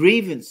the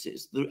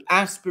grievances, the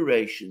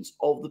aspirations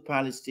of the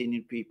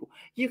Palestinian people.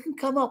 You can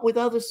come up with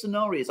other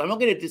scenarios. I'm not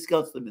going to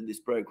discuss them in this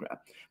program,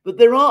 but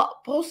there are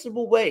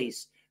possible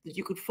ways that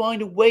you could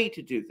find a way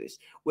to do this,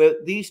 where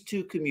these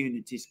two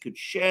communities could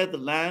share the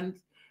land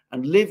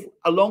and live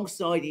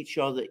alongside each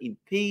other in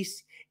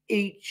peace,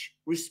 each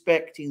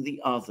respecting the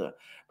other.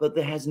 But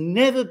there has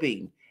never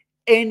been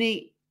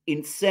any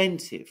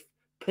incentive,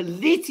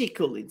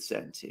 political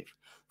incentive,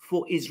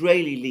 for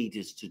Israeli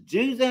leaders to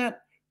do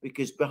that,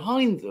 because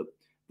behind them,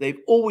 they've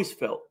always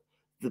felt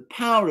the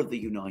power of the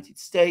United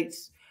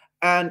States.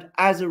 And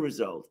as a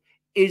result,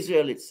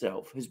 Israel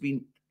itself has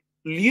been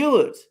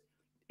lured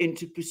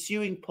into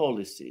pursuing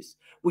policies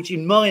which,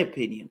 in my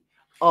opinion,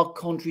 are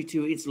contrary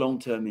to its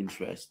long-term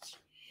interests.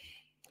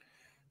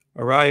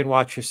 Orion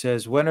Watcher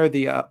says, what are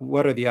the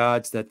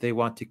odds that they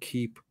want to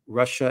keep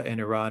Russia and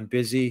Iran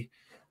busy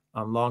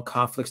on long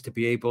conflicts to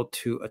be able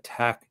to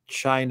attack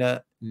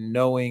China,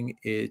 knowing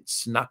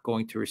it's not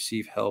going to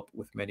receive help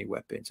with many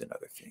weapons and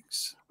other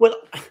things? Well,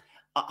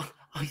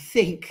 I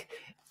think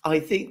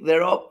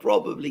there are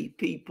probably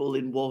people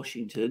in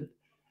Washington,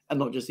 and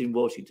not just in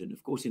Washington,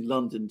 of course, in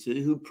London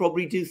too, who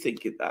probably do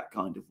think in that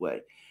kind of way.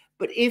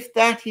 But if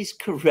that is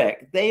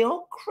correct, they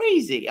are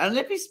crazy. And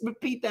let me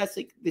repeat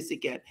this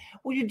again.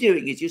 What you're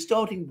doing is you're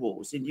starting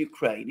wars in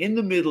Ukraine, in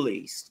the Middle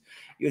East.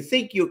 You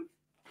think you're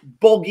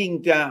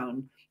bogging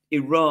down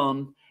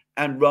Iran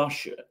and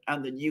Russia,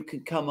 and then you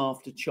can come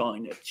after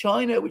China.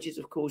 China, which is,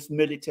 of course,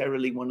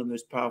 militarily one of the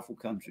most powerful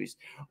countries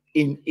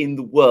in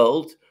the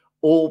world,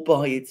 all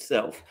by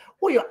itself.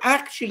 What you're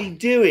actually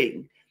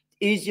doing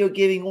is you're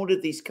giving all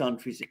of these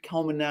countries a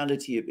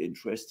commonality of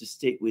interest to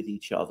stick with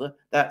each other.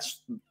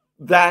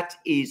 That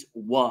is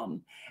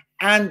one.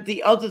 And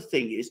the other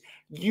thing is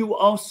you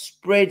are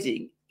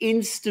spreading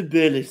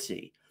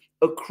instability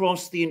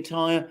across the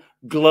entire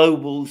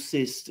global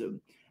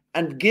system.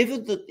 And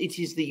given that it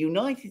is the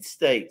United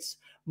States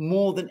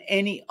more than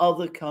any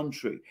other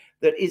country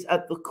that is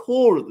at the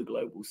core of the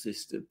global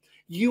system,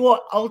 you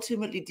are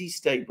ultimately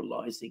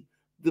destabilizing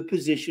the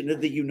position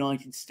of the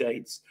United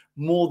States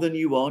more than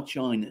you are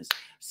China's.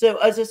 So,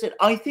 as I said,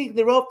 I think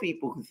there are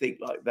people who think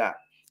like that.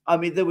 I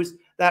mean, there was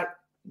that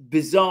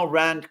bizarre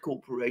Rand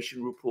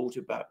Corporation report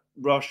about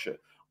Russia,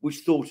 which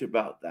thought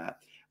about that.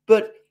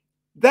 But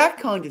that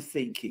kind of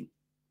thinking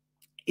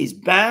is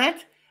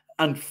bad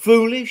and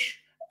foolish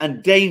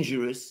and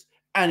dangerous,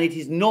 and it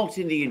is not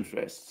in the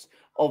interests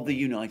of the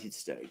United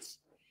States.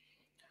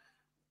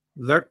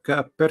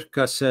 Lerka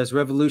Perka says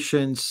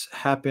revolutions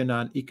happen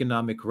on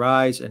economic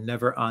rise and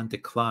never on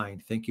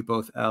decline. Thank you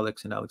both,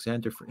 Alex and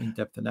Alexander, for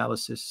in-depth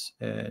analysis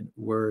and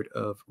word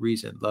of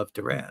reason. Love,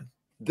 Duran.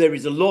 There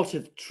is a lot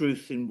of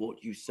truth in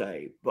what you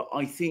say, but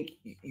I think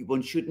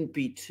one shouldn't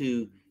be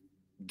too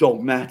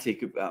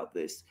dogmatic about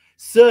this.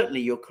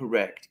 Certainly, you're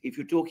correct. If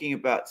you're talking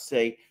about,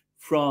 say,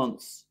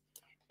 France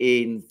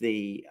in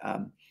the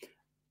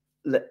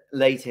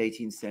late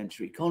 18th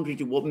century, contrary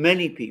to what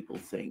many people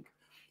think,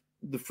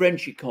 the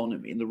French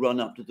economy in the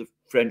run-up to the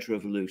French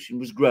Revolution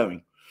was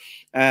growing,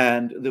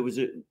 and there was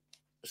a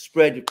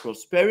spread of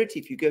prosperity.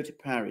 If you go to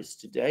Paris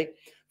today,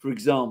 for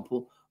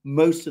example,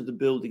 most of the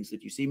buildings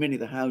that you see, many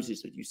of the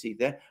houses that you see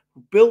there,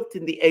 were built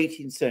in the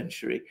 18th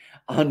century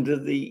under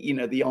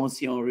the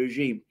Ancien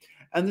Regime.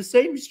 And the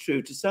same is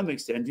true to some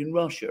extent in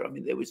Russia. I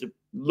mean, there was a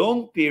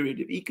long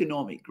period of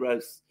economic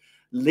growth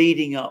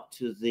leading up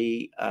to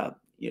the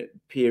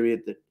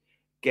period that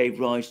gave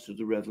rise to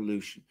the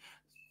revolution.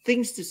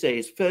 Things to say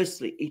is,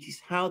 firstly, it is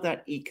how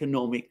that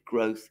economic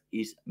growth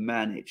is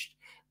managed.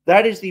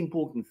 That is the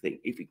important thing.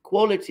 If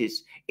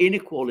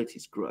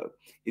inequalities grow,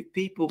 if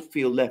people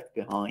feel left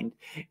behind,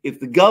 if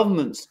the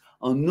governments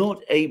are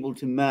not able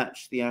to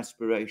match the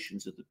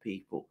aspirations of the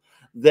people,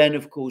 then,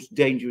 of course,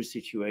 dangerous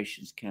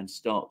situations can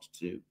start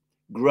to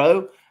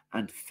grow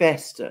and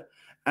fester.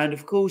 And,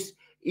 of course,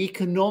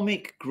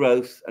 economic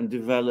growth and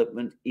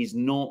development is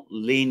not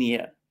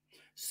linear.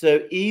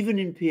 So even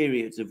in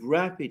periods of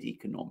rapid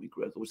economic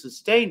growth or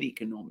sustained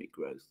economic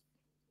growth,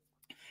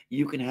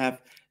 you can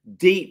have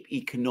deep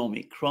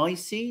economic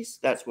crises.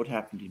 That's what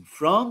happened in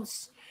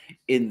France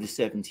in the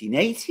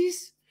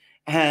 1780s.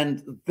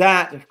 And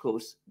that, of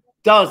course,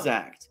 does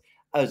act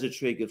as a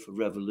trigger for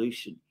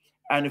revolution.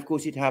 And, of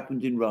course, it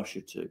happened in Russia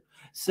too.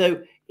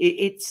 So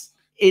it's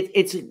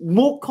a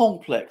more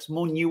complex,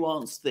 more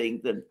nuanced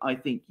thing than I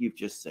think you've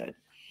just said.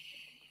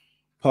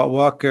 Paul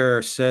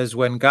Walker says,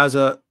 when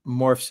Gaza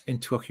morphs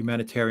into a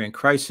humanitarian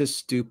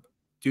crisis due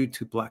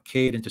to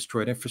blockade and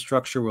destroyed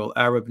infrastructure, will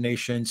Arab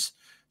nations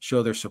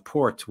show their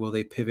support? Will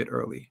they pivot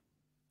early?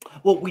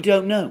 Well, we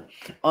don't know.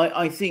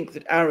 I think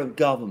that Arab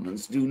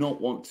governments do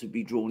not want to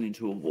be drawn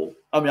into a war.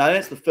 I mean,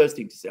 that's the first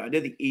thing to say. I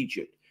don't think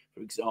Egypt,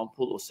 for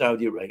example, or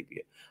Saudi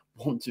Arabia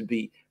want to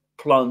be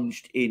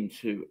plunged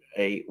into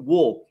a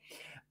war.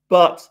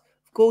 But,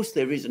 of course,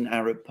 there is an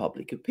Arab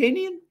public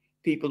opinion.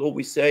 People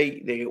always say,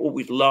 they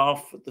always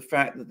laugh at the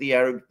fact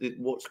that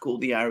what's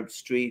called the Arab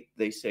Street,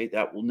 they say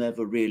that will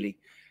never really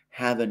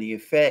have any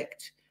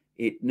effect.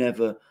 It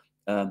never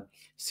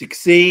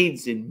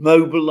succeeds in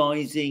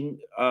mobilizing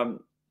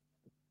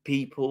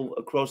people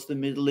across the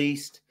Middle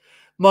East.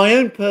 My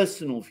own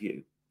personal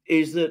view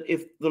is that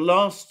if the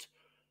last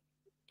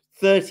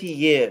 30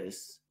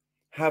 years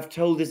have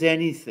told us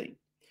anything,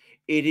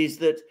 it is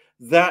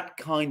that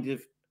kind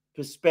of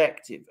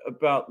perspective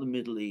about the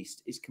Middle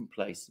East is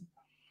complacent.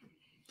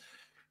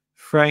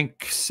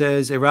 Frank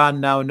says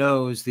Iran now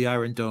knows the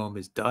Iron Dome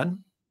is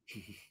done.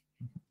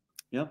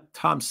 Yeah.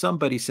 Tom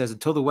Somebody says,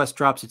 until the West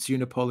drops its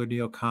unipolar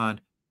neocon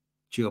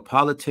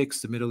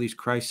geopolitics, the Middle East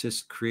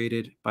crisis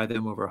created by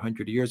them over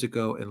 100 years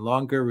ago, and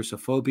longer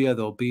Russophobia,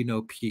 there'll be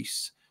no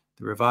peace.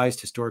 The revised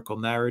historical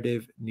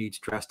narrative needs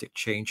drastic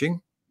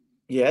changing.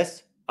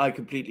 Yes, I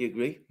completely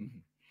agree.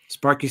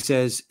 Sparky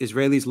says,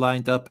 Israelis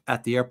lined up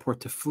at the airport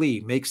to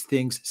flee makes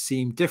things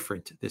seem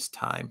different this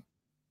time.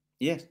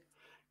 Yes.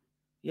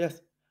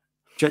 Yes.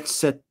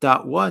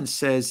 Jetset.1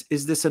 says,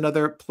 is this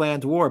another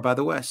planned war by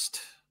the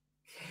West?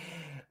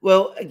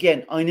 Well,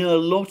 again, I know a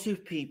lot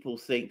of people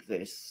think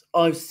this.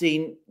 I've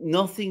seen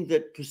nothing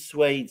that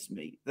persuades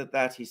me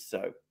that is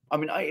so. I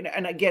mean,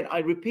 I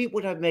repeat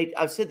what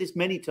I've said this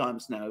many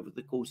times now over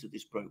the course of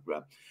this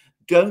program.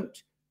 Don't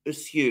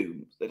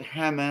assume that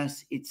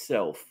Hamas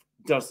itself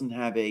doesn't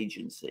have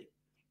agency.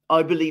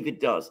 I believe it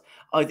does.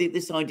 I think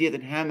this idea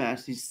that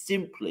Hamas is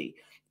simply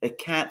a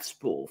cat's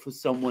paw for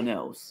someone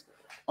else,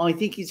 I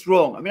think it's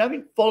wrong. I mean, I've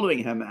been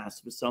following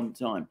Hamas for some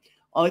time.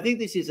 I think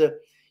this is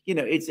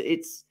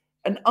it's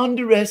an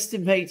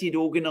underestimated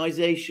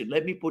organization.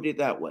 Let me put it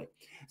that way.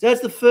 So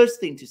that's the first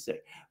thing to say.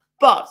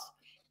 But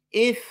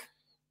if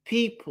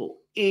people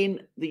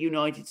in the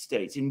United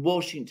States, in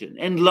Washington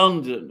and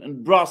London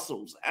and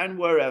Brussels and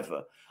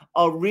wherever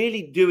are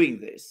really doing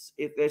this,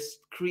 if they're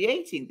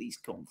creating these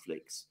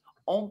conflicts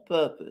on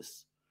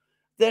purpose,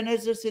 then,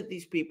 as I said,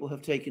 these people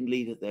have taken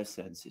lead of their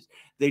senses.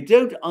 They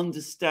don't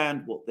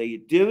understand what they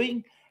are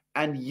doing.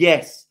 And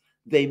yes,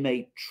 they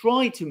may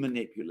try to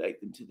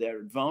manipulate them to their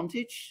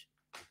advantage.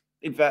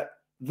 In fact,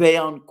 they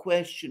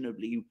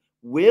unquestionably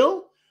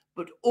will.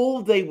 But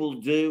all they will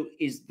do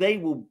is they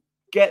will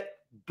get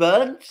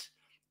burnt,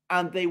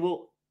 and they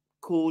will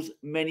cause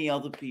many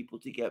other people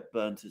to get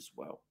burnt as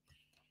well.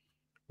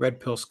 Red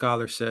Pill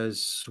Scholar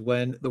says,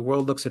 when the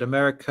world looks at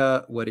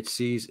America, what it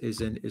sees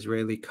is an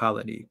Israeli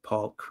colony.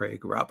 Paul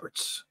Craig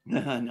Roberts.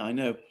 I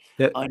know.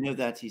 That, I know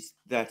that is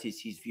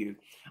his view.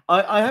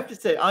 I have to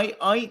say,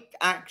 I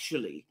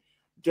actually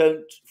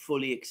don't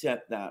fully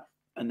accept that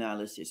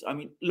analysis. I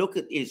mean, look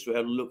at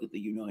Israel, look at the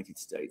United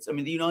States. I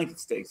mean, the United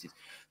States is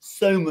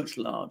so much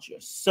larger,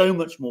 so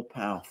much more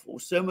powerful,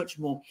 so much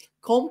more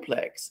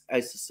complex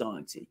as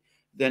society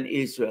than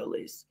Israel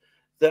is,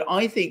 that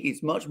I think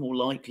it's much more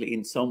likely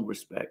in some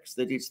respects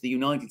that it's the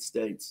United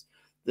States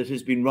that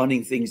has been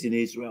running things in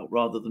Israel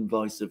rather than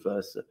vice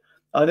versa.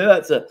 I know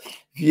that's a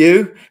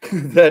view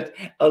that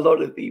a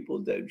lot of people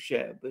don't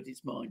share, but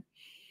it's mine.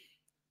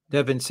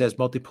 Devin says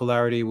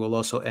multipolarity will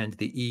also end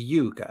the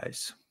EU,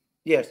 guys.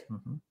 Yes.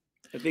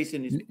 At least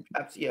in his,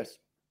 yes.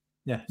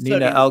 Yeah. Certainly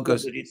Nina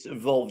Algo, that it's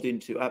evolved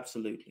into,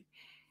 absolutely.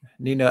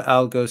 Nina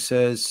Algo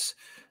says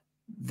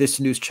this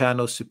news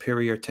channel is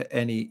superior to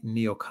any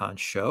neocon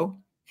show.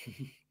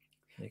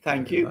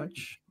 Thank you.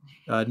 Much.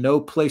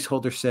 No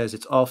Placeholder says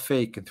it's all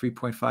fake and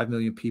 3.5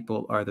 million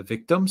people are the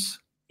victims.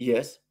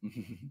 Yes.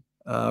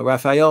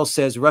 Raphael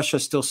says Russia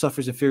still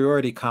suffers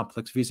inferiority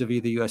complex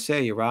vis-a-vis the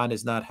USA. Iran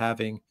is not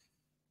having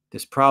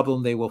this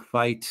problem. They will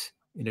fight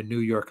in a New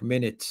York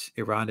minute.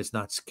 Iran is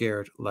not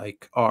scared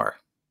like R.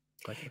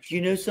 Do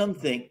you know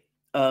something?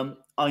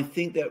 I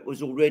think that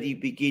was already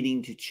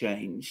beginning to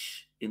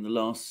change in the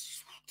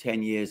last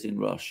 10 years in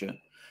Russia.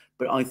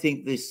 But I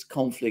think this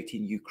conflict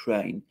in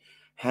Ukraine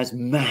has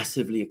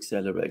massively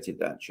accelerated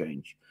that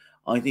change.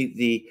 I think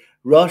the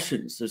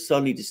Russians have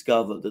suddenly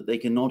discovered that they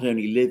can not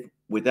only live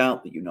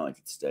without the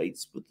United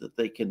States, but that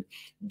they can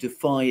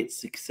defy it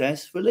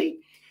successfully.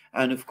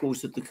 And of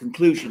course, at the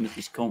conclusion of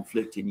this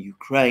conflict in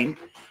Ukraine,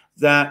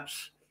 that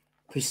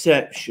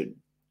perception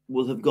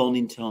will have gone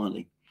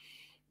entirely.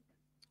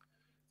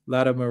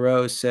 Lada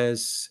Moreau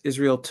says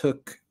Israel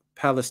took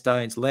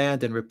Palestine's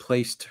land and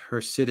replaced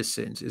her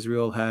citizens.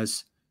 Israel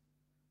has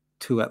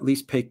to at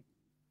least pay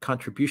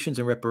contributions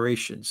and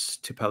reparations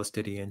to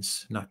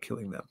Palestinians, not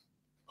killing them.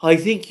 I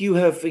think you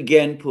have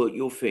again put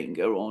your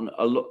finger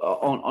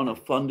on a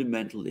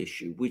fundamental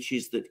issue, which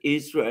is that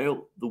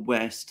Israel, the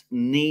West,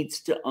 needs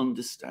to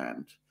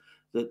understand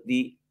that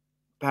the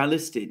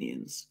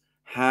Palestinians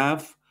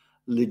have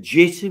a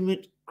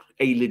legitimate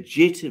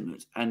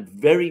and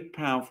very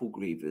powerful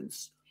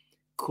grievance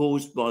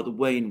caused by the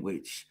way in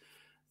which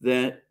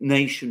their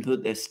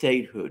nationhood, their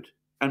statehood,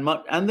 and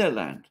their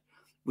land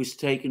was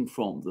taken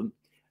from them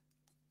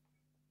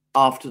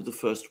after the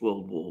First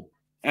World War.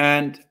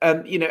 And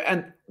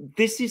and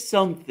this is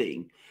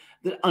something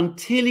that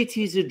until it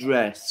is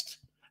addressed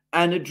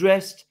and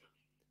addressed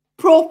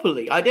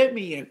properly, I don't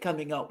mean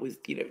coming up with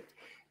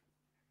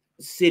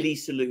silly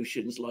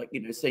solutions like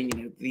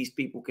saying these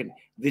people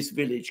this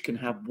village can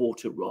have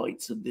water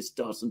rights and this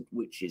doesn't,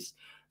 which is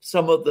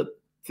some of the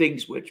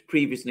things which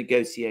previous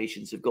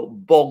negotiations have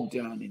got bogged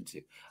down into.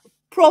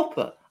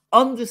 Proper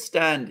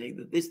understanding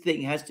that this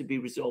thing has to be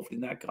resolved in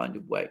that kind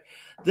of way,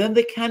 then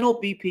there cannot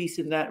be peace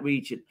in that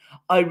region.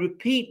 I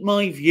repeat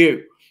my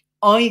view.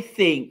 I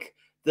think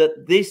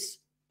that this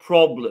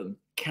problem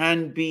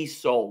can be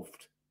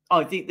solved.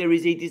 I think there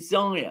is a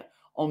desire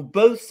on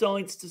both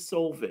sides to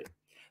solve it.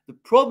 The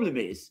problem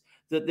is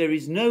that there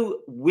is no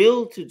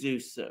will to do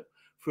so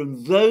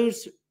from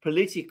those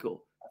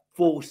political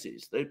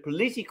forces, the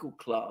political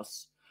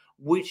class,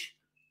 which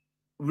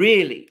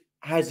really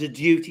has a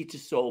duty to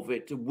solve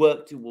it, to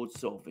work towards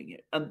solving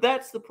it. And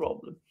that's the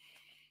problem.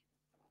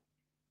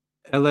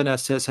 Elena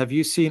says, have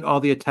you seen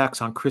all the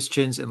attacks on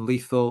Christians and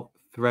lethal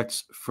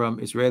threats from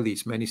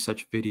Israelis? Many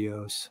such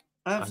videos.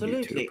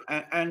 Absolutely.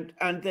 And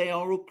they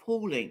are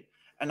appalling.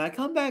 And I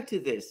come back to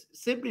this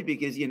simply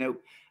because,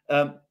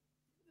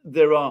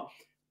 there are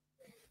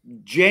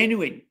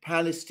genuine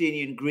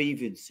Palestinian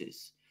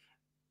grievances.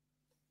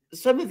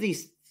 Some of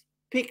these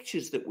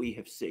pictures that we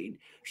have seen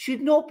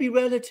should not be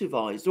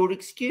relativized or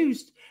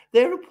excused.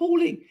 They're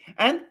appalling.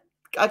 And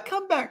I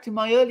come back to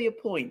my earlier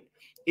point.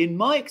 In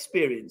my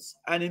experience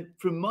and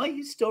from my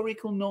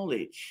historical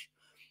knowledge,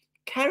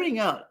 carrying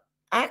out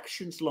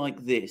actions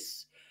like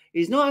this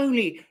is not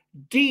only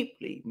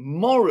deeply,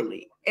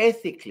 morally,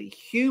 ethically,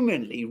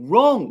 humanly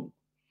wrong,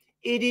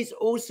 it is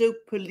also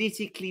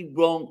politically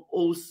wrong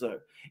also.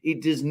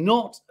 It does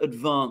not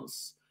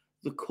advance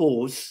the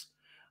cause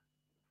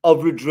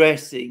of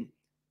redressing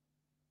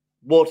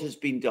what has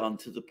been done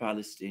to the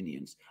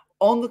Palestinians.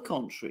 On the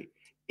contrary,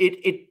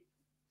 it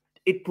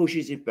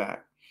pushes it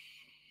back.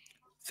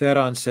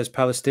 Duran says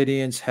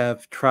Palestinians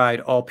have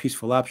tried all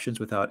peaceful options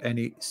without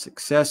any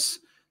success.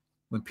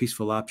 When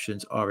peaceful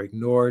options are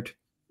ignored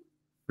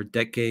for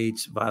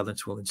decades,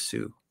 violence will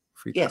ensue.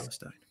 Free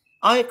Palestine.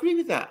 I agree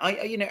with that.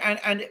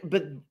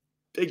 But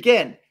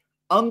again,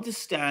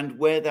 understand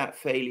where that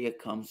failure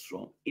comes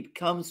from. It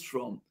comes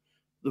from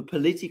the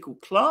political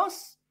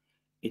class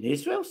in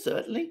Israel,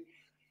 certainly,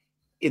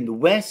 in the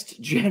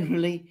West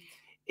generally,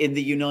 in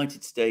the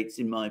United States,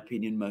 in my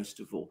opinion, most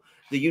of all.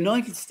 The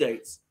United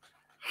States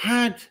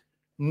had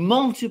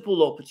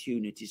multiple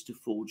opportunities to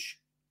forge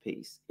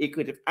peace. It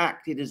could have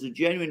acted as a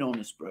genuine,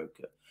 honest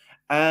broker,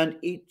 and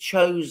it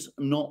chose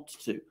not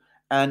to.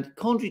 And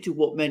contrary to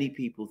what many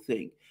people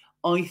think,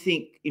 I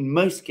think in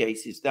most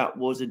cases that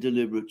was a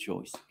deliberate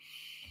choice.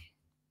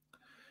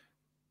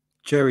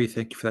 Jerry,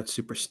 thank you for that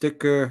super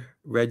sticker.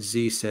 Red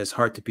Z says,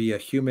 hard to be a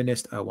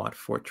humanist. I want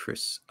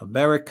Fortress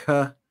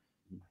America.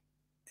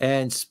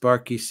 And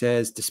Sparky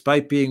says,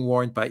 despite being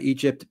warned by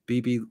Egypt,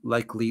 Bibi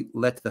likely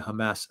let the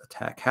Hamas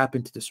attack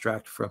happen to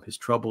distract from his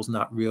troubles,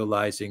 not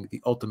realizing the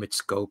ultimate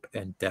scope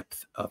and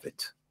depth of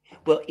it.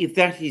 Well, if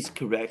that is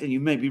correct, and you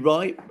may be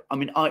right, I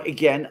mean,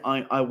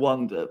 I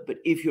wonder, but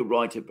if you're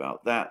right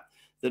about that,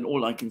 then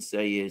all I can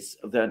say is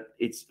that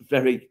it's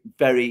very,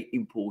 very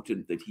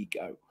important that he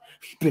go,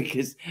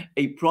 because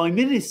a prime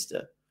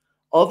minister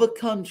of a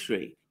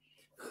country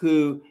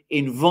who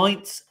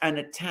invites an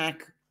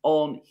attack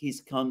on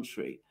his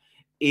country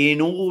in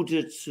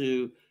order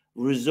to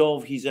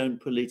resolve his own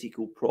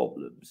political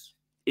problems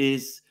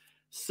is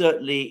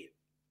certainly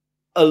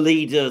a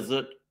leader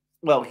that,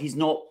 well, he's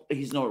not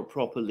a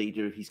proper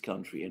leader of his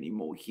country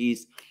anymore.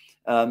 He's,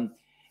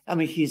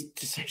 he's,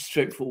 to say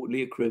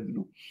straightforwardly, a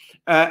criminal,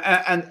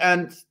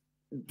 and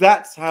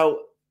that's how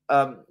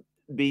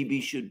Bibi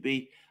should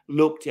be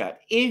looked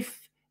at.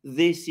 If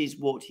this is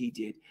what he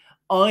did,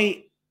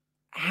 I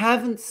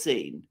haven't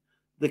seen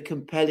the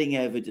compelling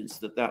evidence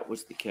that that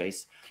was the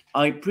case.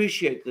 I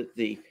appreciate that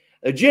the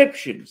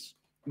Egyptians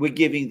were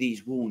giving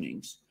these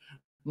warnings.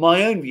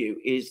 My own view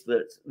is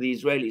that the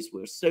Israelis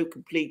were so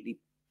completely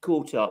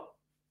caught up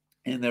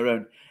in their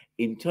own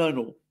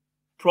internal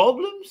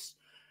problems,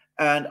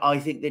 and I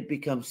think they'd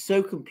become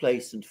so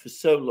complacent for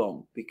so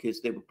long because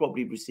they were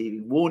probably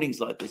receiving warnings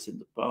like this in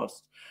the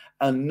past,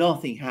 and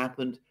nothing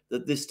happened,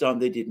 that this time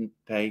they didn't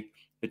pay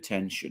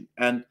attention.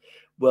 And,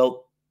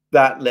 well,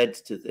 that led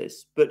to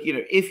this. But, you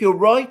know, if you're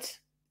right,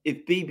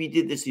 if Bibi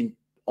did this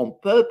on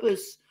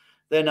purpose,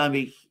 then, I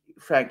mean,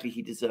 frankly,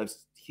 he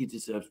deserves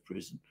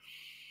prison.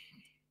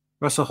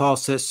 Russell Hall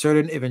says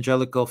certain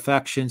evangelical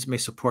factions may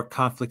support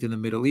conflict in the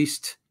Middle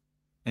East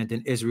and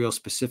in Israel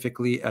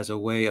specifically as a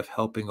way of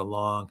helping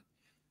along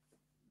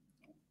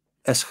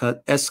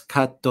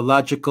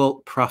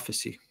eschatological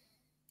prophecy.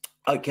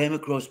 I came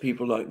across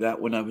people like that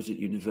when I was at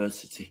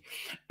university,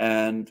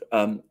 and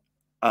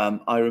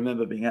I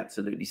remember being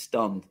absolutely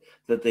stunned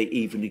that they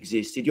even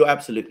existed. You're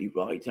absolutely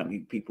right. I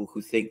mean, people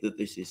who think that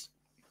this is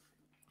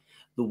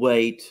the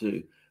way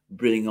to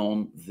bring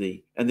on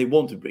and they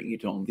want to bring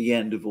it on, the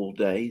end of all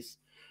days,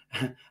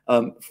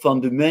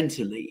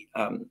 fundamentally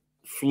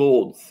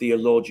flawed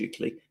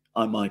theologically,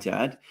 I might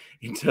add,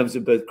 in terms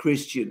of both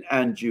Christian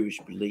and Jewish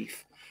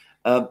belief.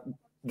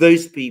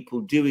 Those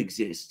people do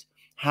exist.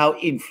 How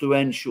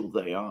influential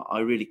they are,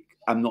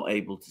 I'm not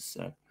able to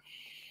say.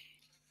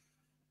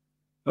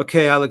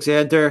 Okay,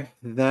 Alexander,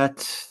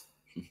 that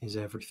is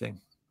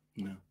everything.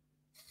 No.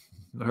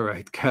 All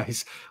right,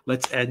 guys,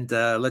 let's end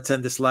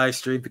this live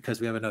stream because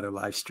we have another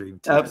live stream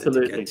to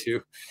get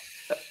to.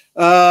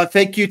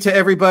 Thank you to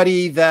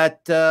everybody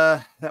that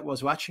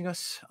was watching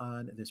us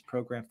on this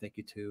program. Thank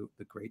you to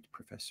the great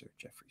Professor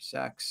Jeffrey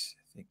Sachs.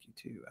 Thank you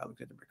to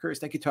Alexander Mercouris.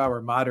 Thank you to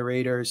our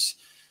moderators,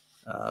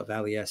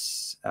 Valley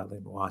S.,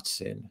 Alan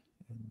Watson,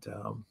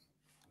 and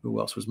who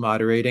else was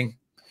moderating?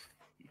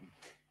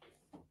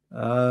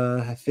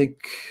 I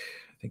think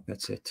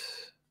that's it.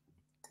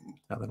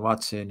 Alan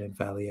Watson and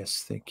Valley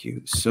S. Thank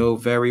you so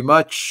very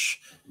much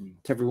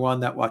to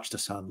everyone that watched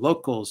us on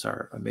Locals,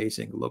 our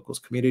amazing Locals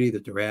community, the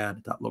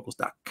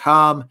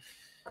Duran.locals.com,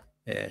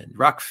 and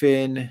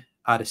Rockfin,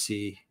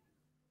 Odyssey,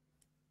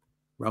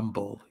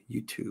 Rumble,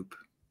 YouTube.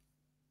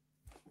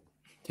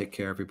 Take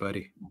care,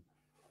 everybody.